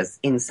murders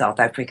in South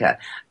Africa.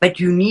 But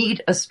you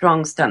need a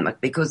strong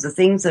stomach because the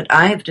things that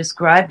I have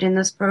described in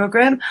this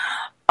program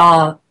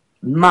are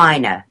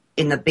minor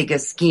in the bigger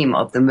scheme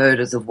of the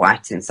murders of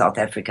whites in South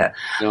Africa.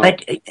 No.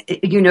 But,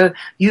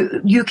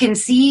 you can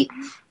see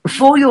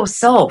for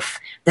yourself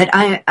that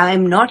I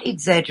am not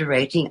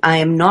exaggerating. I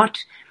am not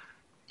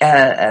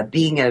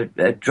being a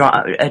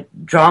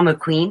drama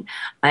queen.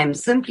 I'm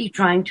simply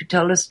trying to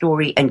tell a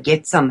story and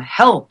get some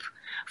help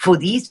for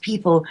these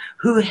people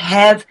who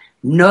have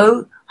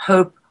no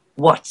hope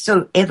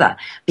whatsoever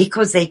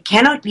because they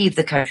cannot leave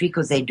the country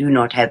because they do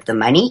not have the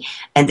money,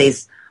 and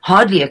there's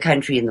hardly a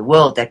country in the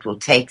world that will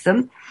take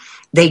them.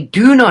 They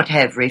do not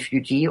have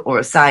refugee or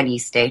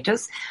asylee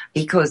status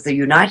because the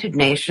United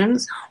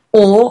Nations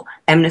or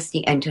Amnesty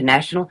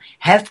International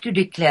have to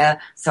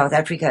declare South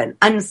Africa an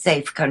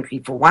unsafe country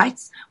for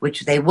whites,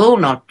 which they will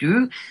not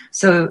do.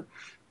 So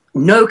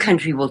no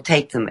country will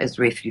take them as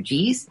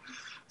refugees.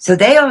 So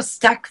they are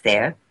stuck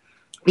there,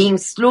 being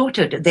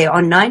slaughtered. There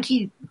are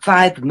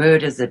 95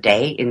 murders a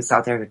day in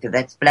South Africa.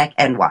 That's black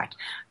and white.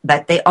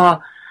 But there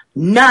are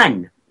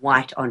none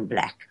white on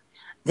black.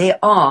 There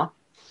are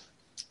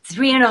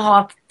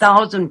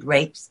 3,500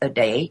 rapes a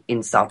day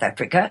in South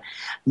Africa.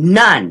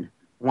 None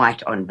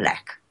white on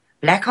black.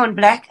 Black on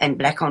black and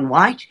black on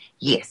white,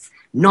 yes.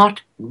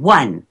 Not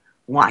one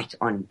white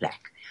on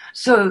black.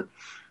 So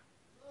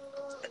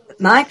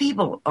my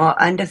people are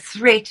under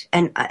threat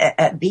and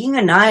being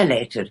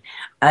annihilated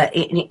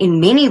in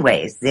many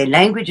ways. Their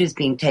language is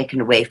being taken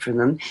away from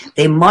them.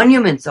 Their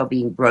monuments are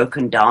being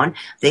broken down.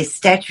 Their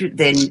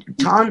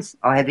towns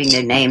are having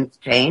their names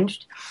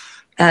changed.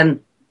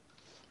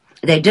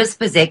 They're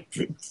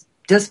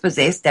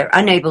dispossessed, they're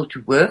unable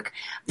to work.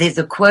 There's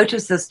a quota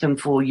system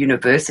for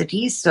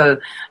universities, so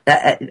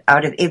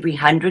out of every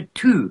 100,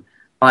 2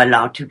 are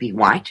allowed to be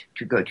white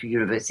to go to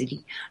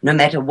university, no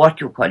matter what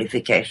your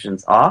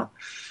qualifications are.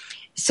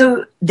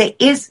 So there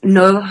is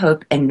no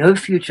hope and no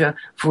future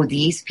for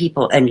these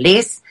people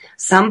unless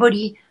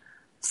somebody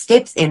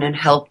steps in and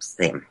helps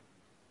them.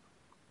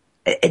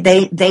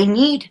 They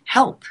need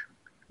help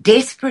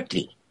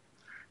desperately.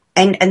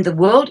 And the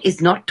world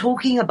is not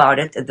talking about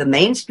it. The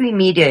mainstream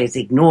media is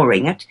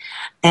ignoring it.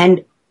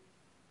 And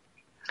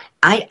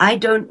I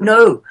don't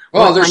know.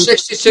 Well, there's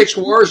 66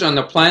 wars on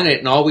the planet,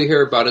 and all we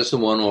hear about is the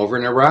one over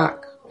in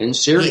Iraq, in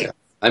Syria. Yeah.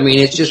 I mean,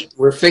 it's just,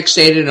 we're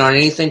fixated on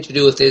anything to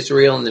do with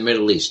Israel and the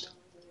Middle East.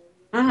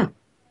 Mm.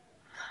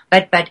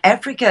 But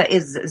Africa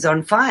is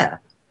on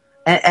fire.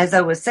 As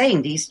I was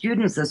saying, these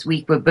students this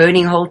week were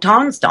burning whole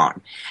towns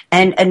down.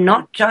 And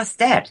not just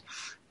that.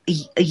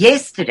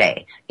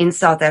 Yesterday in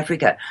South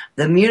Africa,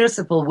 the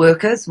municipal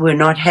workers were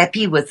not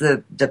happy with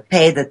the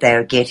pay that they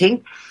are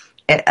getting.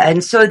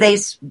 And so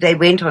they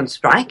went on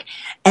strike,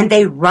 and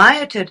they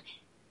rioted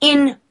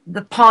in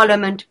the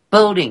parliament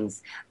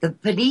buildings. The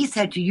police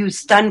had to use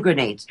stun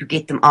grenades to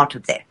get them out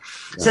of there.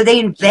 Yeah. So they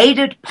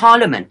invaded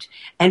parliament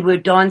and were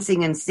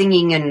dancing and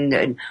singing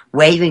and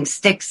waving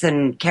sticks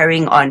and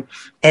carrying on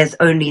as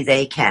only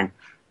they can.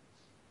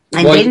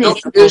 And well, you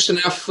don't produce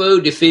enough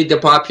food to feed the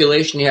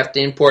population. You have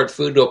to import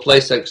food to a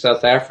place like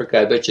South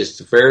Africa. I bet you it's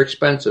very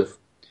expensive.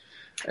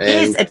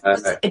 And,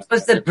 yes, it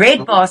was the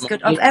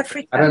breadbasket of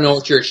Africa. I don't know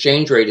what your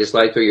exchange rate is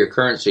like or your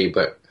currency,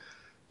 but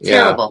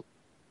yeah. Terrible.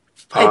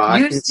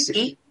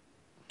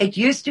 It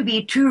used to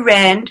be 2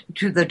 rand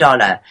to the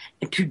dollar.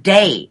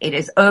 Today, it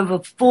is over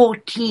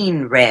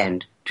 14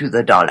 rand to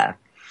the dollar.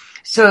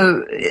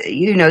 So,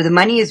 the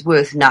money is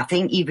worth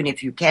nothing, even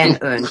if you can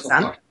earn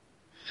some.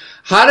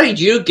 How did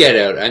you get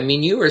out? I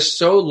mean, you were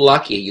so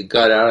lucky you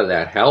got out of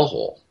that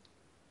hellhole.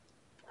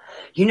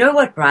 You know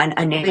what, Brian?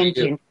 I never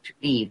intended to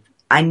leave.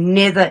 I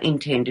never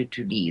intended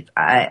to leave.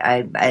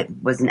 I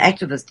was an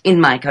activist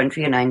in my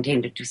country, and I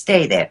intended to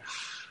stay there.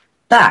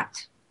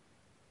 But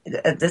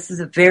this is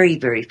a very,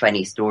 very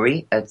funny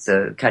story. It's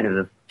a kind of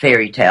a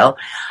fairy tale.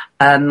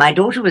 My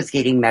daughter was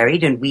getting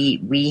married, and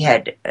we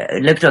had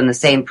lived on the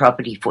same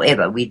property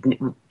forever.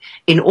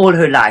 In all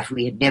her life,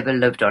 we had never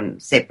lived on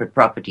separate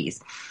properties.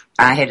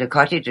 I had a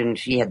cottage, and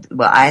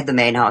I had the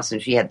main house, and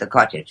she had the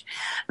cottage,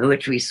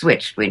 which we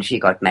switched when she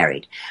got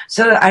married.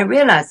 So I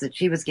realized that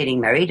she was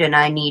getting married, and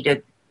I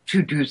needed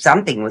to do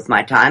something with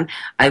my time.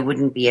 I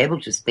wouldn't be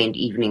able to spend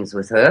evenings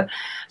with her.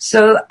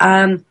 So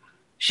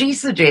she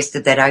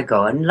suggested that I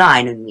go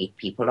online and meet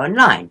people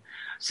online.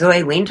 So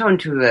I went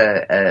onto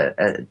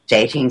a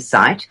dating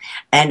site,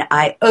 and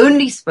I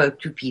only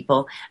spoke to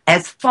people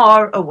as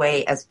far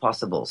away as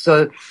possible.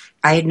 So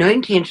I had no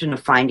intention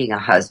of finding a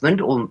husband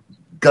or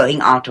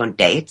going out on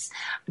dates,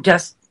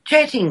 just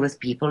chatting with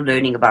people,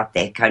 learning about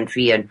their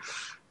country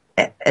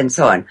and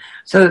so on.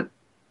 So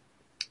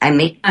I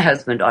met my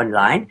husband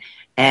online,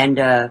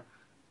 and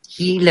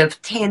he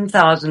lived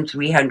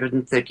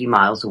 10,330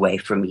 miles away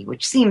from me,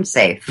 which seemed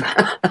safe.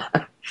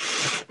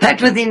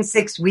 But within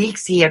 6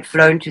 weeks, he had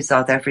flown to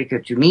South Africa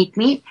to meet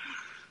me,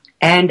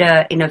 and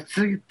in a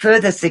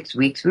further 6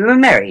 weeks, we were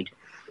married.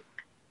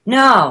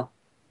 Now,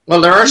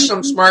 well, there are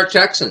some smart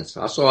Texans.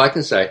 That's all I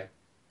can say.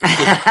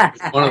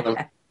 One of them.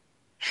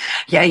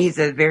 Yeah, he's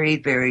a very,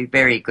 very,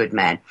 very good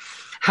man.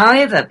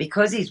 However,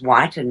 because he's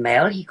white and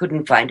male, he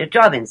couldn't find a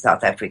job in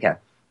South Africa.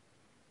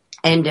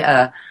 And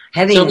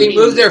so he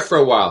moved there for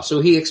a while.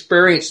 So he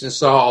experienced and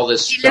saw all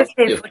this stuff.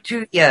 He lived there for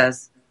 2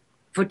 years.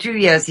 For 2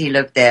 years, he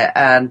lived there.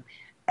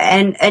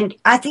 And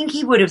I think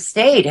he would have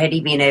stayed had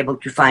he been able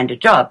to find a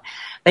job.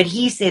 But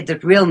he said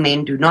that real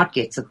men do not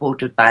get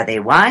supported by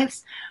their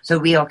wives. So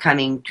we are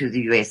coming to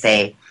the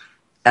USA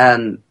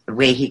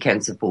where he can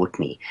support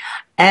me.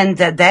 And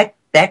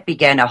that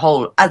began a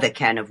whole other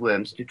can of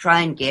worms to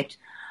try and get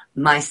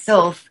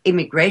myself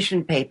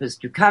immigration papers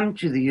to come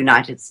to the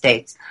United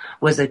States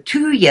was a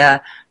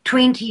 2-year,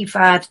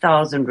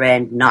 25,000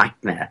 rand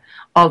nightmare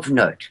of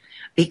note,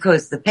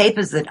 because the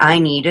papers that I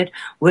needed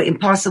were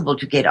impossible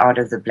to get out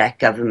of the black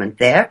government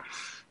there.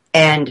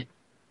 And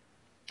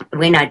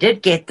when I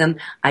did get them,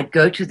 I'd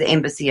go to the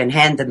embassy and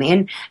hand them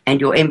in,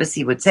 and your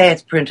embassy would say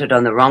it's printed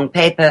on the wrong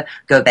paper,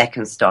 go back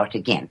and start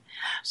again.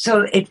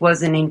 So it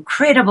was an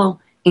incredible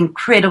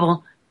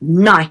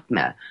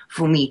nightmare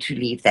for me to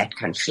leave that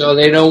country. So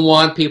they don't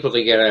want people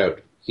to get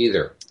out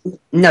either.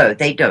 No,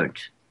 they don't.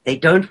 They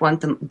don't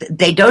want them.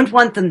 They don't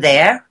want them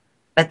there,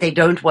 but they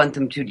don't want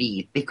them to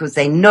leave because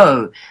they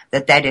know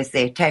that is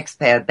their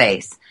taxpayer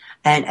base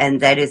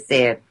and that is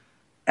their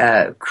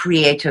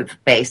creative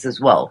base as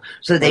well.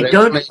 So they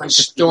don't want to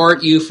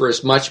extort you for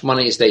as much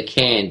money as they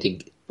can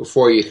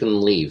before you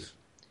can leave.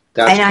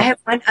 I have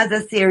one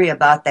other theory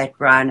about that,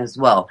 Brian, as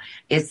well,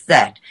 is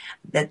that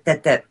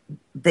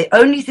the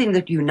only thing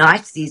that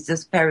unites these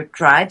disparate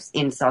tribes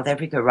in South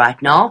Africa right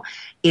now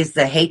is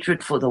the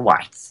hatred for the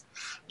whites.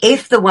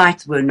 If the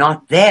whites were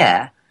not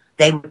there,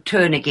 they would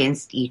turn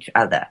against each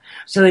other.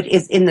 So it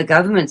is in the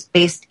government's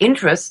best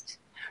interest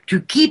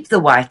to keep the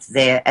whites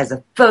there as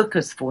a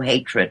focus for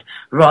hatred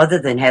rather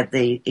than have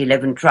the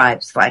 11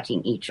 tribes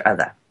fighting each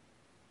other.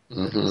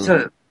 Mm-hmm.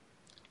 So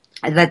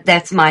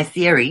that's my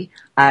theory.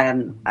 I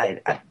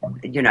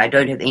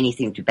don't have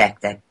anything to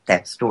back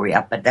that story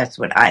up, but that's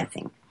what I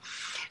think.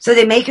 So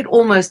they make it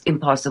almost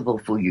impossible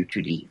for you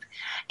to leave.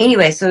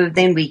 Anyway, so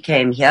then we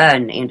came here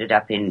and ended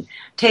up in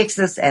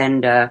Texas,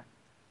 and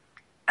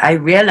I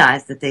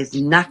realized that there's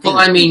nothing. Well,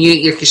 I mean,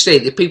 you can say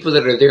the people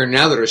that are there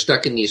now that are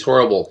stuck in these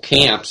horrible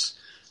camps,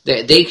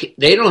 they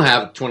don't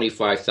have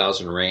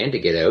 25,000 rand to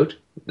get out.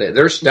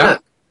 They're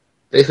stuck. No.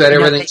 They've had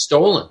everything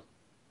stolen.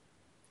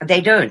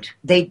 They don't.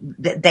 They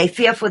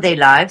fear for their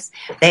lives.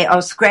 They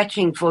are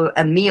scratching for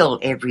a meal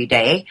every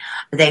day.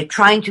 They're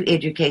trying to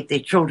educate their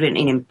children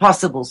in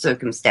impossible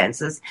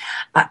circumstances.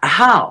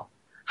 How,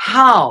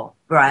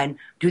 Brian,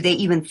 do they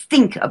even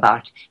think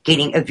about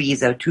getting a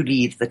visa to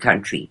leave the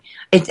country?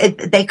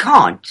 They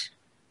can't.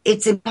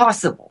 It's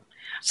impossible.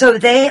 So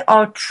they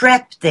are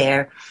trapped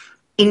there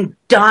in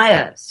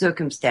dire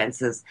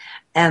circumstances,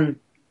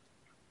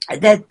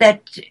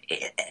 that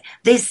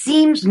there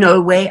seems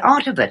no way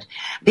out of it.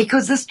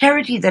 Because this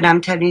charity that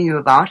I'm telling you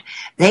about,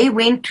 they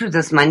went to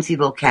this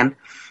Munseyville camp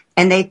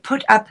and they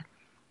put up,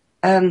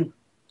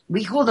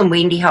 we call them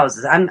Wendy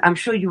houses. I'm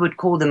sure you would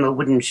call them a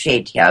wooden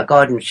shed here, a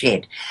garden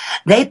shed.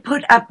 They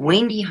put up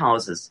Wendy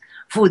houses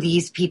for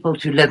these people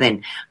to live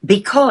in,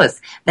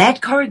 because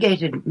that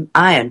corrugated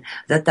iron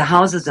that the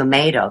houses are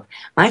made of,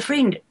 my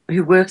friend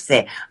who works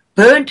there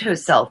burnt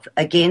herself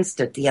against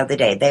it the other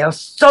day. They are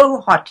so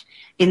hot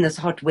in this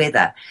hot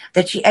weather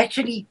that she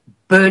actually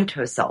burnt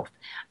herself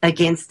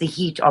against the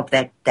heat of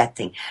that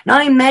thing. Now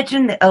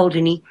imagine the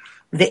elderly,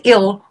 the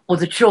ill, or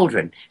the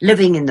children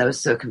living in those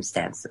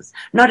circumstances.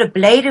 Not a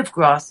blade of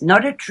grass,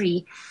 not a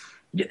tree,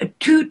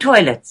 2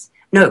 toilets.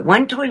 No,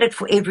 1 toilet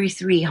for every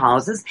 3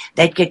 houses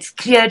that gets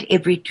cleared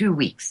every 2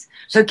 weeks.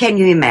 So can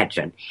you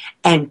imagine?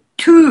 And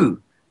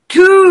two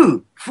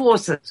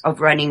faucets of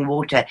running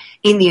water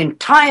in the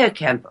entire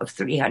camp of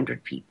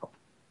 300 people.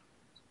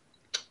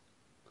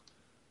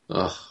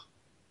 Oh,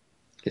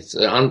 it's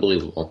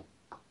unbelievable.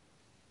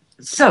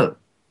 So,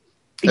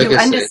 like you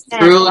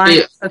understand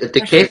why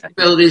the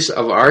capabilities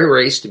of our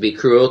race to be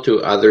cruel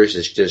to others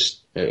is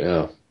just,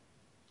 it's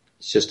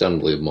just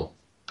unbelievable.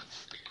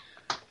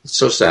 It's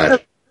so sad. So,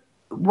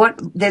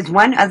 there's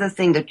one other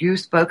thing that you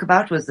spoke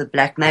about was the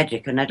black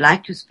magic, and I'd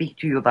like to speak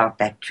to you about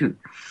that too.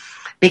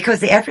 Because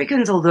the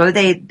Africans, although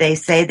they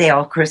say they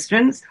are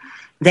Christians,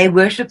 they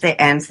worship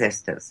their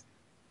ancestors.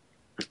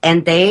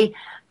 And they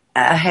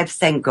have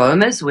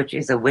sangomas, which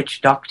is a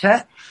witch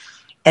doctor.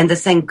 And the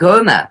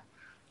sangoma,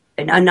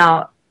 and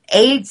now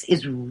AIDS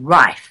is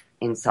rife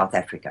in South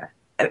Africa,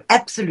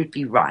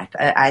 absolutely rife.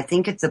 I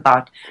think it's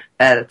about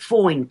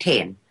 4 in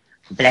 10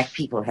 black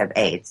people have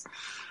AIDS.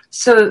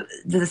 So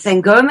the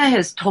Sangoma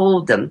has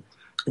told them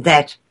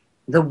that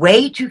the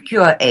way to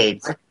cure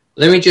AIDS...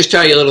 Let me just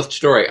tell you a little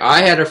story.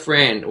 I had a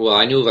friend, well,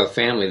 I knew of a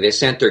family. They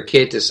sent their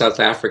kid to South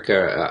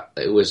Africa.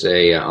 It was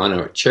on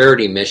a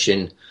charity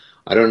mission.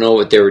 I don't know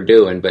what they were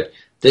doing, but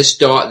this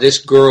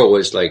girl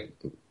was like,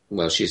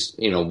 well, she's,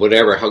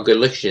 whatever, how good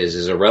looking she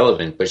is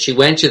irrelevant. But she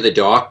went to the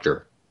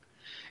doctor,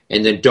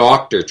 and the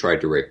doctor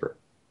tried to rape her.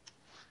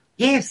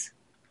 Yes.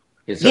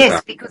 Because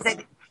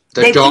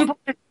they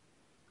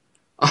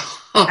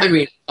I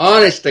mean,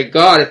 honest to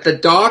God, if the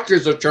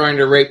doctors are trying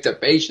to rape the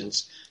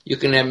patients, you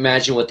can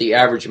imagine what the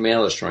average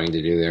male is trying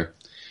to do there,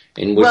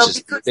 and which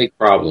is a big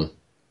problem.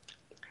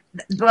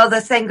 Well, the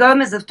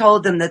Sangomas have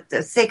told them that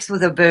sex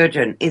with a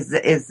virgin is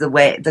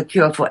the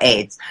cure for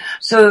AIDS.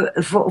 So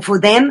for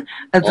them,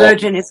 a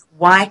virgin is a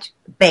white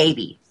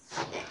baby.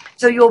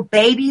 So your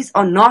babies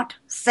are not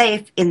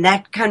safe in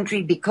that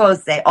country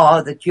because they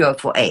are the cure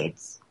for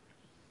AIDS.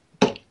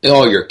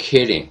 Oh, you're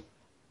kidding.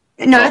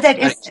 No, that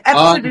is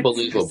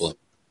unbelievable.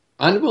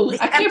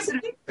 Unbelievable.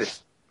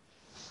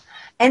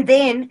 And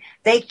then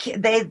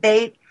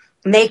they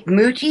make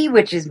muti,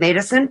 which is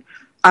medicine,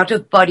 out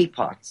of body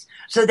parts.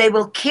 So they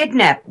will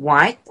kidnap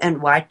white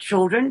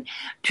children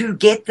to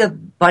get the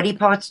body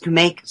parts to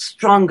make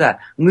stronger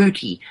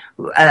muti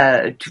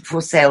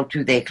for sale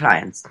to their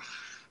clients.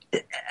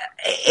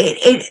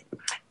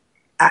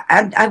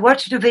 I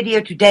watched a video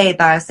today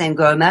by a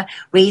Sangoma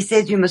where he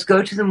says you must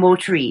go to the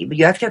mortuary, but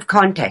you have to have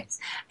contacts,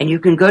 and you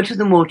can go to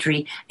the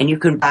mortuary and you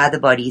can buy the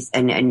bodies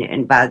and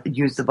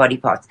use the body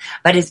parts.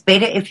 But it's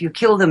better if you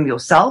kill them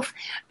yourself,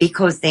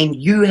 because then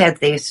you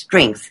have their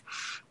strength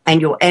and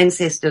your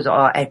ancestors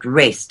are at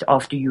rest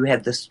after you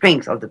have the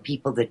strength of the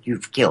people that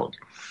you've killed.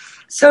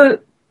 So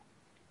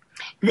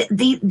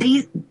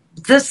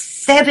this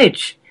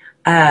savage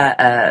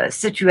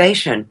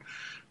situation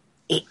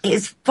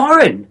is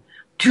foreign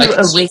to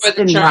a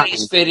Western the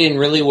Chinese fit in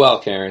really well,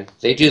 Karen.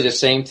 They do the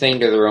same thing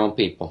to their own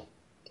people.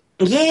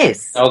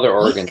 Yes. Sell their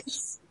organs.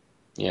 Yes.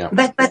 Yeah.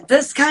 But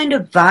this kind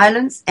of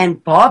violence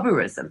and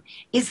barbarism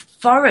is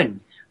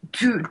foreign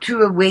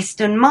to a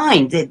Western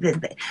mind.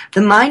 The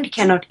mind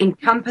cannot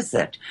encompass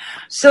it.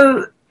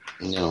 So...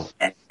 No.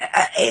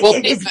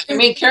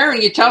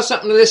 Karen, you tell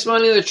something to this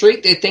one in the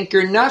treat, they think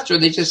you're nuts, or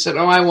they just said,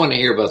 oh, I want to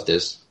hear about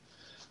this.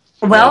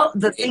 Well,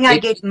 the thing I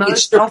get most...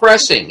 It's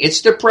depressing.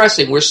 It's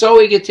depressing. We're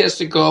so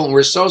egotistical and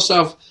we're so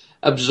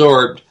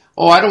self-absorbed.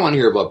 Oh, I don't want to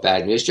hear about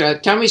bad news.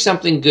 Tell me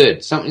something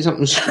good, something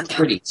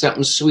pretty,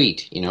 something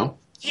sweet,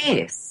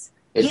 Yes.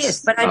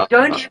 Yes, but I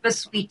don't have a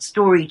sweet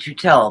story to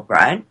tell,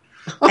 Brian.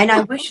 And I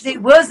wish there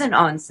was an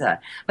answer.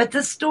 But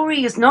the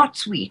story is not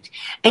sweet.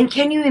 And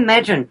can you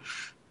imagine...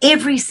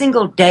 Every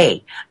single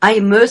day, I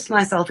immerse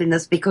myself in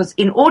this because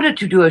in order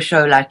to do a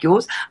show like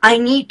yours, I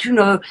need to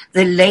know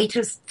the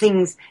latest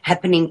things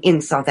happening in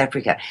South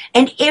Africa.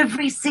 And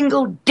every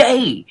single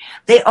day,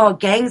 there are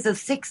gangs of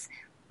 6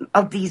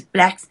 of these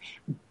blacks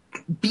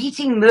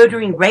beating,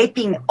 murdering,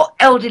 raping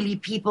elderly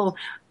people,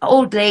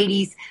 old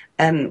ladies,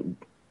 burning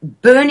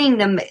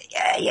them.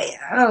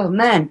 Oh,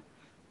 man.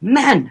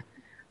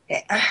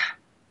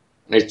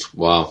 It's,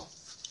 wow.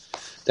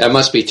 That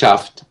must be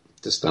tough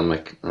to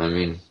stomach. I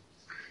mean...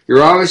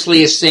 You're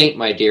obviously a saint,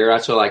 my dear.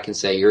 That's all I can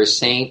say. You're a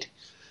saint.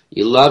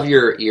 You love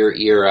your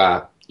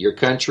your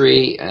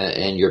country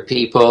and your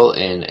people,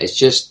 and it's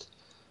just,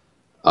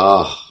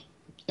 oh,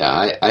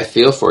 yeah, I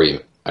feel for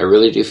you. I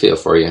really do feel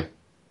for you.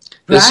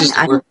 This Brian, is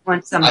I just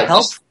want some help.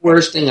 this is the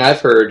worst thing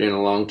I've heard in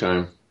a long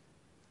time.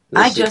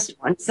 I just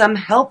want some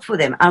help for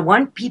them. I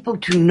want people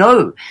to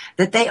know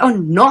that they are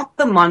not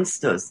the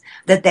monsters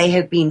that they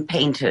have been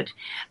painted.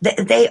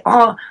 They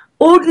are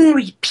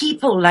ordinary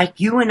people like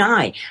you and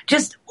I,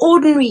 just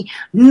ordinary,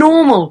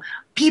 normal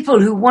people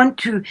who want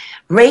to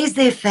raise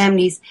their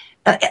families,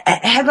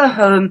 have a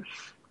home,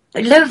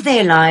 live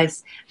their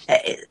lives.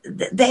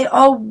 They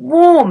are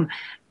warm,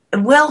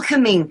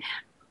 welcoming,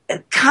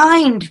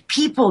 kind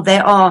people. They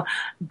are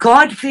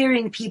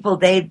God-fearing people.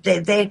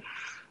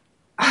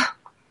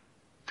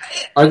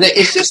 Are they?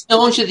 Is this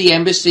known to the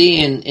embassy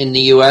in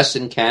the U.S.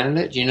 and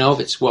Canada? Do you know if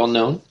it's well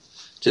known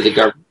to the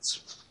governments?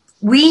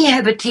 We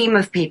have a team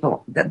of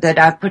people that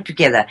I've put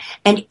together,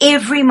 and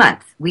every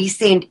month we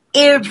send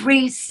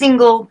every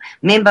single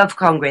member of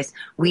Congress,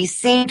 we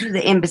send to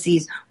the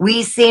embassies,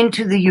 we send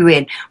to the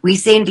UN, we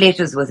send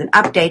letters with an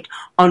update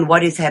on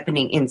what is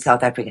happening in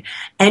South Africa.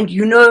 And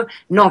you know,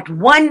 not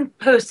one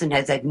person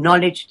has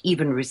acknowledged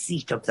even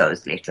receipt of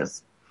those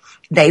letters.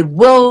 They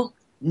will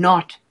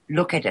not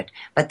look at it,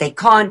 but they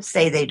can't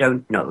say they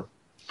don't know.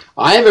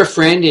 I have a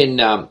friend in.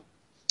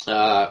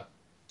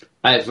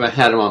 I've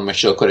had him on my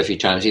show quite a few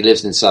times. He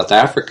lives in South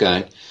Africa,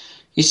 and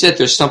he said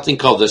there's something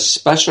called the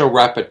Special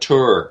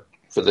Rapporteur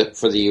for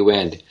the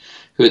UN,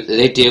 who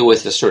they deal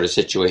with this sort of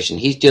situation.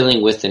 He's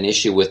dealing with an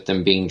issue with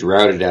them being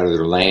routed out of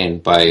their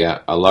land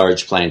by a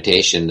large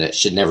plantation that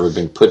should never have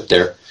been put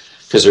there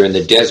because they're in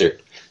the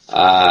desert.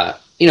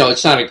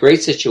 It's not a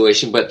great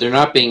situation, but they're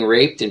not being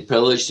raped and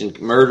pillaged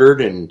and murdered.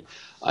 And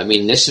I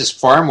mean, this is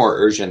far more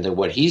urgent than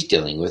what he's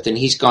dealing with, and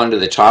he's gone to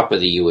the top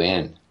of the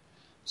UN.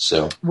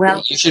 So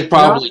you should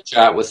probably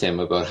chat with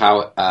him about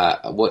how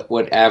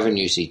what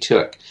avenues he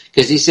took,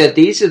 because he said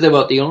these are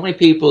about the only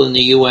people in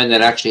the UN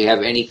that actually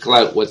have any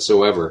clout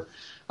whatsoever.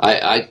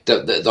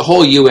 The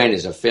whole UN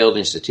is a failed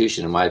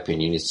institution, in my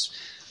opinion. It's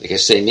like I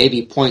say,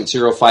 maybe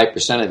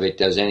 0.05% of it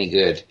does any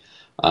good.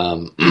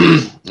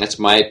 That's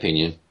my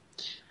opinion.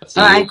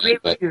 I agree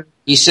with you.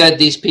 He said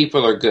these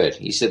people are good.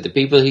 He said the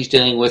people he's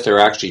dealing with are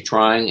actually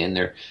trying, and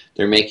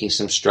they're making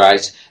some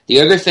strides. The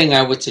other thing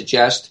I would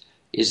suggest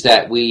is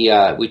that we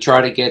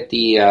try to get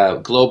the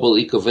global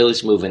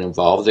eco-village movement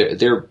involved.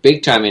 They're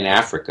big time in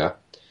Africa.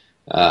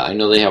 I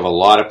know they have a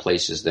lot of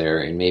places there,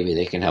 and maybe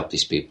they can help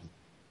these people.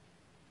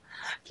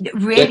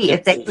 Really,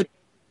 if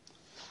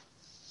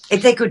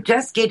they could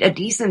just get a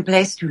decent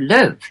place to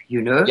live,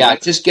 you know? Yeah,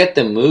 just get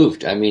them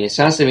moved. I mean, it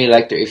sounds to me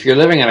like if you're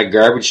living on a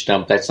garbage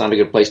dump, that's not a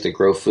good place to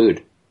grow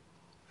food.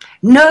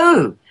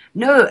 No,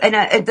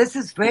 and this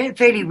is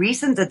fairly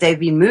recent that they've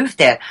been moved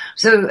there.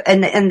 So,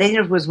 and then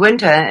it was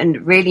winter,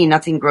 and really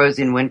nothing grows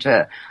in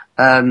winter,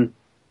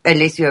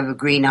 unless you have a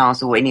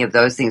greenhouse or any of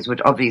those things,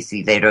 which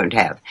obviously they don't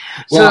have.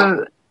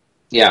 Well,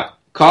 yeah,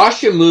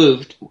 Kasia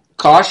moved.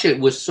 Kasia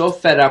was so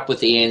fed up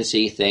with the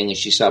ANC thing, and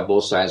she saw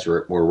both sides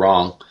were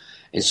wrong,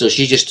 and so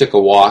she just took a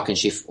walk, and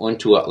she went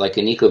to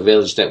an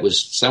eco-village that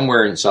was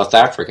somewhere in South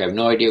Africa. I have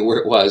no idea where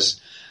it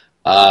was,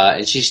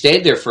 and she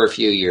stayed there for a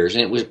few years,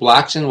 and it was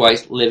blacks and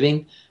whites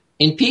living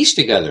in peace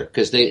together,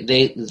 because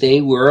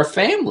they were a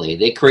family.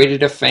 They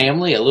created a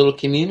family, a little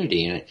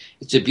community, and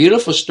it's a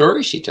beautiful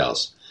story she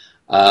tells.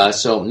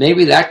 So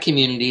maybe that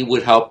community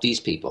would help these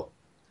people.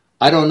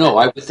 I don't know.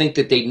 I would think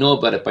that they'd know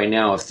about it by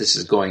now if this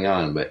is going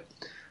on, but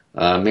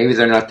maybe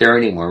they're not there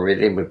anymore. Maybe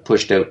they've been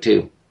pushed out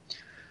too.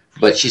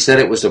 But she said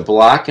it was a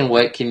black and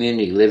white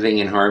community living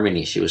in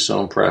harmony. She was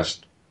so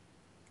impressed.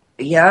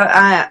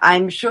 Yeah,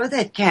 I'm sure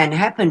that can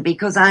happen,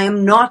 because I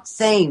am not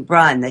saying,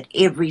 Brian, that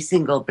every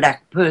single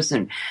black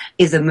person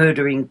is a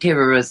murdering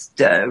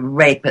terrorist,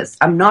 rapist.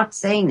 I'm not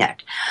saying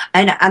that.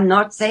 And I'm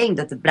not saying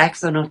that the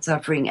blacks are not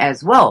suffering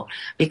as well,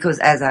 because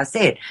as I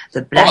said,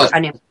 the black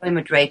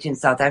unemployment rate in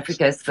South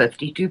Africa is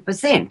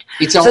 52%.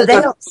 It's all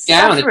down. It's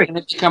going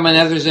to become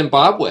another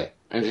Zimbabwe,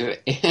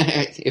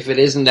 if it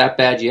isn't that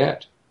bad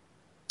yet.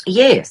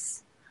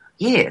 Yes.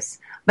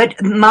 But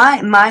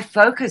my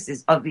focus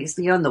is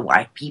obviously on the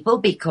white people,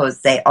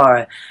 because they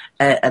are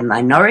a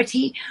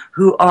minority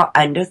who are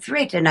under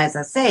threat. And as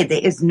I say,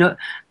 there is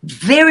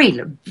very,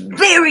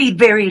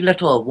 very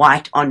little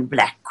white on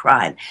black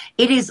crime.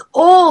 It is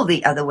all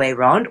the other way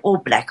around, or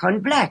black on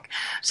black.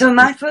 So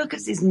my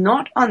focus is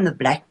not on the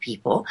black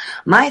people.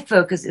 My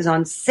focus is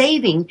on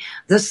saving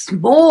the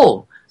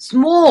small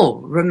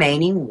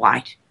remaining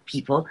white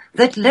people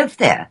that live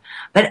there.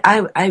 But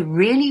I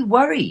really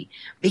worry,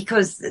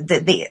 because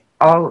there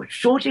are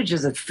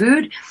shortages of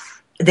food.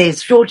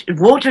 There's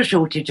water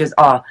shortages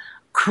are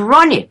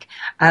chronic.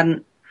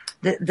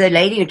 The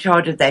lady in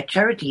charge of that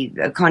charity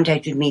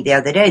contacted me the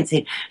other day and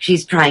said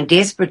she's trying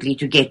desperately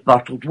to get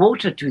bottled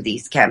water to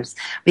these camps,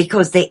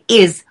 because there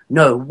is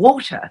no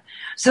water.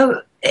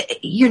 So,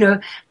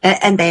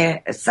 and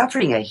they're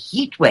suffering a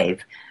heat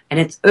wave, and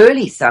it's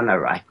early summer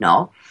right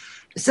now.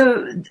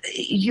 So,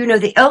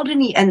 the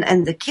elderly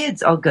and the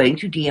kids are going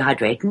to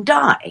dehydrate and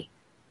die.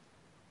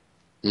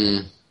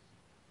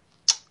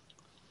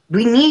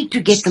 We need to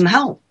get them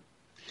help.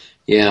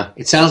 Yeah,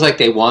 it sounds like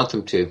they want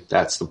them to.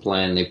 That's the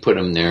plan. They put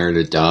them there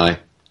to die.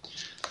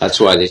 That's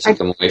why they took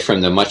them away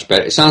from the much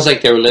better. It sounds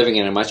like they were living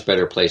in a much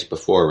better place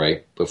before,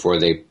 right? Before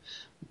they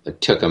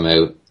took them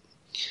out.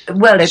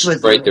 Well, it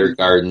was right their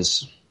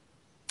gardens.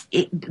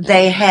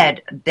 They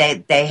had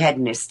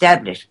an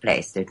established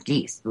place at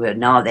least. Where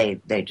now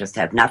they just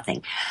have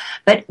nothing.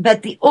 But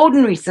the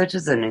ordinary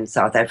citizen in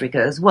South Africa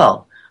as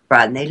well,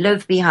 Brian, they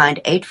live behind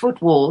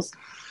 8-foot walls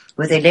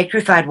with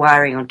electrified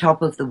wiring on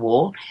top of the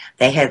wall.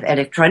 They have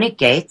electronic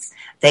gates.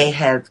 They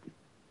have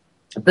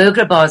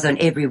burglar bars on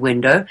every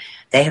window.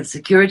 They have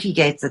security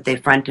gates at their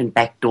front and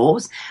back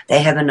doors.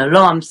 They have an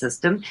alarm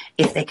system.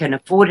 If they can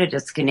afford it,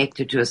 it's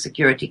connected to a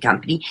security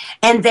company.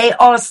 And they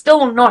are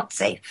still not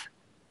safe.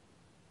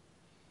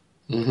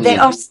 Mm-hmm. They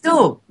are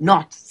still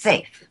not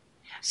safe.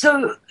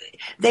 So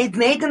they've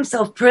made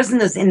themselves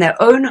prisoners in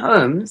their own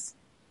homes,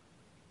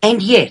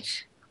 and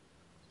yet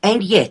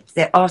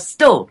there are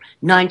still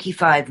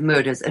 95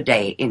 murders a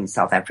day in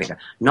South Africa.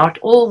 Not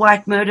all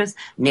white murders,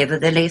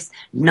 nevertheless,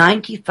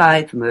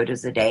 95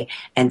 murders a day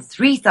and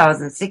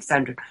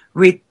 3,600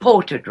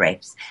 reported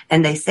rapes.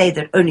 And they say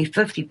that only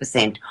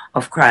 50%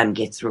 of crime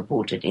gets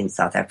reported in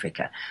South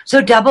Africa.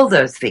 So double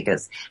those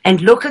figures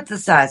and look at the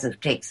size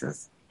of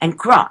Texas and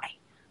cry,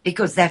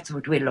 because that's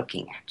what we're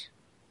looking at.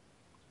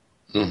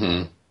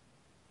 Mm-hmm.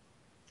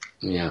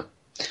 Yeah.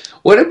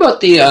 What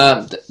about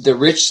the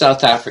rich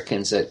South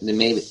Africans that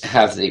may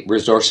have the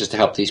resources to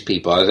help these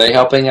people? Are they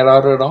helping it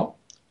out at all?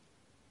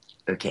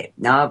 Okay.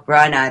 Now,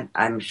 Brian,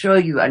 I'm sure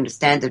you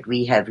understand that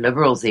we have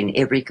liberals in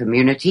every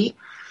community.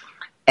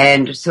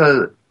 And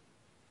so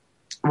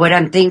what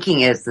I'm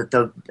thinking is that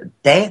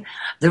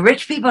the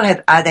rich people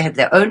either have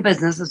their own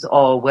businesses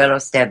or well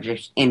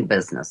established in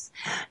business.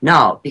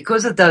 Now,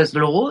 because of those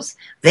laws,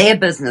 their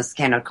business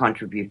cannot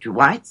contribute to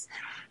whites.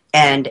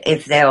 And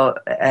if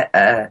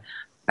they're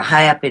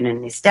high up in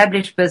an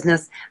established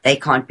business, they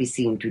can't be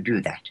seen to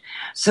do that.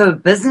 So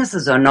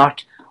businesses are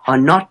not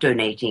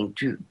donating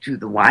to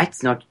the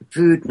whites, not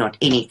food, not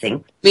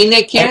anything. I mean,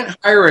 they can't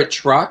hire a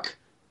truck,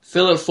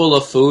 fill it full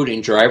of food,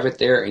 and drive it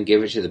there and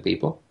give it to the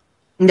people?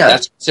 No.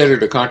 That's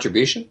considered a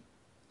contribution?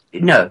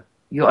 No,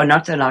 you are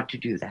not allowed to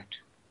do that.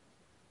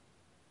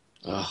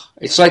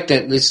 It's like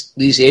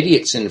these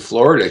idiots in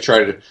Florida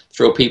try to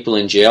throw people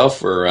in jail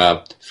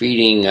for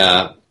feeding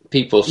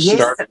people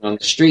starving on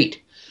the street.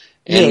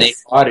 And they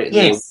fought it. And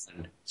they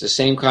won. It's the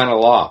same kind of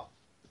law.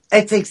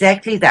 It's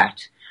exactly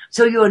that.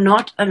 So you're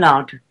not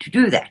allowed to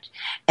do that.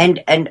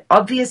 And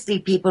obviously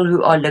people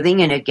who are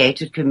living in a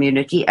gated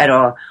community and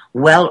are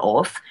well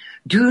off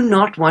do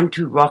not want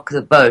to rock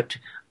the boat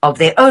of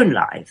their own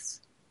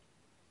lives.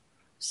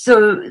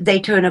 So they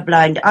turn a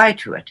blind eye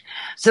to it.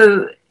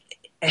 So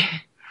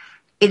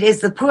it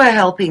is the poor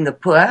helping the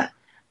poor,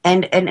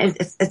 and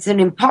it's an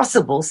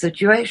impossible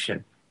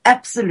situation.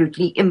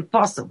 Absolutely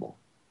impossible.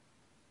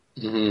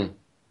 Mm-hmm.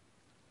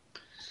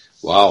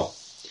 Wow.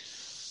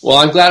 Well,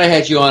 I'm glad I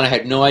had you on. I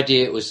had no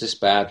idea it was this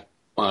bad.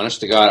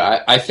 Honest to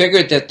God. I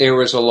figured that there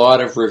was a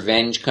lot of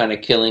revenge kind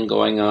of killing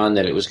going on,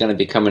 that it was going to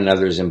become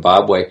another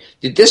Zimbabwe.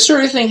 Did this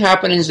sort of thing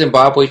happen in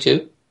Zimbabwe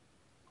too?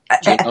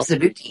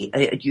 Absolutely.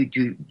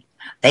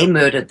 They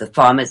murdered the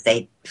farmers.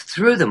 They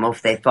threw them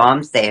off their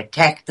farms. They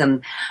attacked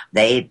them.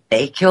 They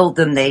killed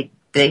them.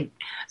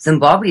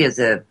 Zimbabwe is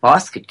a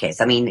basket case.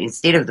 I mean,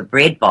 instead of the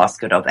bread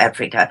basket of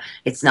Africa,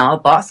 it's now a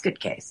basket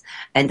case.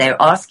 And they're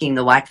asking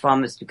the white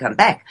farmers to come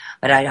back.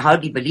 But I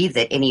hardly believe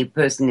that any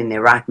person in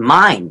their right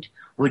mind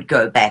would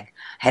go back,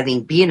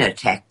 having been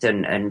attacked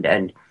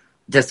and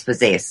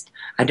dispossessed.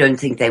 I don't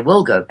think they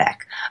will go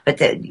back. But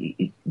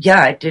it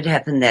did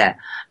happen there.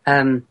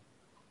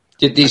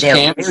 Did these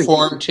camps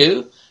form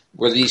too?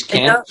 Were these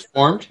camps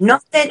formed?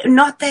 Not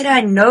that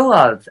I know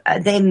of.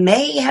 They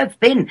may have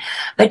been.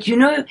 But,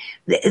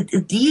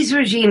 these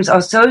regimes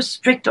are so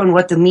strict on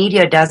what the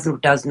media does or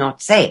does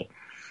not say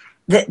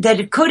that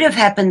it could have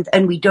happened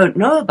and we don't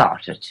know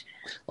about it.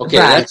 Okay,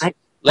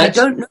 I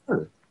don't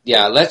know.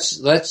 Yeah,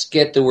 let's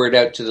get the word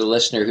out to the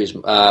listener who's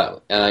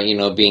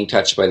being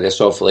touched by this.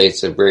 Hopefully,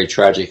 it's a very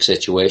tragic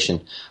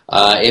situation.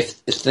 If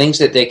things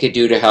that they could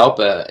do to help,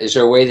 is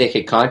there a way they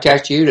could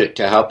contact you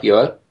to help you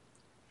out?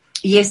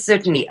 Yes,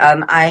 certainly.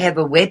 I have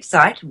a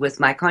website with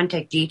my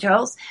contact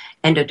details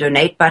and a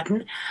donate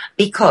button,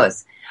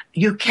 because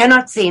you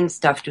cannot send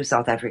stuff to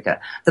South Africa.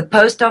 The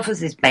post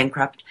office is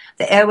bankrupt.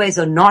 The airways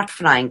are not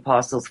flying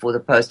parcels for the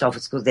post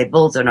office because their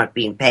bills are not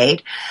being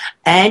paid.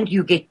 And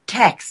you get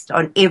taxed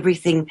on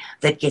everything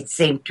that gets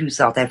sent to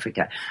South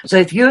Africa. So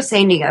if you're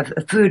sending a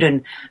food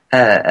and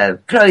a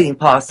clothing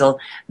parcel,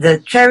 the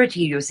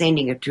charity you're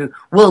sending it to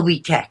will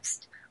be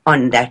taxed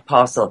on that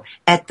parcel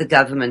at the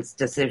government's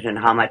decision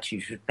how much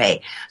you should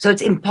pay. So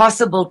it's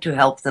impossible to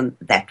help them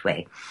that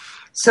way.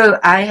 So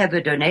I have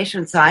a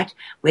donation site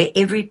where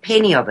every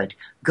penny of it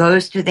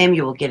goes to them.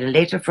 You will get a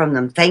letter from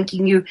them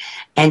thanking you,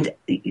 and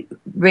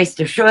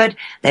rest assured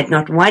that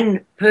not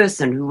one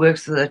person who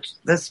works for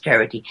this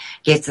charity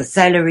gets a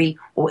salary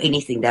or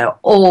anything. They're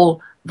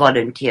all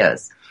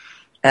volunteers.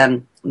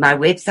 My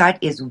website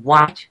is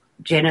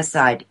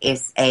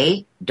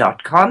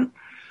genocidesa.com.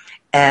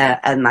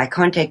 And my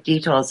contact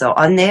details are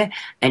on there.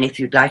 And if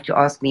you'd like to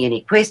ask me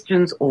any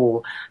questions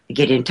or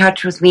get in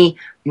touch with me,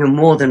 you're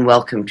more than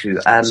welcome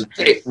to.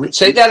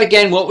 Say that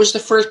again. What was the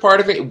first part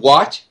of it?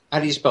 What? How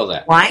do you spell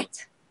that?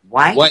 White.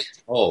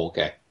 Oh,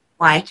 okay.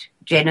 White,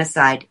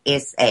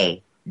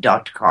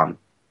 genocidesa.com.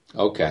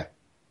 Okay.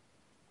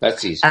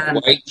 That's easy.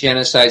 White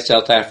Genocide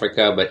South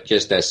Africa, but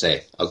just SA.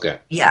 Okay.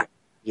 Yeah.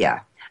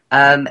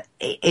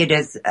 It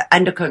is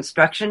under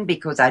construction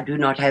because I do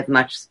not have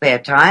much spare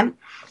time,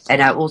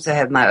 and I also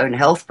have my own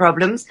health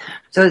problems.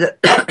 So the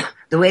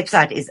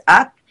website is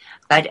up,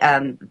 but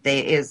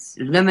there is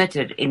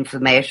limited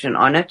information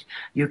on it.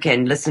 You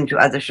can listen to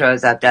other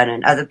shows I've done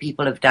and other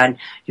people have done.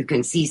 You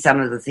can see some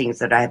of the things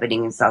that are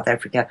happening in South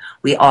Africa.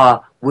 We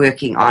are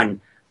working on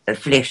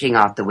fleshing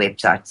out the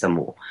website some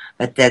more,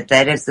 but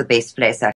that is the best place I